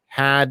those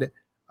had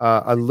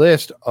a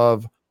list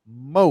of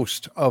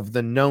most of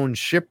the known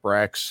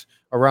shipwrecks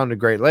around the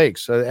Great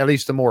Lakes, at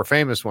least the more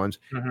famous ones.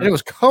 And it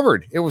was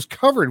covered. It was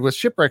covered with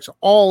shipwrecks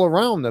all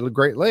around the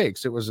Great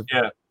Lakes. It was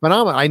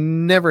phenomenal. I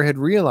never had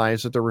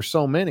realized that there were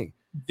so many.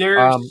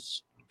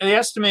 There's they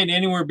estimate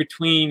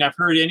I've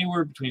heard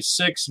anywhere between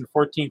 6 and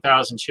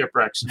 14,000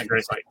 shipwrecks in the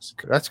Great Lakes.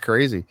 That's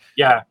crazy.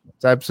 Yeah.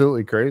 It's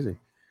absolutely crazy.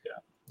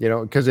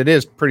 Yeah. Because it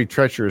is pretty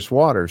treacherous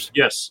waters.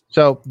 Yes.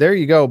 So there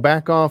you go,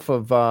 back off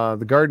of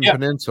the Garden Yep.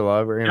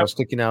 Peninsula,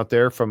 sticking out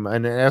there from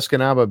and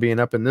Escanaba being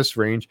up in this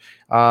range,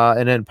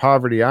 and then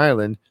Poverty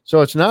Island. So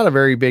it's not a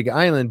very big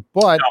island,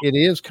 but it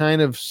is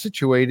kind of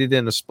situated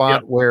in a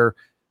spot where,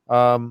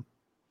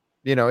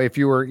 if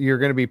you're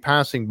going to be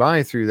passing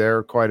by through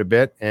there quite a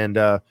bit, and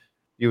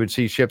you would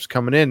see ships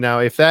coming in. Now,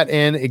 if that,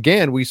 and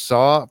again, we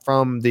saw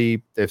from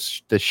the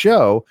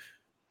show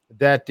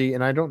that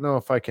and I don't know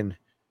if I can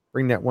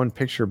bring that one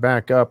picture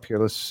back up here.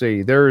 Let's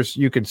see.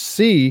 You could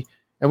see,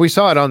 and we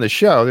saw it on the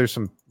show. There's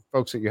some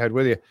folks that you had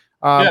with you.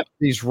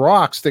 These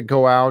rocks that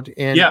go out,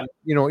 and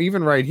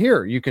even right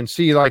here, you can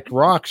see like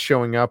rocks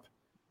showing up,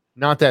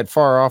 not that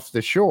far off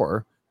the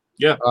shore.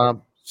 Yeah.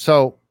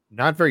 So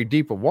not very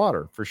deep of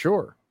water for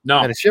sure. No.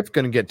 And a ship's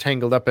going to get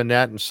tangled up in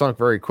that and sunk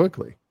very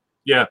quickly.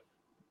 Yeah.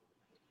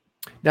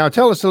 Now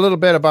tell us a little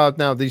bit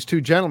about these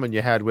 2 gentlemen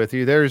you had with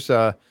you. There's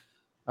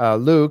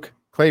Luke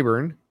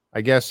Claiborne.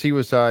 I guess he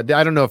was. I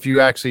don't know if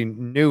you actually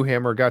knew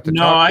him or got to.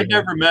 No, I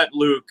never met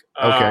Luke.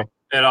 At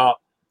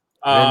all.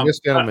 And this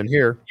gentleman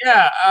here.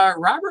 Yeah,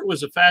 Robert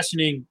was a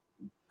fascinating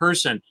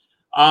person.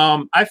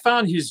 I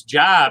found his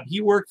job. He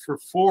worked for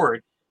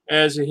Ford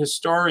as a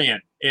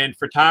historian and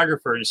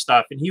photographer and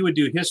stuff, and he would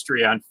do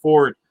history on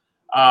Ford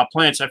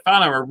plants. I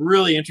found him a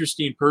really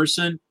interesting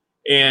person,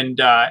 and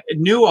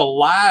knew a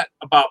lot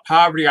about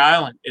Poverty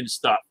Island and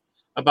stuff,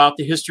 about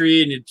the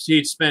history, and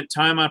he'd spent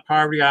time on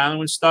Poverty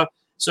Island and stuff.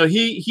 So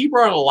he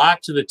brought a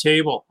lot to the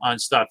table on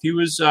stuff. He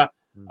was a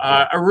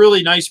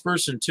really nice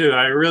person too.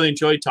 I really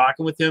enjoyed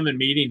talking with him and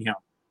meeting him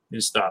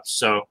and stuff.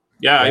 So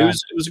it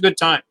was a good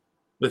time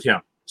with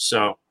him.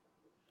 So,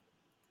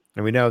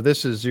 and we know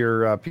this is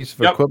your piece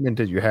of equipment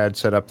that you had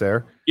set up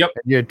there. Yep.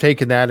 And you had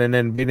taken that and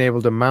then been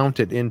able to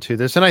mount it into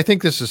this. And I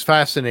think this is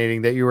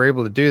fascinating that you were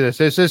able to do this.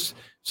 Is this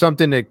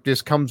something that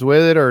just comes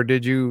with it, or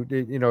did you?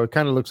 It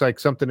kind of looks like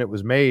something that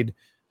was made.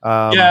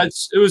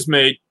 It was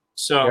made.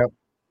 So. Yep.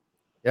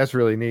 That's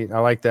really neat. I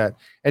like that.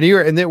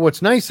 And then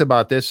what's nice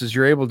about this is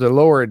you're able to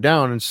lower it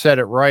down and set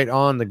it right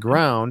on the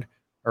ground,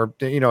 or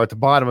at the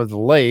bottom of the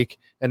lake,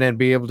 and then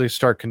be able to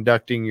start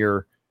conducting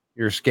your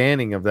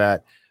scanning of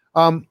that.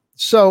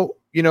 So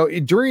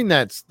during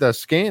the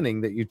scanning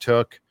that you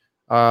took,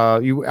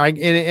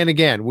 and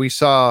again we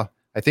saw.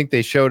 I think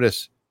they showed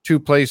us two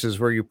places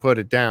where you put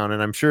it down,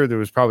 and I'm sure there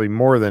was probably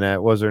more than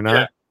that. Was there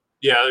not?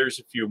 Yeah, there's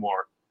a few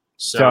more.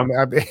 So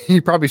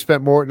you probably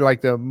spent more,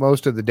 like the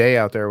most of the day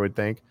out there, I would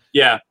think.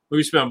 Yeah,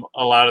 we spent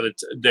a lot of the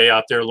day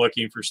out there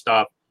looking for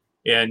stuff,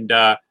 and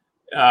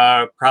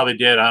probably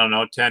did, I don't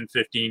know, 10,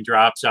 15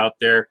 drops out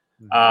there,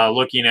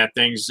 looking at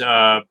things.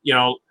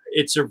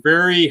 It's a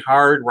very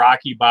hard,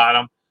 rocky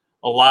bottom,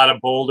 a lot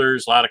of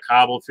boulders, a lot of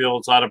cobble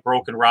fields, a lot of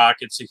broken rock.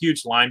 It's a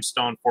huge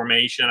limestone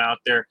formation out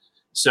there.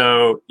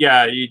 So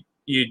yeah,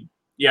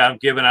 I'm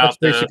giving out. That's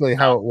basically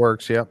how it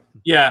works. Yep.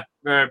 Yeah,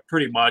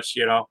 pretty much,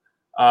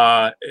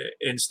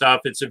 and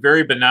stuff. It's a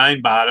very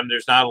benign bottom.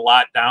 There's not a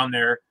lot down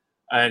there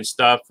and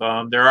stuff.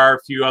 There are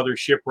a few other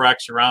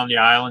shipwrecks around the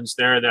islands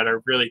there that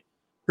are really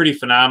pretty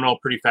phenomenal,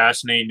 pretty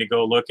fascinating to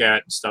go look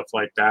at and stuff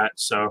like that.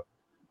 So,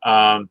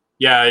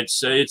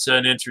 it's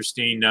an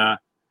interesting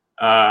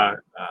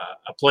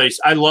a place.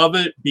 I love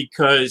it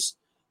because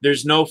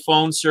there's no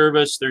phone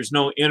service, there's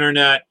no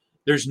internet,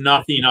 there's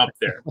nothing up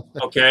there.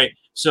 Okay,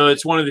 so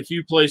it's one of the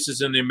few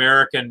places in the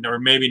American or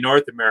maybe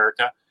North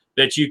America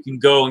that you can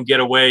go and get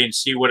away and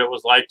see what it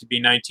was like to be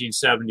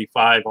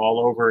 1975 all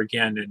over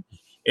again.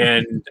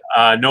 And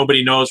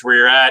nobody knows where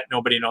you're at.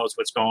 Nobody knows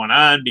what's going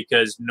on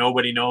because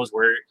nobody knows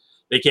where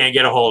they can't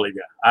get a hold of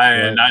you.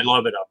 And I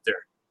love it up there.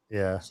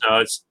 Yeah. So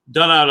it's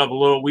done out of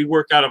we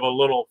work out of a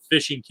little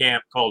fishing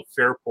camp called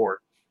Fairport.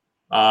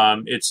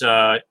 It's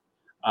the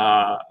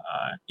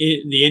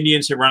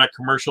Indians have run a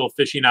commercial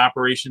fishing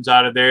operations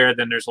out of there.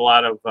 Then there's a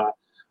lot of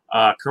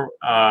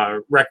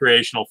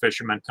recreational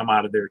fishermen come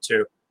out of there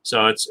too.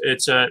 So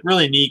it's a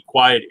really neat,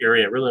 quiet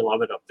area. I really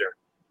love it up there.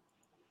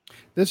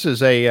 This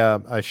is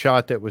a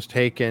shot that was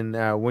taken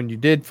when you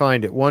did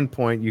find at one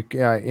point.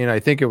 And I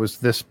think it was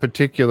this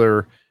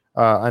particular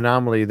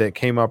anomaly that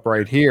came up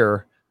right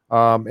here.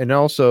 And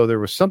also there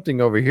was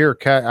something over here.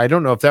 I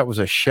don't know if that was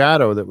a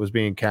shadow that was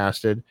being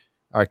cast.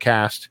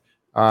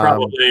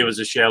 Probably it was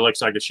a shadow.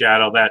 Looks like a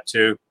shadow. That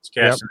too. It's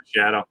casting a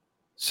shadow.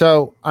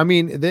 So, I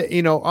mean,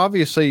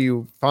 obviously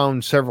you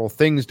found several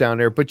things down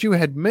there, but you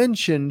had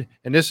mentioned,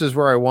 and this is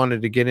where I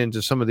wanted to get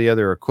into some of the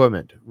other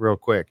equipment real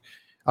quick.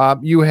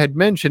 You had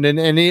mentioned,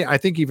 and I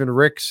think even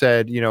Rick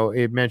said,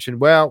 it mentioned,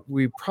 well,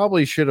 we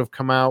probably should have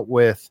come out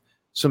with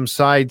some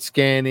side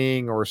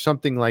scanning or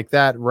something like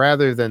that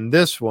rather than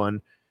this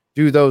one.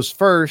 Do those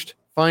first,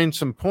 find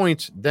some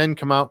points, then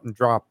come out and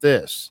drop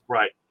this.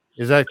 Right.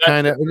 Is that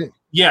kind of?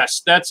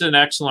 Yes, that's an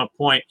excellent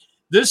point.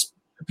 This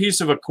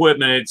piece of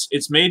equipment,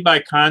 it's made by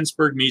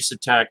Kongsberg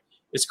Mesotech.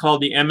 It's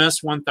called the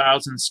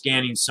MS-1000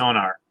 scanning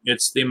sonar.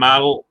 It's the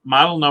model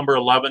number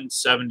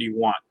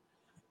 1171.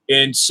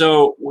 And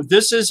so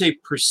this is a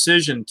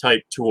precision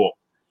type tool.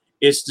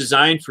 It's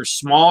designed for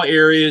small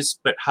areas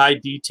but high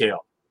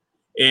detail.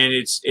 And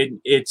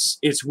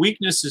its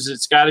weakness is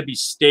it's got to be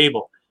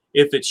stable.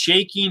 If it's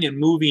shaking and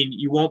moving,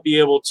 you won't be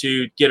able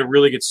to get a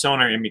really good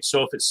sonar image.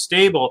 So if it's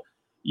stable,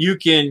 you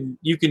can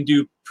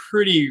do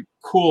pretty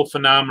cool,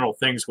 phenomenal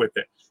things with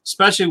it,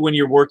 especially when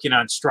you're working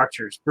on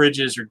structures,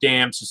 bridges or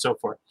dams and so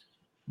forth.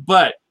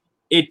 But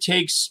it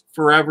takes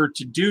forever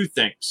to do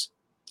things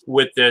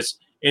with this,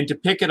 and to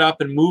pick it up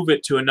and move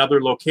it to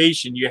another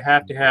location, you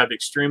have to have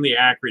extremely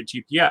accurate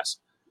GPS.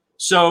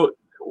 So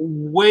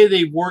way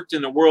they've worked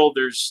in the world,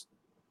 there's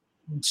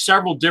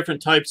several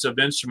different types of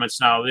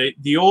instruments now.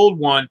 The old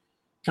one,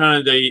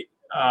 kind of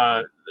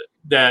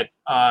that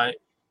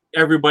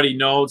everybody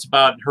knows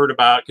about and heard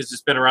about because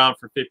it's been around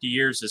for 50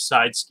 years, is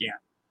side scan.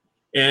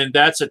 And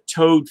that's a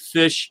towed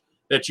fish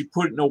that you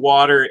put in the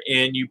water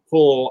and you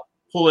pull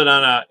it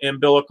on an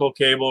umbilical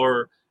cable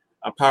or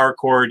a power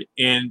cord,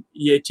 and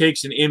it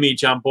takes an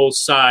image on both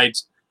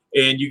sides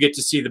and you get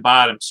to see the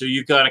bottom. So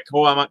you got to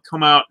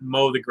come out and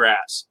mow the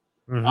grass.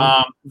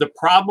 Mm-hmm. The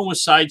problem with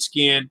side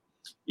scan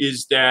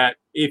is that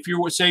if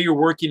you're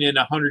working in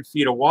 100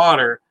 feet of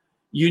water,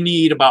 you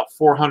need about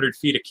 400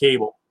 feet of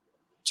cable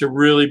to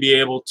really be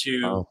able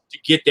to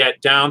get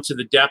that down to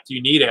the depth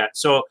you need at.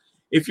 So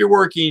if you're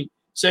working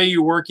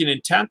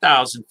in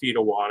 10,000 feet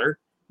of water,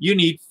 you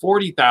need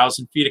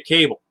 40,000 feet of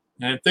cable.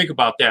 And think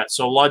about that.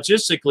 So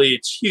logistically,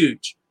 it's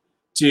huge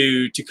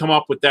to come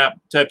up with that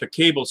type of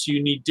cable. So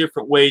you need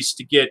different ways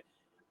to get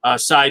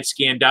side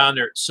scan down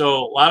there. So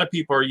a lot of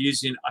people are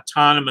using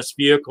autonomous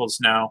vehicles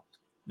now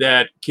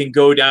that can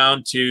go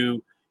down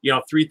to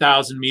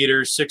 3,000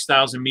 meters,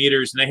 6,000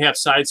 meters, and they have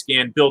side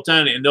scan built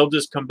in, and they'll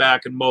just come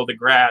back and mow the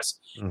grass.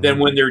 Mm-hmm. Then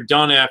when they're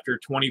done after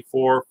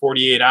 24,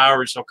 48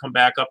 hours, they'll come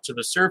back up to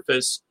the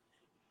surface,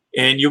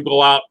 and you'll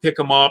go out, pick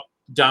them up,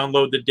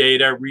 download the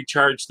data,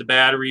 recharge the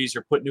batteries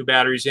or put new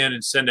batteries in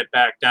and send it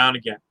back down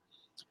again.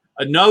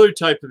 Another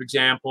type of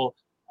example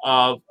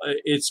of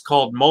it's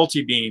called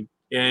multi-beam,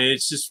 and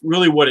it's just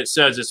really what it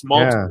says. It's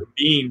multiple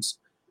beams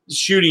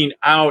shooting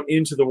out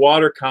into the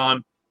water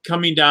column,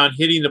 coming down,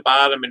 hitting the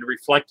bottom and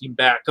reflecting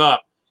back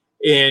up.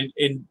 And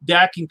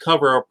that can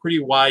cover a pretty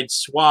wide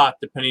swath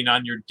depending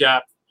on your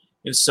depth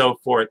and so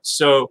forth.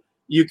 So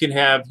you can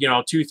have,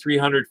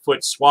 200-300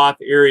 foot swath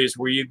areas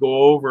where you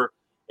go over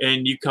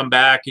and you come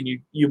back and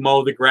you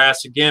mow the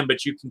grass again,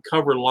 but you can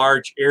cover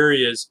large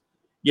areas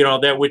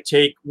that would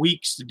take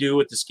weeks to do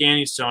with the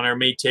scanning sonar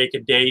may take a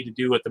day to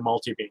do with the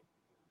multi-beam.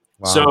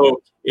 Wow.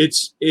 So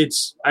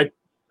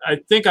I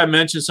think I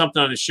mentioned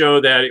something on the show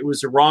that it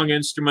was the wrong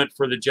instrument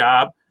for the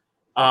job.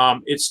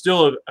 It's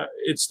still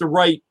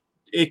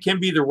it can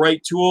be the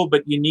right tool,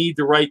 but you need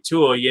the right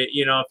tool.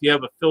 If you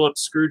have a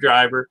Phillips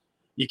screwdriver,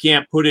 you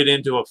can't put it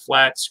into a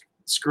flat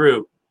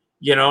screw,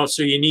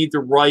 so you need the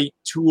right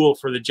tool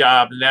for the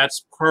job. And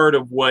that's part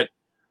of what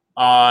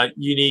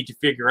you need to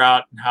figure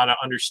out, and how to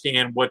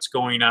understand what's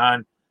going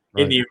on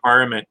in the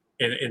environment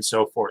and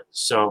so forth.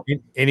 So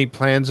any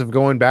plans of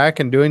going back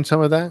and doing some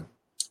of that?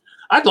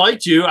 I'd like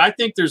to. I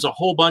think there's a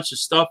whole bunch of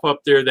stuff up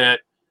there that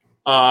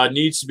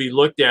needs to be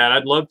looked at.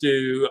 I'd love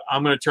to.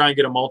 I'm going to try and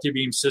get a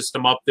multi-beam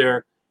system up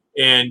there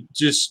and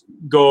just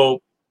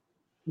go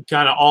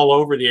kind of all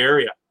over the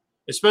area,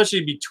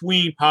 especially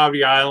between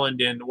Poverty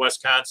Island and the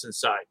Wisconsin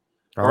side.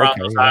 Around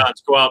those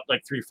islands, go out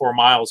like 3-4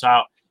 miles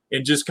out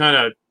and just kind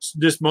of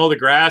just mow the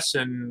grass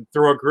and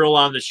throw a grill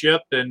on the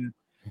ship and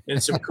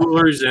some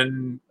coolers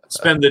and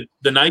spend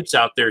the nights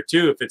out there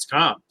too if it's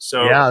calm.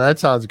 So yeah, that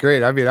sounds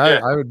great. I mean,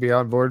 I would be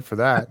on board for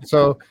that.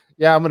 So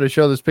yeah, I'm going to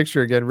show this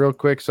picture again real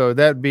quick. So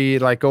that'd be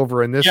like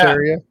over in this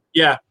area.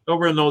 Yeah,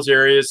 over in those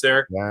areas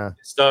there. Yeah,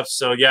 stuff.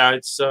 So yeah,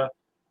 it's a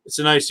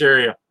nice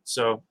area.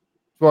 So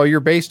well, you're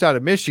based out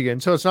of Michigan,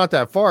 so it's not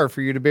that far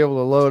for you to be able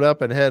to load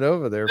up and head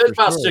over there. It's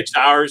about 6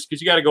 hours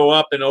because you got to go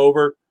up and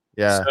over.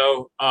 Yeah.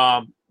 So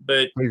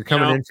but you're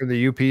coming in from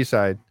the UP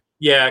side.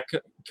 Yeah,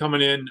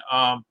 coming in.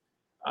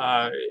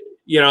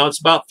 It's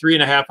about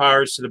 3.5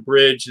 hours to the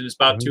bridge, and it's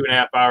about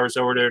 2.5 hours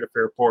over there to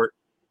Fairport.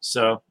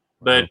 So,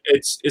 but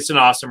it's an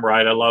awesome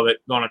ride. I love it,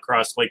 going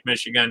across Lake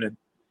Michigan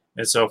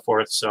and so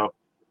forth. So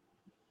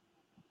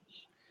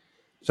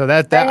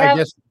that I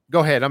guess. Go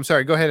ahead. I'm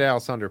sorry. Go ahead,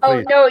 Alessandra, please.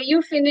 Oh no,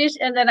 you finish,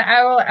 and then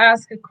I will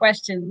ask a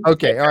question.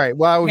 Okay. All right.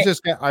 Well, I was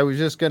just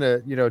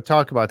gonna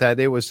talk about that.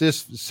 It was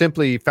just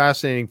simply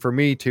fascinating for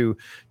me to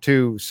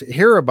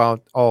hear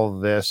about all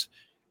of this.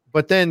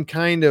 But then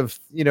kind of,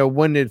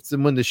 when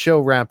the show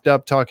wrapped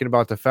up, talking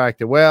about the fact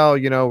that, well,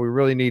 we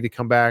really need to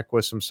come back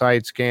with some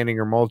side scanning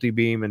or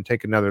multi-beam and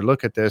take another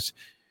look at this.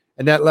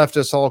 And that left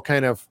us all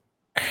kind of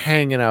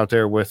hanging out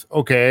there with,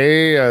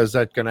 okay, is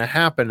that going to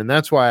happen? And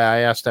that's why I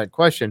asked that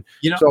question.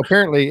 So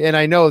apparently, and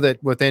I know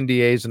that with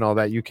NDAs and all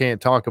that, you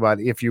can't talk about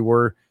it if you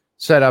were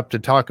set up to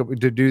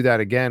do that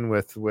again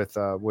with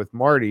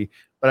Marty.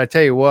 But I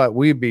tell you what,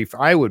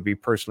 I would be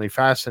personally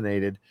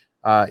fascinated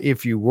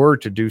if you were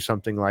to do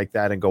something like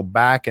that and go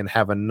back and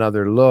have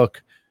another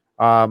look.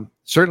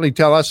 Certainly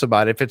tell us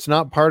about it. If it's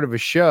not part of a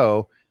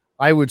show,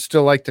 I would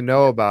still like to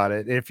know about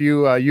it. If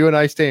you and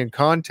I stay in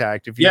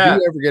contact, if you do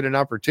ever get an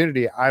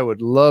opportunity, I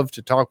would love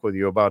to talk with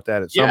you about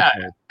that at some point.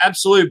 Yeah,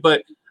 absolutely.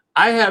 But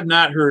I have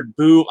not heard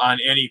boo on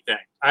anything.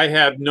 I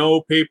have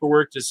no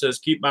paperwork that says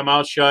keep my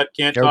mouth shut,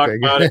 can't talk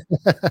about it.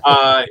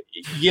 I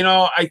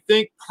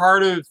think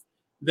part of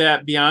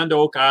that Beyond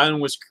Oak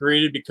Island was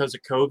created because of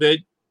COVID,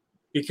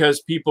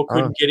 because people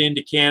couldn't get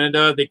into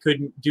Canada. They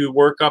couldn't do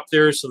work up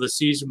there, so the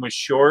season was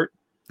short.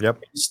 Yep.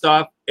 And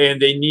stuff,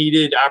 and they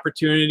needed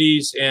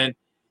opportunities. And,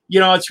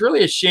 it's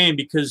really a shame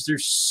because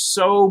there's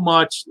so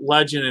much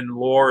legend and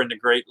lore in the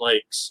Great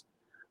Lakes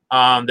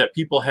that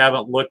people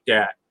haven't looked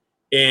at.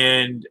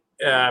 And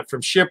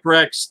from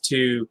shipwrecks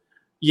to,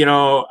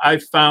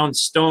 I've found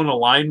stone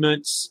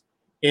alignments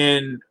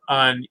on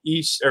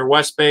East or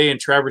West Bay and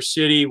Traverse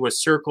City with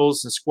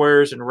circles and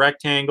squares and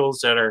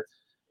rectangles that are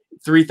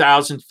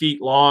 3,000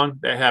 feet long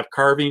that have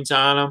carvings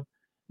on them,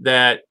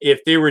 that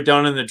if they were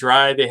done in the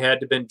dry, they had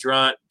to been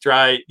done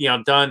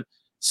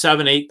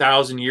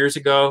 7,000-8,000 years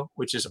ago,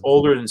 which is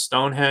older than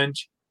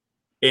Stonehenge.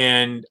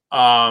 And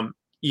and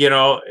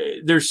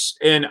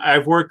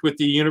I've worked with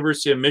the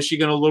University of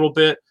Michigan a little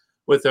bit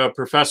with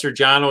Professor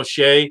John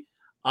O'Shea.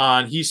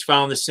 He's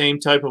found the same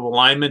type of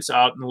alignments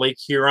out in Lake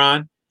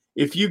Huron.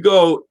 If you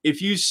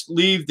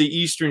leave the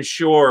eastern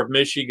shore of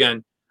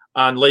Michigan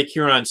on Lake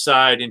Huron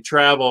side and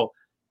travel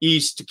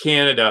east to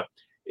Canada,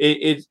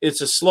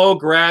 it's a slow,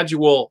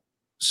 gradual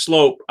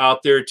slope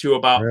out there to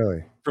about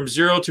from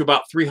 0 to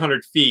about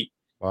 300 feet.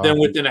 Wow. Then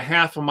within a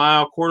half a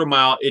mile, quarter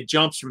mile, it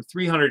jumps from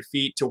 300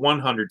 feet to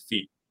 100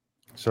 feet.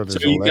 So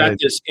you got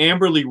this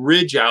Amberley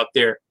Ridge out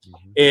there.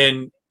 Mm-hmm.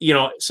 And,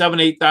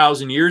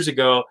 7,000-8,000 years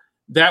ago,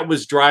 that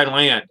was dry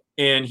land.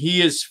 And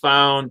he just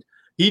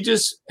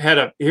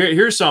had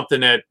here's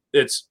something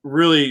that's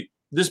really,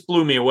 this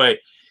blew me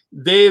away.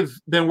 They've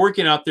been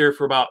working out there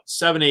for about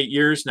 7-8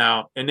 years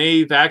now, and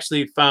they've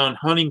actually found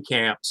hunting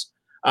camps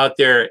out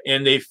there,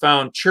 and they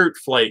found chert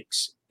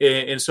flakes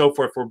and so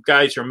forth where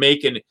guys are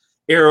making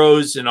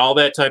arrows and all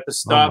that type of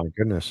stuff. Oh my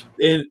goodness.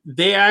 And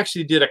they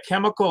actually did a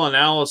chemical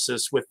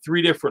analysis with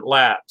 3 different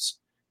labs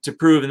to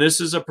prove, and this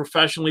is a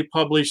professionally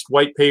published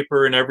white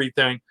paper and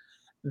everything,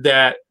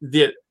 that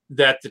the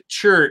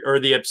chert, or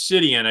the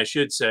obsidian, I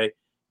should say,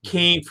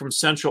 came from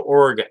Central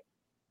Oregon.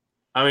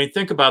 I mean,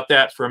 think about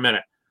that for a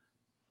minute.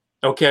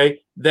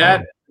 Okay,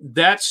 that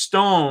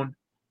stone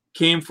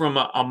came from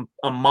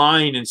a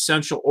mine in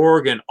Central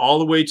Oregon all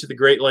the way to the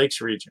Great Lakes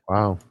region.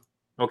 Wow.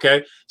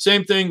 Okay.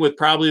 Same thing with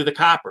probably the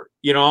copper,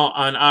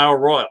 on Isle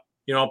Royal.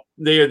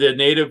 The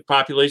native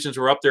populations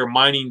were up there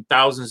mining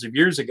thousands of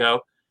years ago.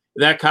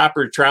 That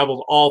copper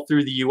traveled all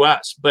through the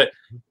U.S. But,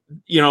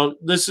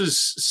 this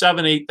is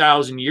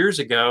 8,000 years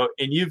ago.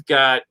 And you've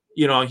got,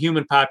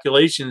 human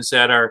populations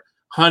that are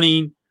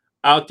hunting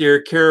out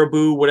there,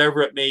 caribou,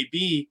 whatever it may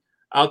be,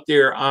 out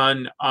there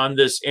on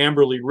this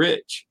Amberley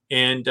Ridge.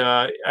 And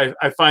I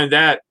find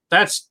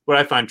that's what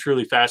I find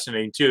truly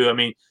fascinating too. I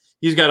mean,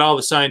 he's got all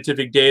the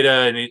scientific data,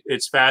 and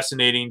it's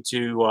fascinating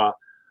to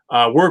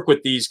work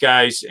with these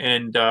guys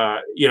and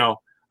get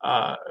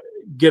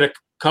a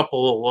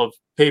couple of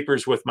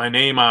papers with my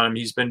name on them.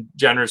 He's been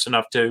generous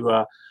enough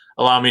to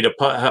allow me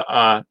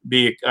to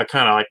be a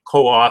kind of like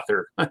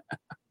co-author.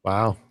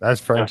 Wow,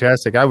 that's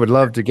fantastic. I would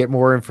love to get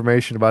more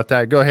information about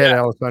that. Go ahead,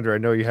 Alessandra. I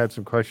know you had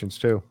some questions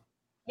too.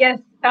 Yes,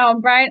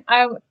 Brian,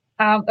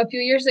 a few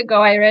years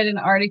ago, I read an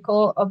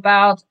article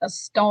about a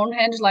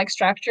Stonehenge-like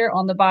structure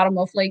on the bottom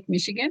of Lake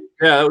Michigan.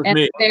 Yeah, that was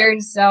me.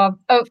 There's a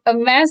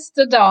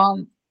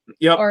mastodon,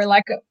 or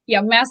like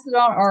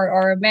mastodon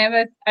or a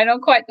mammoth. I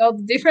don't quite know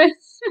the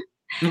difference.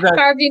 Okay.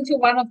 Carved into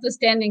one of the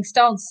standing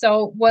stones.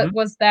 So what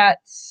was that?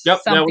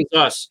 Yep, something? That was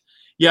us.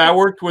 Yeah, I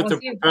worked with a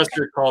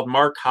professor called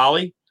Mark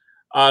Holly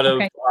out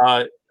of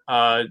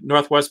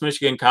Northwest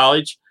Michigan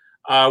College.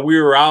 We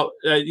were out,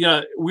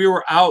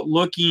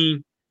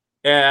 looking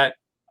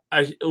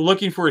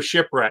for a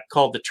shipwreck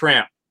called the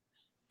Tramp,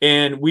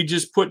 and we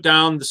just put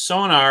down the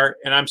sonar.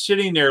 And I'm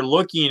sitting there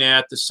looking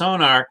at the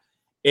sonar,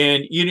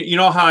 and you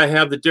know how I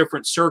have the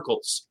different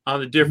circles on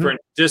the different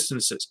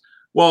distances.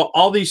 Well,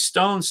 all these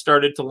stones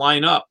started to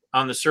line up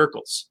on the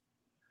circles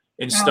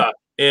and stuff,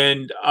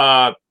 and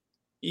so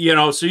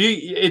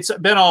it's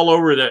been all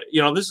over the.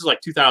 This is like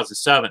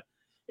 2007,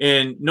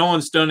 and no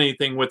one's done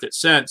anything with it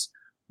since.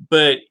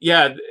 But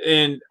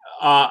and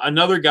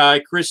another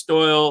guy, Chris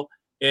Doyle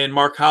and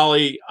Mark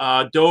Holly,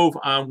 dove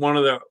on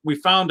we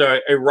found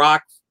a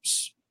rock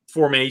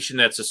formation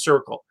that's a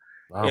circle.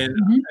 Wow.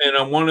 And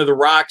on one of the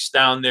rocks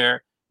down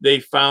there,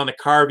 they found a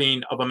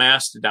carving of a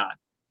mastodon.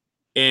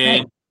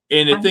 And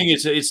the thing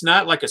is, it's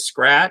not like a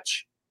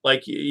scratch,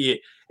 like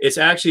it's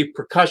actually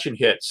percussion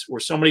hits where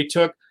somebody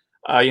took,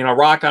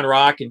 rock on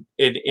rock and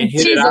hit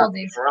it out.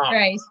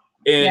 Right.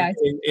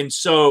 And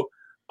so,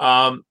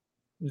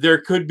 there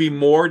could be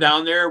more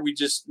down there.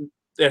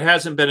 It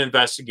hasn't been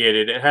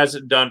investigated.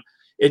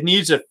 It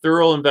needs a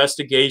thorough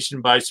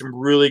investigation by some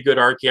really good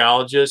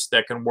archaeologists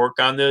that can work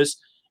on this.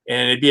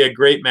 And it'd be a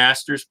great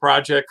master's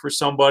project for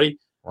somebody.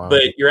 Wow.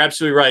 But you're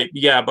absolutely right.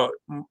 Yeah. But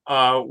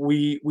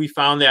we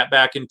found that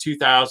back in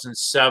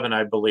 2007,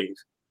 I believe.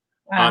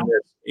 Wow.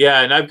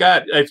 Yeah. And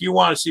if you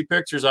want to see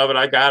pictures of it,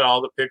 I got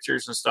all the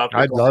pictures and stuff.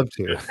 I'd love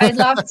to. I'd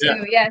love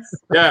to. Yes.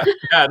 Yeah.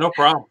 No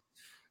problem.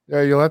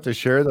 Yeah, you'll have to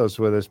share those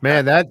with us,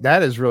 man.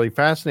 That is really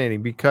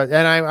fascinating because,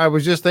 and I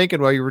was just thinking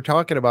while you were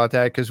talking about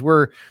that, because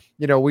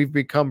we've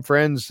become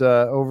friends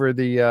over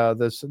the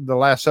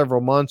last several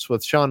months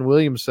with Sean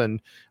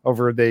Williamson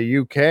over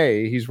the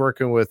UK. He's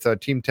working with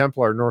Team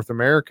Templar North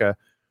America,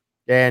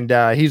 and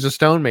he's a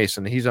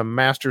stonemason. He's a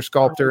master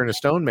sculptor and a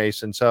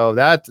stonemason. So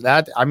I'd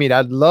love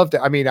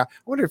to. I mean, I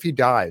wonder if he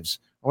dives.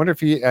 I wonder if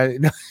he.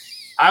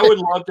 I would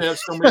love to have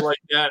somebody like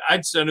that.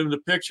 I'd send him the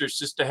pictures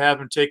just to have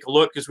him take a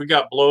look because we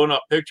got blown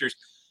up pictures.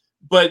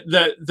 But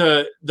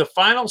the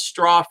final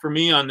straw for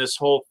me on this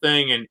whole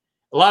thing, and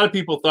a lot of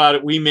people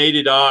thought we made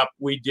it up,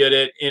 we did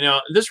it.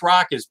 This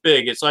rock is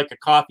big. It's like a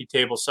coffee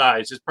table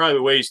size. It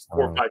probably weighs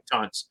 4 or 5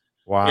 tons.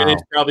 Wow. And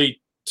it's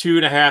probably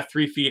 2.5,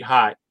 3 feet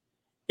high.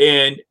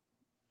 And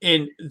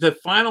the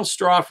final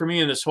straw for me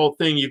in this whole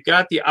thing, you've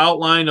got the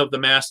outline of the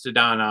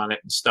mastodon on it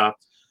and stuff.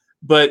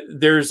 But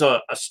there's a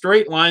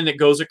straight line that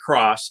goes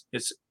across.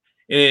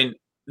 And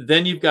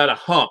then you've got a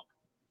hump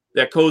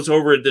that goes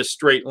over this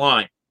straight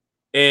line.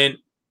 And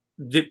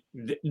it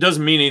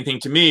doesn't mean anything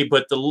to me,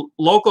 but the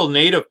local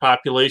native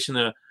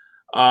population,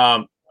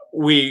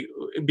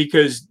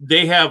 because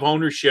they have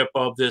ownership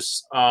of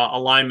this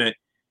alignment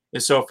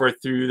and so forth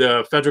through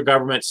the federal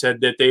government,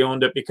 said that they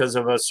owned it because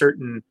of a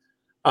certain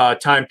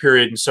time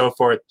period and so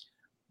forth.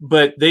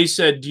 But they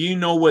said, do you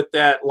know what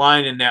that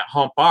line and that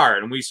hump are?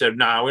 And we said,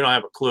 no, we don't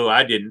have a clue.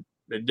 I didn't.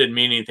 It didn't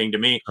mean anything to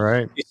me.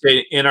 Right. They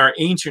said, in our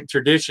ancient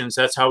traditions,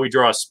 that's how we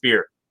draw a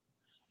spear.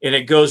 And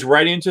it goes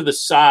right into the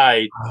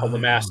side of the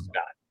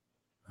mastodon.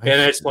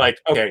 And it's like,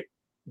 okay,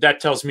 that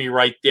tells me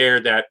right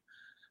there that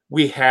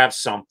we have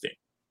something.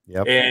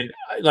 Yep. And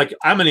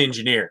I'm an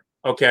engineer.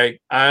 Okay.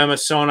 I'm a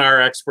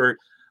sonar expert.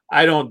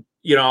 I love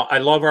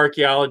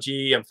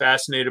archaeology. I'm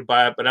fascinated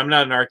by it, but I'm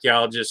not an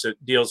archaeologist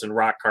that deals in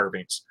rock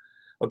carvings.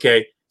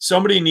 Okay,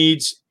 somebody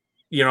needs,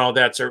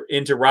 that's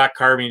into rock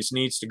carvings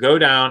needs to go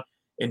down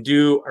and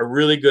do a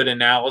really good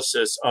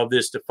analysis of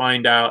this to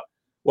find out,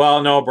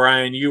 well, no,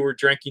 Brian, you were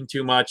drinking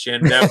too much,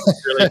 and that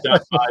was really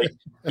done by,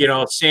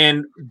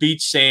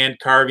 beach sand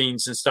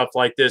carvings and stuff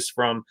like this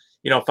from,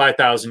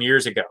 5,000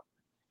 years ago.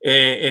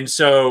 And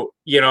so,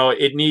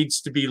 it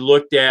needs to be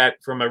looked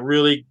at from a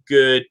really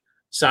good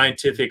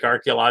scientific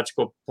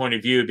archaeological point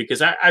of view,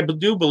 because I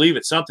do believe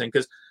it's something,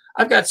 because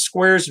I've got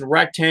squares and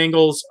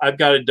rectangles. I've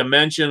got a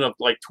dimension of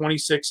like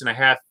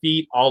 26.5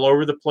 feet all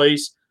over the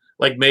place,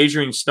 like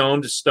measuring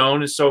stone to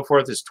stone and so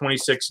forth is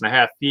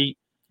 26.5 feet.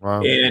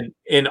 Wow.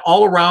 And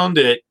all around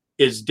it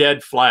is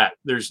dead flat.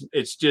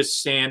 It's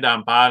just sand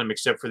on bottom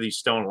except for these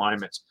stone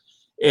alignments.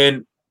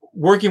 And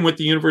working with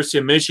the University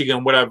of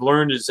Michigan, what I've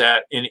learned is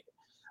that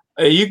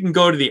you can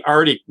go to the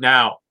Arctic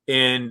now,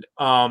 and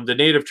the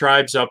native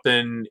tribes up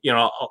in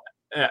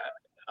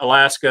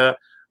Alaska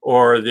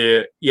or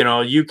the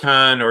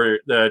Yukon or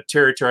the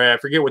territory, I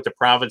forget what the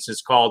province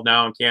is called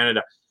now in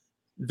Canada,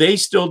 they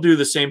still do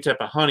the same type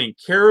of hunting.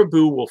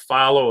 Caribou will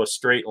follow a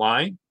straight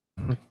line,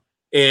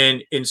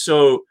 and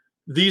so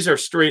these are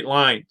straight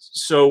lines.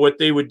 So what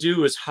they would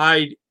do is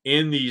hide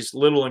in these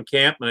little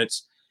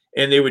encampments,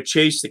 and they would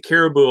chase the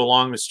caribou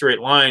along the straight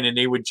line, and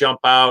they would jump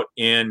out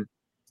and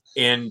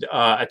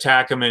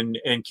attack them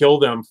and kill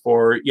them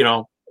for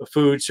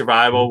food,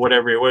 survival,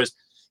 whatever it was.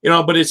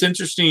 But it's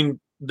interesting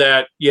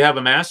that you have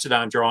a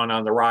mastodon drawn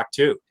on the rock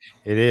too.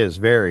 It is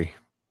very.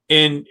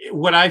 And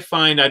what I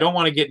find, I don't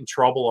want to get in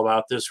trouble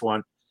about this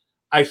one,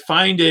 I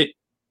find it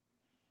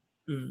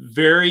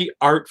very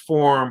art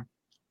form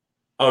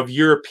of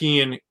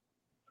European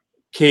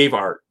cave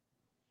art.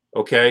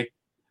 Okay.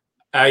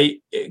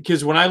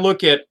 Because when I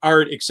look at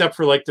art, except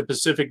for like the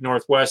Pacific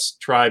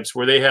Northwest tribes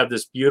where they have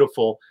this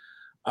beautiful,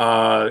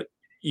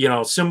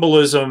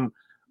 symbolism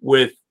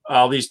with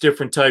all these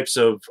different types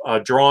of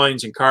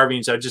drawings and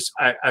carvings.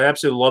 I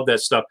absolutely love that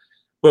stuff.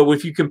 But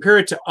if you compare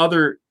it to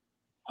other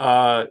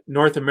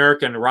North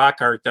American rock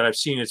art that I've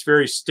seen, it's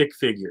very stick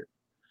figure.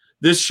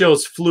 This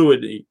shows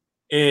fluidity,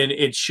 and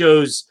it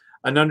shows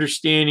an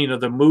understanding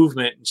of the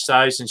movement and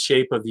size and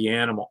shape of the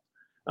animal.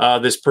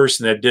 This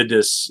person that did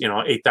this,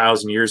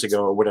 8,000 years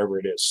ago or whatever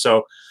it is.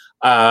 So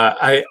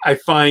I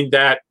find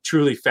that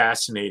truly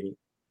fascinating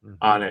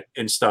on it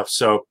and stuff.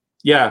 So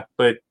yeah,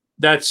 but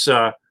that's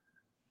that's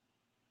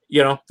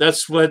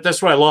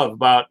what I love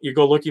about, you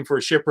go looking for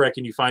a shipwreck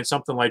and you find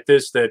something like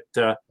this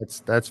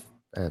that's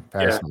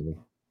fascinating.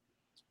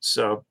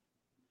 Yeah.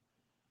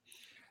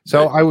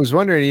 So I was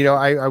wondering,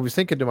 I was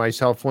thinking to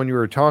myself when you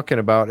were talking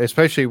about,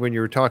 especially when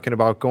you were talking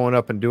about going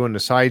up and doing the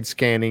side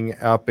scanning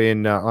up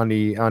in on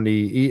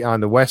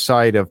the west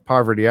side of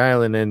Poverty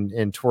Island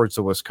and towards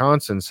the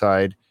Wisconsin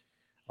side,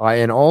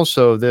 and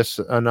also this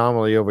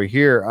anomaly over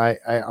here.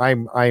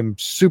 I'm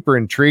super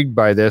intrigued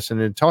by this, and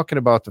then talking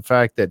about the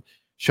fact that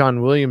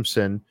Sean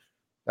Williamson,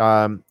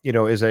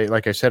 is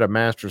like I said, a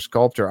master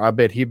sculptor. I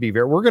bet he'd be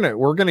we're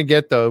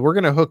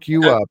gonna hook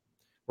you up.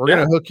 We're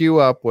going to hook you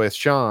up with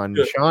Sean.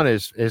 Good. Sean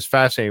is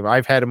fascinating.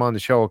 I've had him on the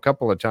show a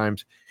couple of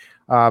times.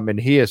 And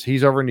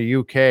he's over in the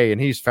UK,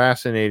 and he's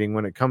fascinating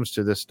when it comes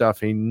to this stuff.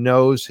 He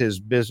knows his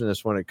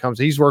business when it comes.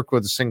 He's worked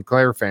with the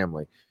Sinclair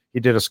family. He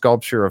did a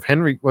sculpture of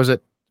Henry. Was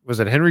it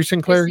Henry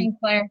Sinclair?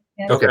 Sinclair.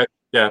 Yes. Okay.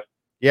 Yeah.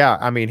 Yeah.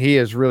 I mean, he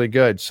is really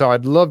good. So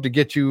I'd love to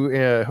get you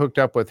hooked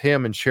up with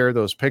him and share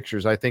those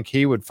pictures. I think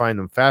he would find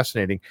them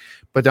fascinating.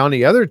 But on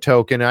the other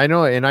token, I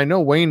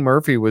know Wayne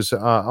Murphy was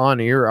on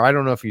here. I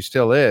don't know if he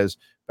still is.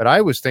 But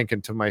I was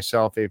thinking to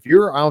myself, if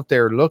you're out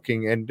there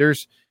looking, and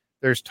there's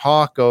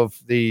talk of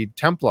the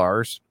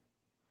Templars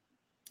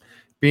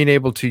being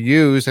able to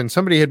use, and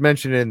somebody had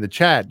mentioned it in the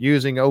chat,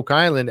 using Oak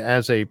Island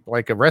as a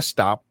rest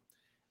stop,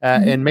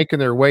 and making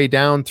their way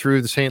down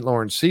through the St.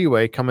 Lawrence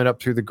Seaway, coming up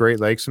through the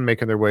Great Lakes and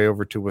making their way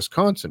over to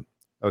Wisconsin.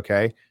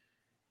 Okay.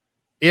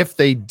 If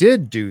they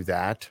did do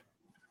that,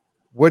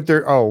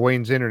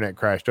 Wayne's internet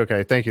crashed.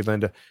 Okay. Thank you,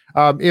 Linda.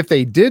 If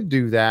they did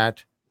do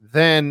that,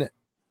 then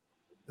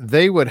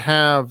they would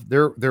have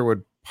there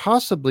would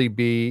possibly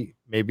be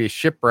maybe a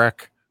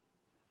shipwreck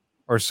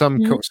or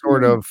some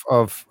sort of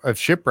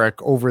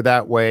shipwreck over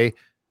that way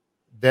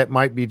that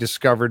might be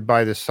discovered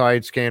by the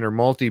side scan or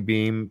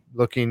multi-beam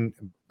looking.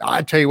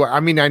 I tell you what, I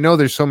mean, I know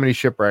there's so many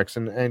shipwrecks,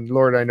 and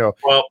Lord, I know.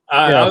 Well,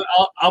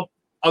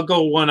 I'll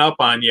go one up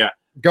on you.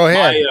 Go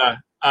ahead.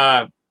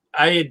 I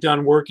had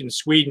done work in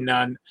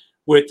Sweden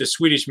with the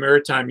Swedish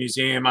Maritime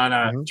Museum on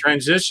a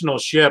transitional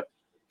ship.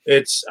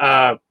 It's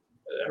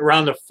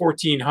around the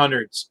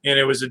 1400s, and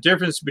it was a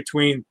difference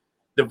between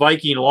the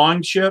Viking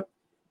longship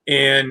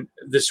and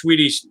the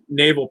Swedish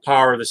naval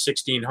power of the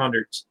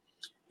 1600s,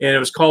 and it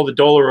was called the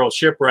Dolorel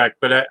shipwreck.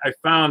 But I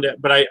found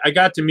it, but I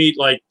got to meet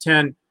like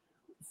 10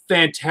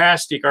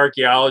 fantastic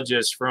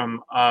archaeologists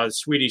from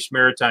Swedish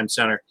Maritime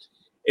Center,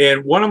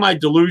 and one of my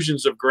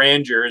delusions of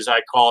grandeur, as I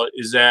call it,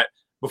 is that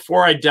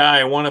before I die,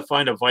 I want to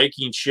find a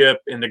Viking ship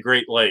in the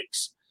Great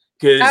Lakes.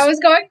 I was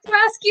going to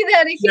ask you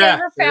that if you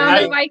ever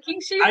found a Viking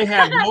ship. I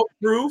have no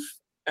proof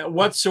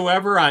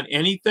whatsoever on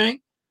anything,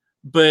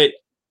 but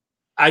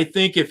I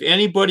think if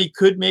anybody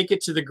could make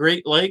it to the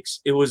Great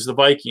Lakes, it was the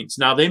Vikings.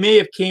 Now, they may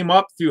have came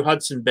up through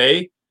Hudson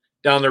Bay,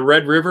 down the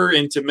Red River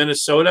into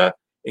Minnesota,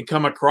 and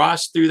come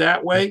across through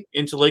that way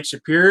into Lake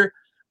Superior.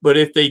 But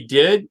if they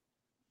did,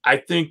 I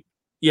think,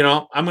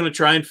 I'm going to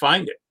try and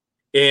find it.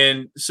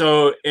 And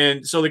so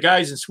the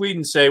guys in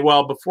Sweden say,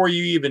 well, before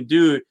you even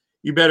do,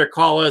 you better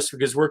call us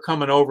because we're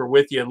coming over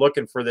with you and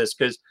looking for this,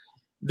 because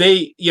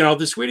they,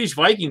 the Swedish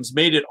Vikings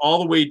made it all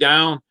the way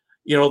down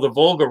the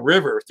Volga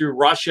River through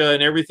Russia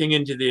and everything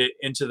into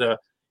the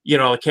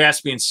the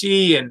Caspian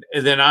Sea and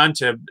then on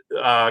to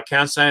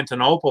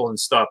Constantinople and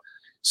stuff.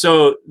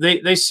 So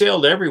they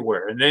sailed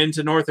everywhere and then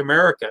into North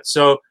America.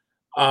 So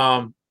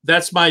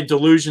that's my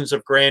delusions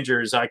of grandeur,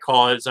 as I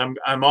call it.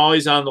 I'm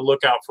always on the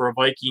lookout for a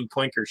Viking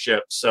clinker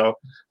ship. So,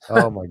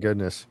 oh my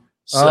goodness.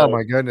 Oh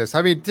my goodness.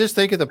 I mean, just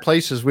think of the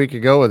places we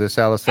could go with this,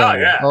 Alessandro.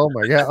 Oh, yeah. Oh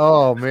my God.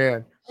 Oh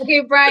man.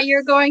 Okay, Brian,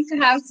 you're going to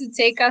have to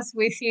take us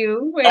with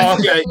you.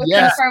 Okay.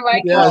 Yes.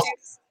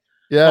 Yes.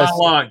 Not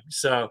long.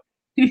 So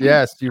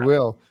yes, you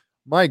will.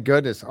 My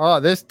goodness. Oh,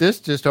 this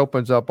just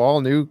opens up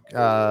all new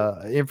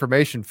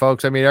information,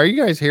 folks. I mean, are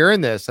you guys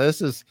hearing this?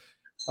 This is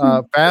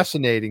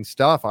fascinating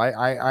stuff.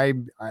 I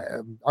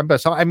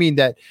mean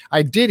that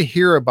I did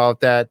hear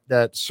about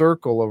that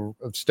circle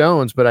of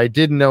stones, but I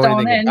didn't know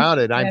anything about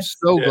it. I'm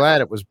so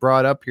glad it was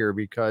brought up here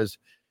because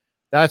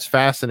that's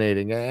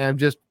fascinating. And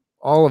just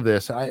all of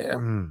this,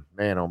 man,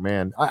 oh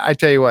man. I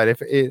tell you what,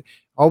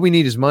 all we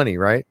need is money,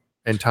 right?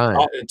 And time.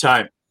 And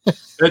time.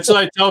 That's what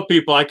I tell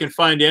people. I can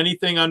find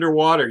anything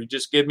underwater. You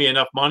just give me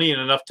enough money and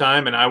enough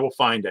time, and I will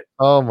find it.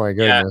 Oh my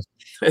goodness!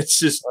 Yeah, it's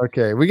just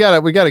okay. We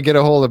gotta get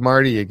a hold of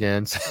Marty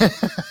again.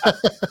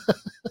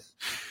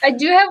 I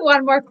do have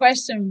one more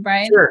question,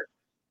 Brian. Sure.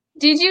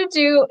 Did you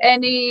do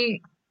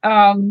any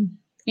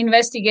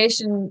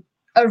investigation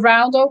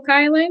around Oak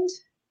Island?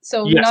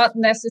 So yes. Not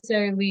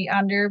necessarily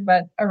under,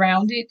 but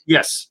around it.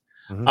 Yes.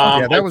 Mm-hmm.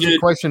 Yeah, that was a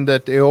question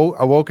that the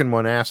Awoken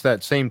one asked,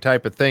 that same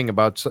type of thing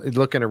about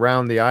looking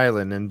around the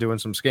island and doing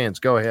some scans.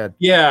 Go ahead.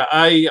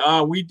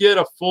 Yeah, we did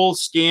a full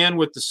scan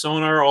with the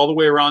sonar all the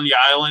way around the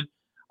island.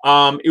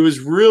 It was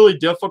really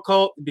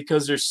difficult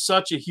because there's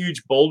such a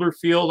huge boulder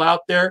field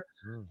out there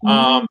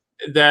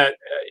that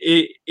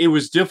it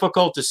was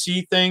difficult to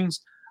see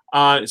things,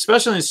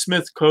 especially in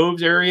Smith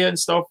Coves area and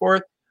so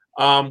forth.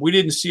 We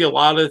didn't see a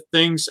lot of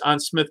things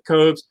on Smith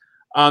Coves.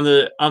 On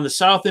the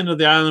south end of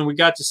the island, we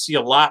got to see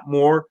a lot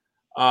more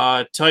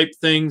type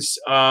things.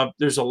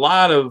 There's a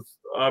lot of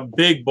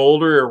big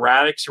boulder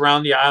erratics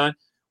around the island.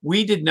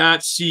 We did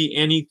not see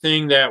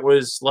anything that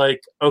was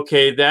like,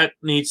 okay, that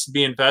needs to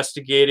be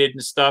investigated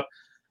and stuff.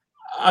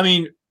 I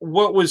mean,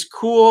 what was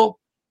cool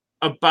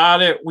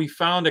about it, we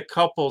found a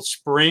couple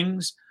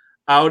springs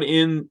out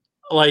in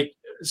like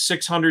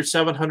 600,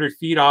 700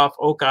 feet off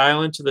Oak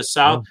Island to the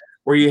south,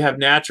 where you have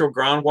natural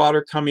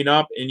groundwater coming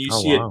up and you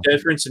see a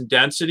difference in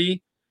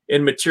density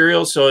in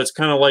material. So it's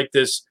kind of like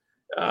this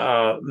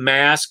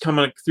mass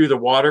coming through the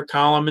water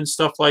column and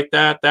stuff like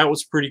that. That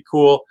was pretty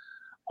cool.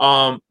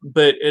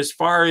 But as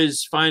far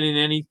as finding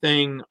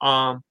anything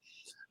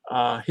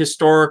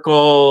historical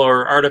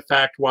or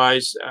artifact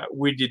wise,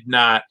 we did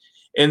not.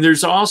 And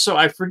there's also,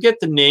 I forget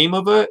the name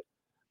of it.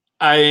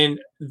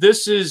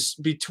 This is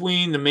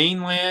between the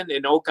mainland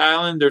and Oak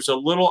Island. There's a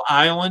little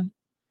island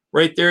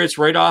right there. It's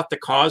right off the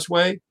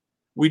causeway.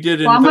 We did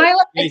Plum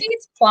Island. I think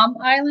it's Plum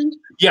Island.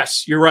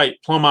 Yes, you're right.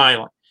 Plum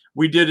Island.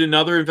 We did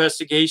another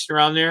investigation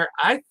around there.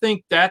 I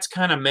think that's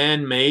kind of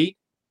man-made.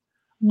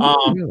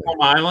 Plum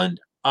Island.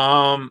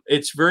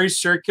 It's very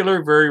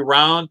circular, very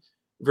round,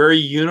 very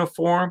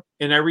uniform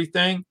and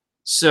everything.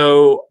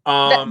 So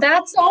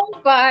that's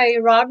owned by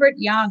Robert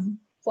Young.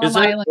 Plum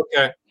Island.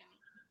 Okay.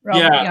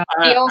 Robert Young.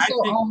 He also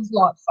owns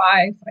Lot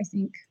 5, I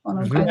think.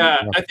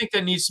 I think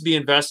that needs to be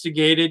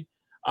investigated.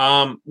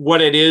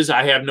 What it is,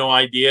 I have no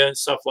idea and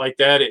stuff like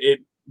that.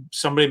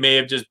 Somebody may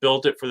have just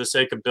built it for the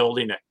sake of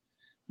building it.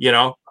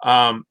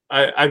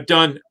 I've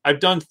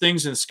done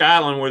things in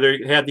Scotland where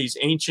they had these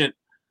ancient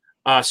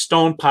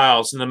stone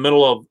piles in the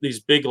middle of these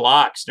big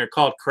locks. And they're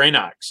called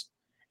crannogs,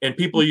 and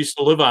people used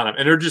to live on them.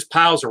 And they're just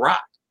piles of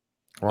rock.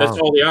 Wow. That's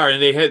all they are.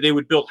 And they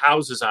would build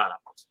houses on them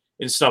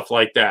and stuff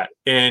like that.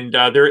 And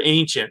they're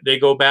ancient. They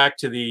go back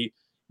to the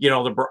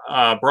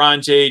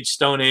Bronze Age,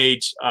 Stone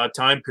Age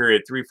time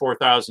period,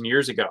 3,000-4,000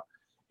 years ago.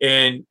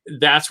 And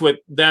that's what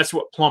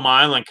Plum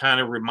Island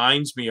kind of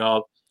reminds me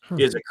of,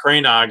 is a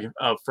cranog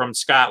from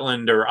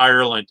Scotland or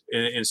Ireland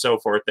and so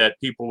forth that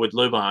people would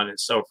live on and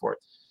so forth.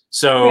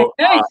 So,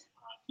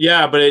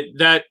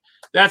 but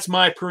that's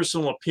my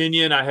personal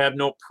opinion. I have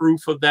no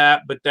proof of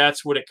that, but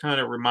that's what it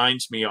kind of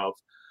reminds me of,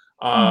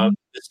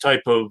 this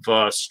type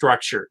of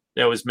structure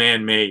that was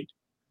man-made.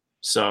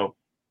 So.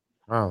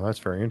 Wow, that's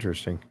very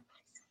interesting.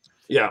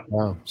 Yeah.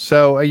 Wow.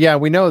 So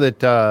we know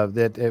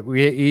that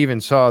we even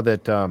saw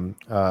that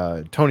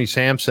Tony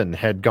Sampson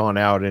had gone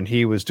out and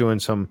he was doing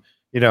some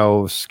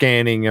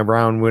scanning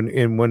around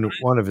when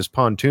one of his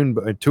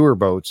pontoon tour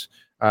boats.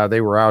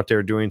 They were out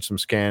there doing some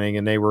scanning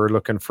and they were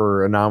looking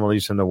for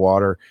anomalies in the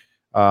water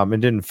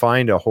and didn't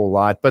find a whole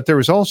lot. But there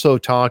was also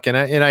talk, and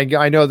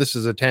I know this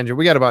is a tangent.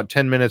 We got about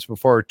 10 minutes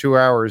before 2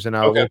 hours, and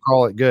we'll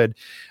call it good.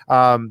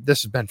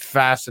 This has been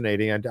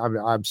fascinating.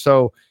 I'm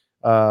so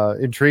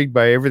intrigued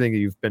by everything that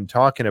you've been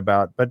talking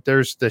about, but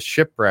there's the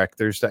shipwreck.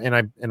 And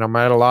I'm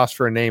at a loss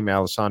for a name,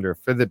 Alessandro.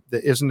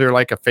 Isn't there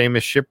like a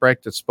famous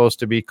shipwreck that's supposed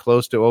to be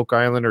close to Oak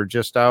Island or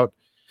just out?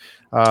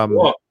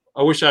 Well,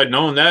 I wish I'd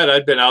known that.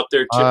 I'd been out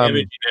there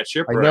imaging that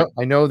shipwreck.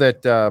 I know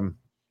that.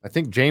 I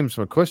think James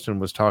McQuiston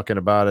was talking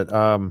about it.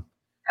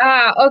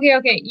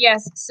 Okay.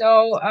 Yes.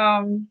 So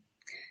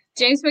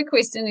James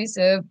McQuiston is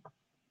a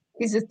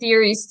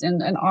theorist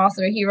and an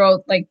author. He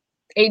wrote like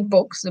 8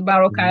 books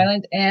about Oak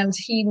Island, and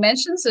he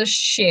mentions a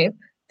ship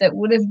that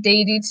would have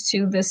dated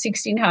to the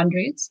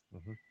 1600s,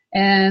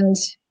 and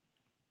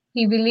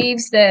he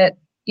believes that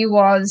it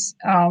was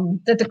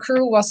that the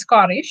crew was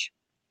Scottish.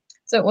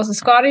 So it was a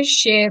Scottish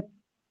ship,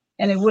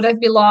 and it would have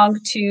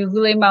belonged to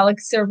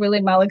Sir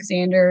William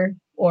Alexander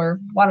or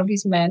one of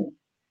his men,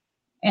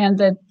 and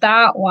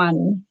that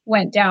one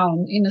went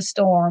down in a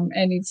storm,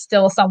 and it's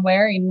still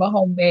somewhere in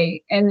Mahone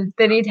Bay, and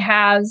that it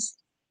has,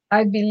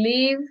 I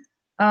believe,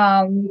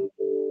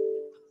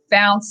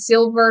 found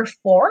silver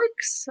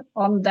forks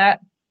on that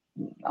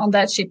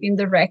ship, in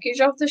the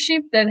wreckage of the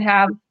ship, that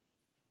have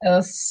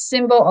a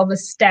symbol of a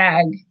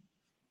stag.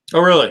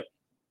 Oh, really?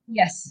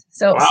 Yes.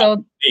 So Wow.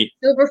 so Neat.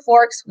 silver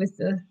forks with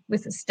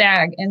the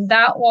stag, and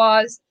that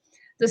was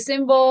the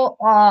symbol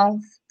of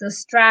the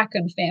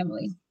Strachan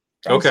family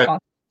from Okay.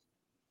 Scotland.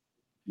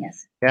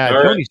 Yes. Yeah, All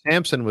right. Tony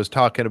Sampson was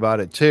talking about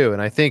it too,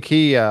 and I think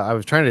he. I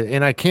was trying to,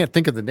 and I can't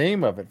think of the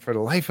name of it for the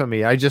life of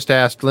me. I just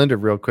asked Linda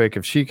real quick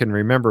if she can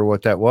remember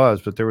what that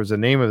was, but there was a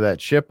name of that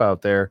ship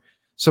out there,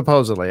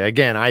 supposedly.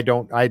 Again,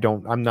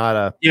 I'm not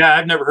a. Yeah,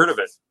 I've never heard of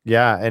it.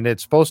 Yeah, and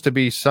it's supposed to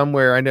be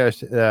somewhere. I know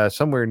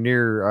somewhere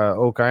near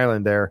Oak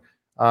Island there.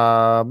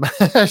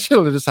 I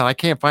should have just said I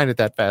can't find it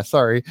that fast.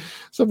 Sorry,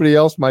 somebody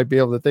else might be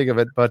able to think of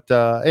it. But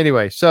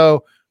anyway,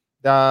 so.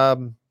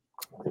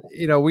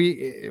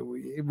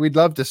 We'd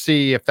love to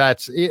see if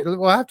that's it.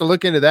 We'll have to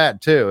look into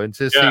that too, and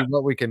to see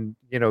what we can,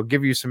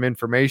 give you some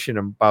information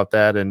about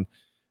that and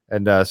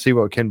see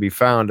what can be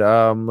found.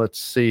 Let's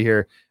see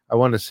here. I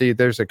want to see,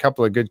 there's a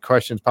couple of good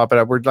questions popping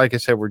up. Like I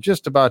said, we're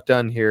just about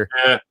done here.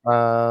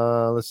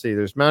 Let's see.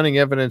 There's mounting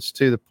evidence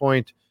to the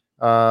point.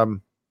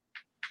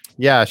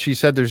 Yeah, she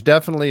said there's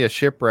definitely a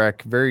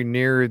shipwreck very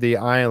near the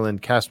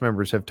island. Cast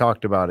members have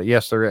talked about it.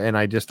 Yes, there, and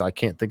I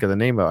can't think of the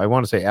name of it. I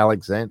want to say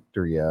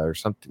Alexandria or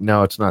something.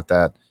 No, it's not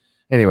that.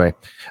 Anyway,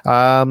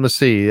 let's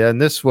see.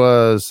 And this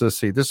was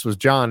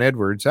John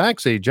Edwards.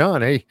 Actually,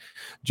 John is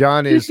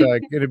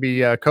going to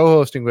be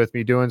co-hosting with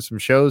me, doing some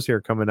shows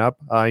here coming up.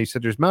 He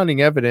said there's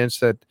mounting evidence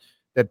that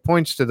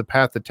points to the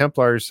path the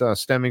Templars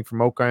stemming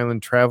from Oak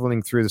Island,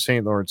 traveling through the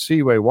St. Lawrence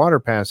Seaway water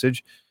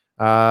passage.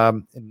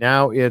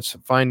 Now it's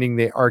finding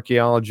the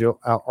archaeological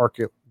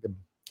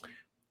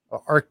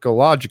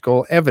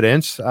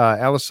evidence.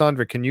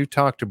 Alessandra, can you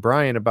talk to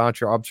Brian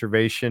about your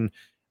observation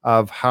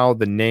of how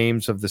the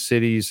names of the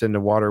cities and the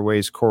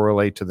waterways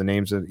correlate to the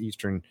names of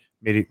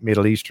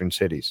Middle Eastern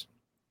cities?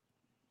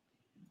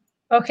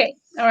 Okay.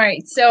 All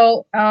right.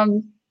 So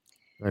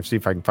let's see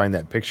if I can find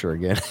that picture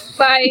again.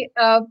 By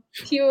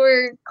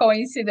pure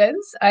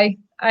coincidence, I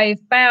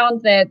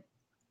found that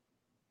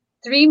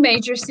 3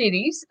 major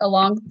cities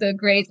along the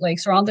Great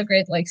Lakes, around the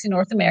Great Lakes in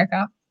North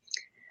America,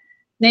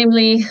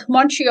 namely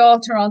Montreal,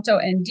 Toronto,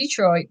 and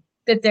Detroit,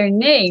 that their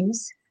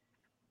names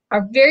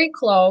are very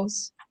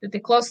close, that they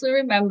closely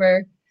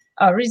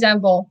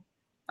resemble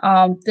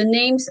the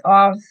names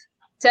of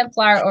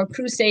Templar or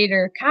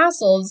Crusader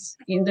castles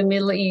in the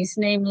Middle East,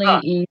 namely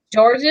in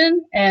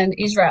Jordan and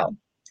Israel.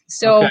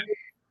 So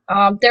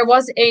there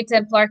was a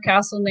Templar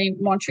castle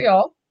named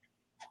Montreal.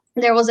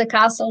 There was a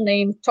castle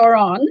named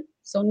Toron,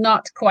 so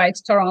not quite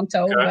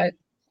Toronto, but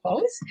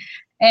close.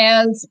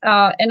 And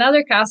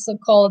another castle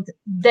called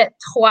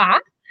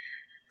Detroit,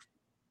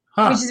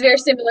 which is very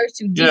similar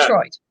to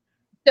Detroit.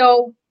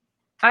 So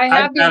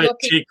I've got to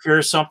take care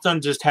of something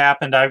just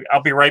happened.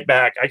 I'll be right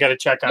back. I got to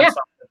check on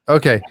something.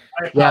 Okay.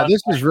 Yeah,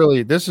 this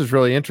is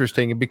really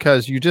interesting,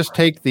 because you just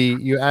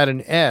you add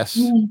an S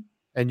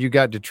and you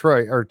got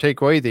Detroit, or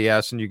take away the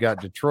S and you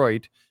got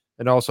Detroit,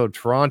 and also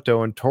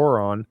Toronto and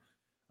Toron.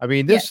 I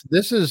mean, this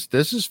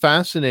is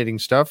fascinating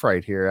stuff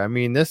right here. I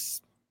mean,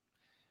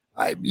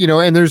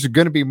 and there's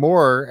going to be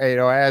more,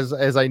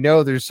 as I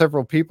know there's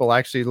several people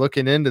actually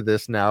looking into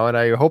this now, and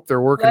I hope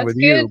they're working with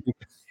you.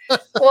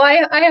 Well,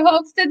 I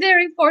hope that they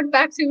report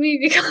back to me,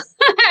 because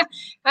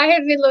I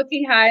have been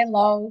looking high and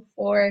low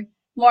for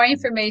more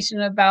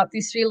information about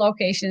these 3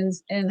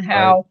 locations and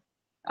how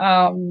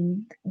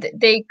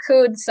they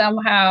could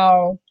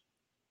somehow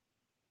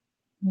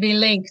be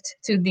linked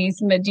to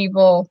these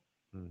medieval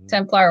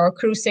Templar or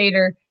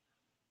Crusader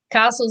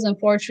castles and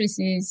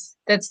fortresses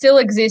that still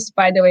exist.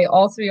 By the way,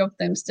 all 3 of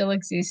them still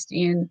exist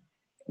in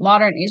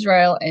modern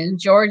Israel and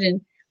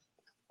Jordan.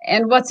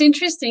 And what's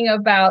interesting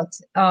about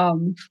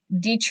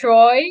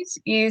Detroit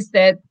is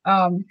that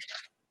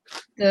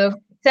the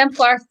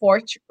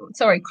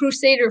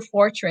Crusader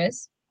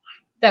fortress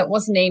that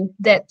was named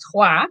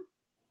Detroit.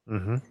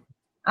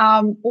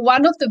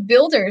 One of the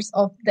builders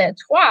of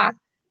Detroit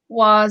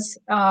was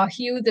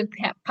Hugh de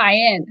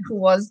Payenne, who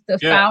was the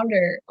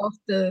founder of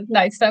the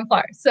Knights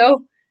Templar.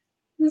 So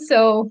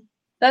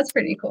that's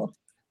pretty cool.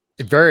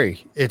 It's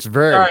very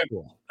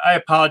cool. I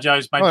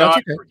apologize. My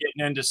dogs were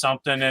getting into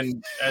something,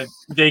 and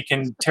they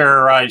can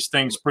terrorize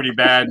things pretty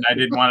bad, and I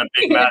didn't want a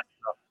big mess.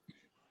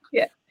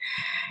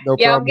 No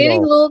Yeah, I'm problem at getting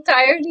a all. little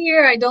tired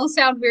here. I don't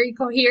sound very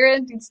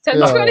coherent. It's No,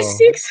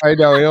 10:26. I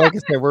know. Like I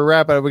said, we're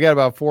wrapping up. We got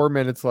about 4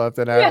 minutes left,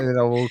 and Yeah.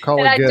 we'll call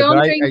And it I good. But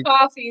don't drink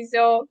coffee,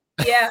 so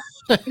yeah,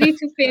 I need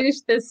to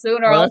finish this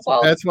soon or well, I'll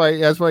fall. that's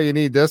why you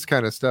need this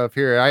kind of stuff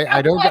here.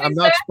 I don't. What I'm is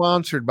not that?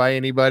 sponsored by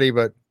anybody,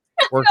 but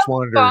works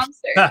wonders.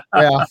 Sponsor.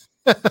 Yeah.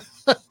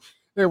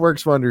 It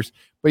works wonders.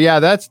 But yeah,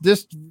 that's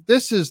this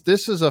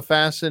is a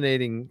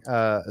fascinating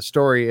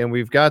story, and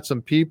we've got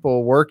some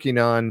people working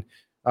on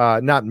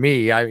not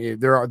me.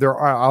 There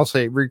are I'll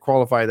say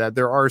requalify that.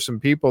 There are some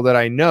people that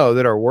I know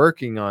that are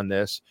working on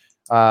this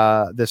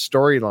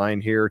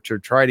storyline here to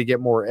try to get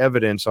more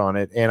evidence on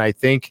it, and I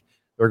think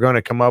they're going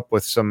to come up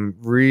with some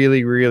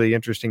really, really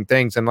interesting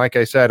things. And like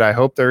I said, I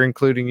hope they're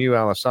including you,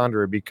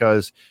 Alessandra,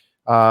 because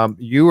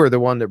you are the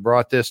one that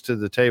brought this to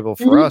the table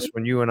for us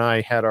when you and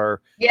I had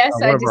our Yes,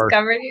 I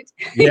discovered it.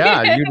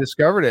 yeah, you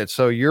discovered it.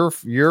 So you're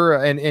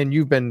and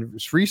you've been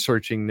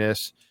researching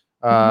this.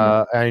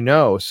 I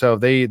know. So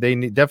they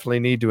definitely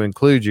need to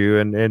include you,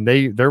 and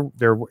they're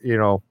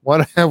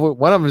one of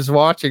them is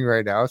watching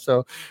right now.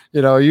 So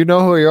you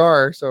know who you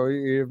are. So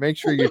you make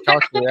sure you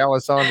talk to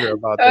Alessandra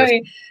about this.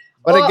 Okay.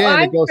 But Well, again,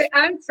 it goes.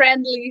 I'm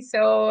friendly,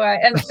 so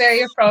and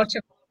very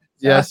approachable.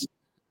 Yes,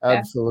 yeah.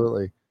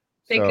 absolutely.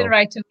 They can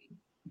write to me.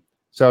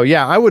 So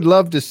yeah, I would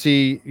love to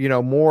see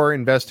more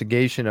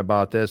investigation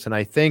about this, and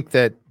I think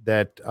that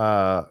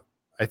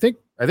I think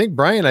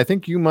Brian, I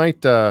think you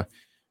might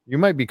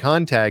be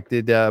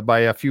contacted by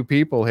a few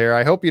people here.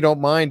 I hope you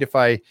don't mind if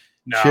I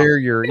share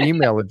your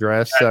email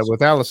address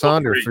with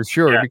Alessandra for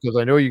sure, because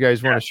I know you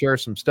guys want to share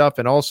some stuff,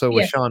 and also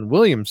with Sean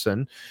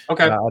Williamson.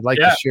 Okay, I'd like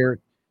to share.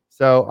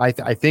 So I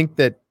think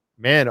that.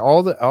 Man,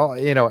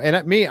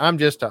 and me, I'm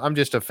just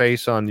a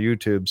face on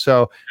YouTube.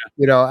 So,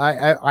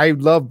 I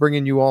love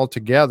bringing you all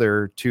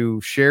together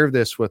to share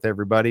this with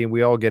everybody, and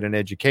we all get an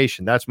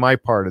education. That's my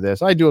part of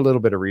this. I do a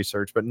little bit of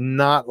research, but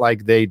not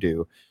like they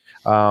do.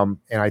 And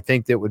I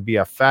think that would be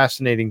a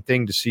fascinating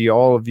thing to see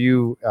all of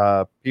you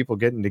people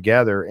getting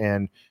together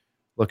and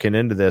looking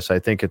into this. I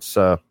think it's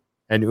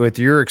and with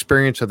your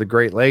experience of the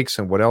Great Lakes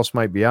and what else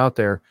might be out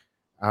there.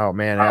 Oh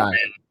man.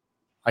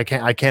 I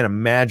can't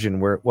imagine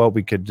what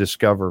we could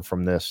discover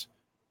from this.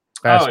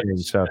 Fascinating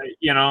stuff.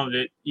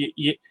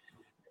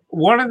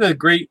 One of the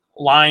great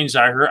lines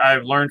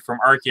I've learned from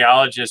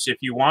archaeologists: if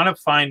you want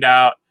to find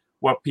out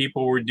what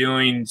people were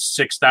doing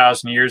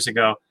 6,000 years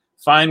ago,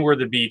 find where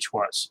the beach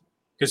was,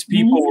 because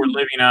people were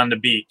living on the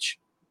beach,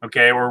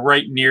 or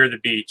right near the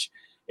beach,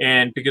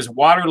 and because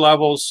water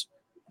levels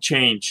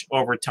change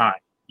over time.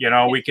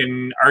 We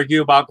can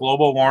argue about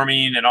global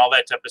warming and all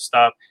that type of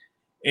stuff.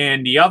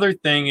 And the other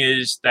thing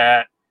is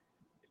that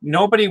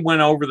nobody went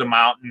over the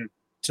mountain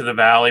to the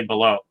valley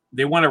below.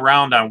 They went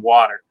around on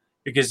water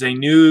because they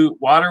knew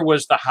water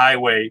was the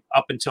highway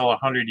up until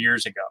 100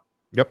 years ago.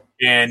 Yep.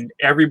 And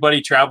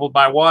everybody traveled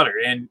by water.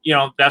 And,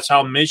 that's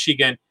how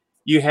Michigan,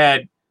 you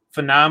had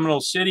phenomenal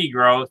city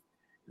growth.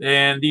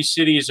 And these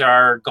cities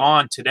are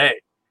gone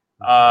today.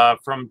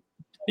 From,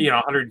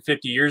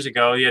 150 years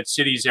ago, you had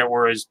cities that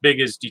were as big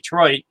as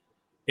Detroit,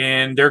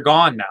 and they're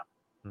gone now.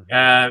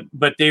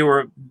 But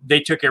they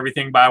took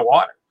everything by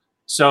water.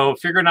 So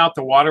figuring out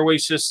the waterway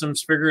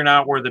systems, figuring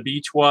out where the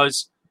beach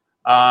was,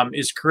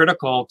 is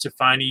critical to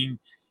finding,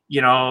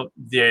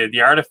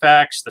 the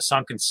artifacts, the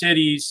sunken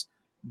cities,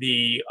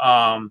 the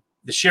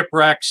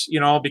shipwrecks,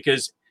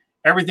 because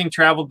everything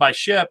traveled by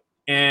ship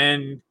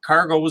and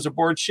cargo was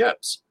aboard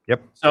ships.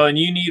 Yep. So, and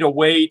you need a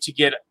way to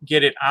get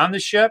it on the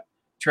ship,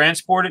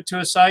 transport it to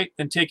a site,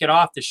 then take it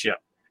off the ship.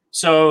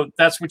 So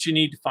that's what you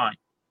need to find.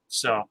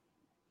 So.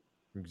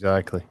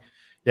 Exactly.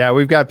 Yeah,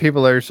 we've got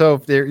people there.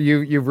 So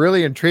you've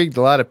really intrigued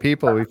a lot of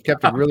people. We've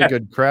kept a really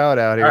good crowd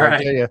out here. Right.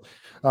 I tell you,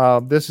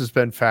 this has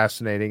been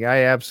fascinating.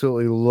 I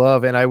absolutely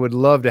love, and I would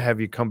love to have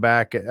you come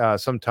back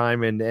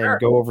sometime and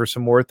go over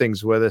some more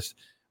things with us.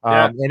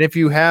 And if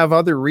you have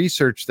other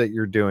research that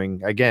you're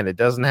doing, again, it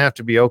doesn't have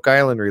to be Oak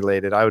Island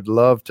related. I would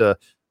love to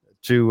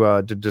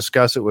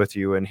discuss it with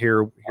you and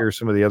hear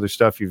some of the other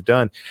stuff you've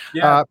done.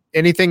 Yeah.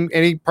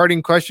 Any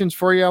parting questions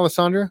for you,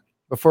 Alessandra,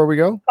 before we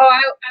go? Oh,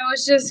 I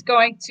was just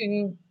going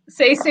to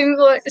say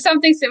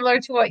something similar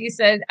to what you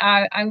said.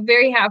 I'm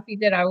very happy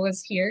that I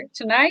was here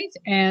tonight,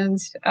 and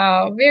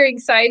very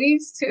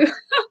excited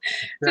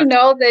to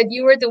know that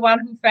you were the one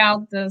who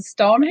found the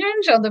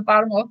Stonehenge on the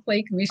bottom of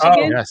Lake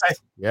Michigan. Oh,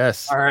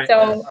 yes. All right.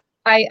 So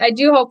I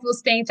do hope we'll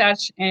stay in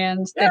touch,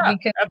 and that we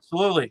can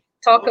absolutely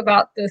talk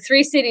about the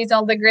 3 cities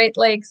on the Great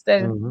Lakes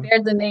that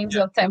bear the names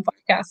of Templar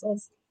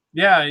castles.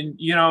 Yeah, and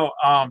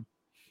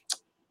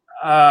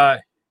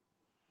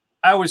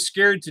I was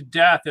scared to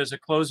death, as a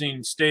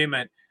closing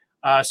statement,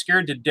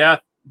 scared to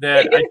death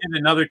that I did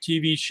another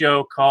TV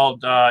show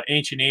called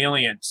Ancient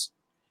Aliens.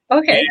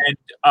 Okay.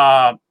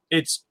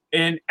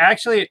 And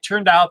actually it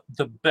turned out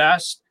the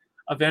best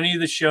of any of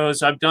the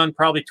shows. I've done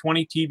probably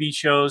 20 TV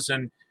shows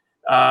and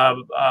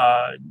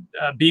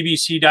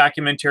BBC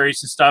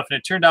documentaries and stuff, and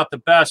it turned out the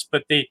best,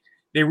 but they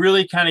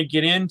really kind of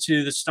get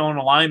into the stone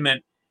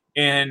alignment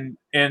and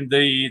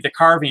the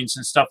carvings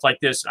and stuff like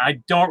this. I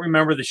don't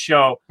remember the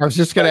show. I was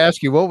just going to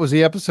ask you, what was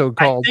the episode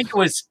called? I think it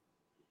was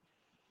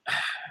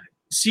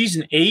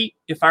season 8,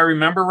 if I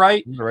remember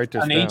right,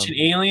 on Ancient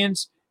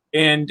Aliens.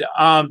 And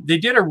they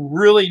did a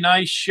really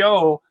nice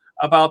show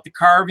about the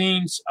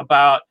carvings,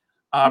 about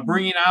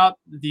bringing out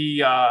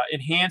the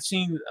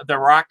enhancing the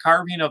rock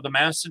carving of the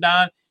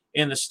mastodon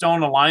and the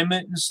stone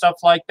alignment and stuff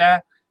like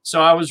that.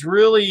 So I was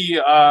really,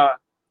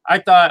 I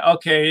thought,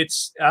 okay,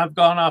 I've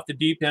gone off the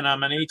deep end.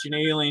 I'm an Ancient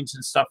Aliens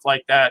and stuff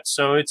like that.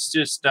 So it's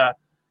just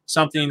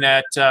something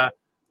that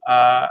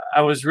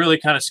I was really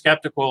kind of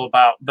skeptical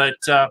about, but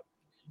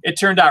it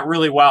turned out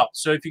really well.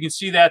 So if you can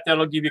see that,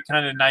 that'll give you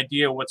kind of an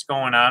idea of what's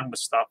going on with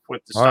stuff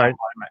with the stone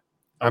alignment.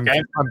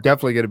 Okay, I'm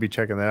definitely going to be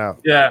checking that out.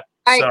 Yeah.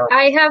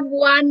 I have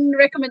one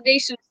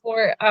recommendation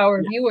for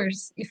our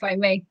viewers, if I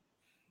may.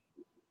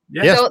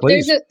 Yes, so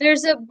please.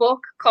 there's a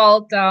book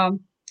called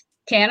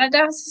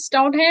Canada's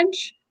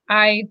Stonehenge.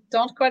 I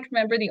don't quite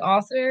remember the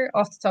author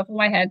off the top of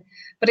my head,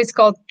 but it's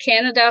called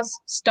Canada's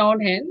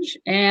Stonehenge,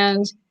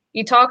 and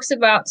he talks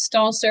about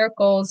stone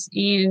circles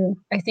in,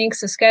 I think,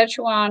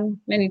 Saskatchewan,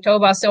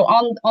 Manitoba, so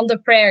on the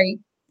prairie.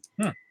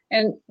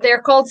 And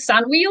they're called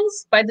sun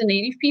wheels by the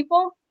native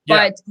people,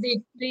 but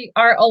they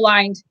are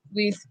aligned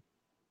with,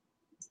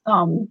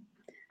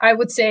 I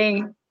would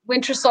say,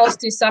 winter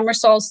solstice, summer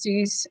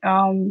solstice,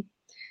 the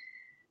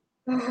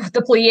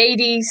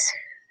Pleiades.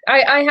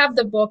 I have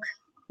the book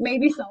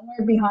maybe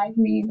somewhere behind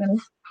me, even.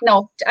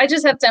 No, I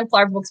just have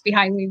Templar books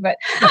behind me, but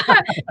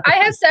I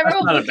have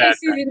several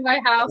bookcases in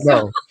my house.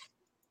 No.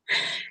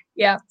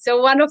 Yeah,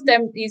 so one of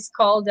them is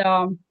called,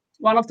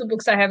 one of the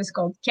books I have is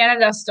called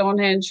Canada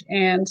Stonehenge,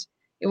 and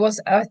it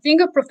was, I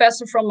think, a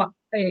professor from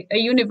a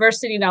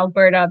university in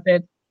Alberta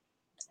that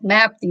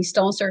mapped these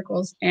stone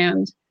circles,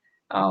 and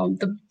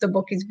the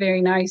book is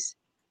very nice.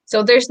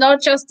 So there's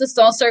not just the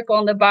stone circle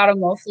on the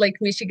bottom of Lake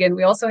Michigan.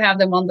 We also have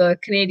them on the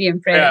Canadian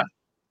prairie.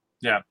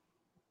 Yeah.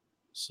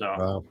 So.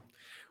 Wow.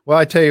 Well,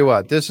 I tell you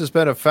what, this has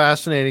been a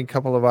fascinating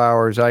couple of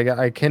hours.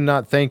 I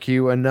cannot thank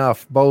you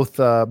enough, both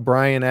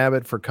Brian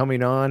Abbott for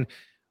coming on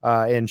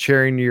and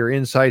sharing your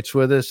insights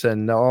with us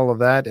and all of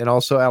that. And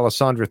also,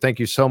 Alessandra, thank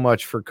you so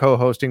much for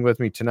co-hosting with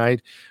me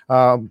tonight.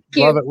 Love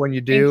it when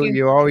you do.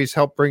 You always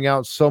help bring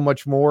out so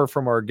much more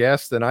from our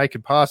guests than I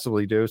could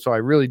possibly do. So I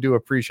really do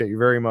appreciate you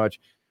very much.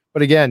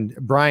 But again,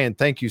 Brian,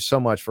 thank you so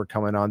much for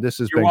coming on. This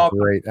has been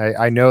great.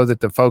 I know that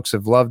the folks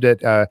have loved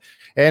it.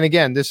 And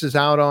again, this is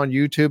out on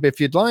YouTube.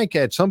 If you'd like,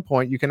 at some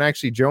point, you can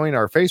actually join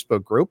our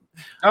Facebook group.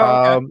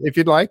 If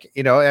you'd like,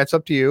 that's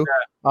up to you.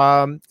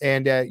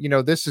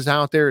 This is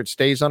out there. It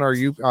stays on our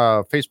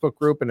Facebook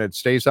group, and it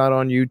stays out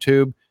on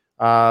YouTube.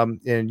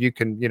 And you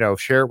can,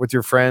 share it with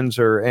your friends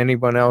or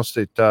anyone else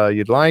that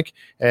you'd like.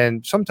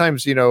 And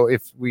sometimes,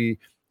 if we...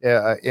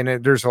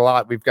 there's a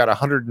lot. We've got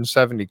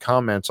 170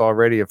 comments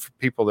already of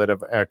people that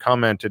have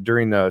commented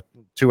during the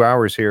 2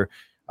 hours here.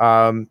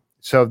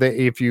 So that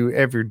if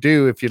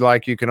you'd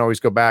like, you can always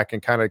go back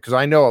and kind of, because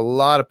I know a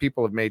lot of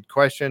people have made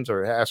questions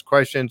or asked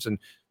questions and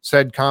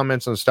said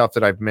comments and stuff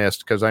that I've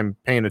missed because I'm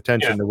paying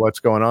attention to what's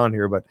going on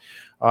here. But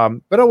I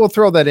will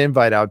throw that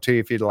invite out to you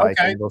if you'd like.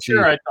 Okay,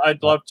 sure.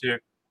 I'd love to.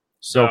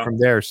 So from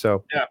there.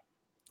 So yeah.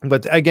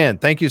 But again,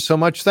 thank you so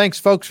much. Thanks,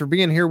 folks, for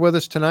being here with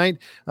us tonight.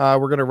 We're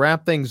going to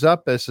wrap things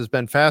up. This has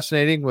been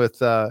fascinating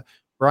with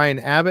Brian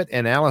Abbott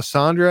and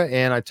Alessandra.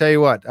 And I tell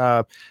you what,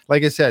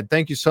 like I said,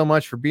 thank you so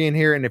much for being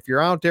here. And if you're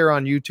out there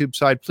on YouTube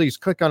side, please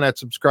click on that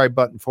subscribe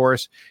button for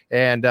us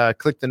and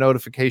click the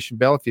notification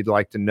bell if you'd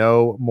like to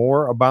know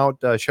more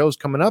about shows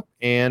coming up.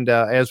 And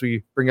as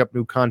we bring up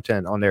new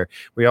content on there,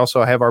 we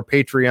also have our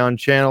Patreon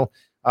channel.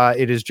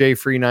 It is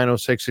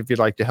JFree906 if you'd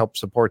like to help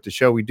support the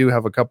show. We do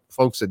have a couple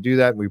folks that do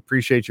that, and we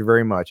appreciate you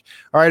very much.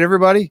 All right,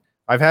 everybody,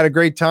 I've had a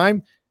great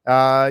time.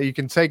 You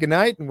can say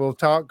goodnight, and we'll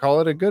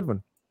call it a good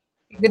one.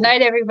 Good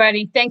night,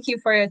 everybody. Thank you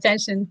for your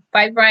attention.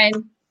 Bye, Brian.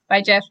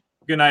 Bye, Jeff.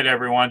 Good night,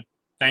 everyone.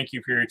 Thank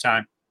you for your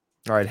time.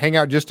 All right, hang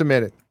out just a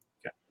minute.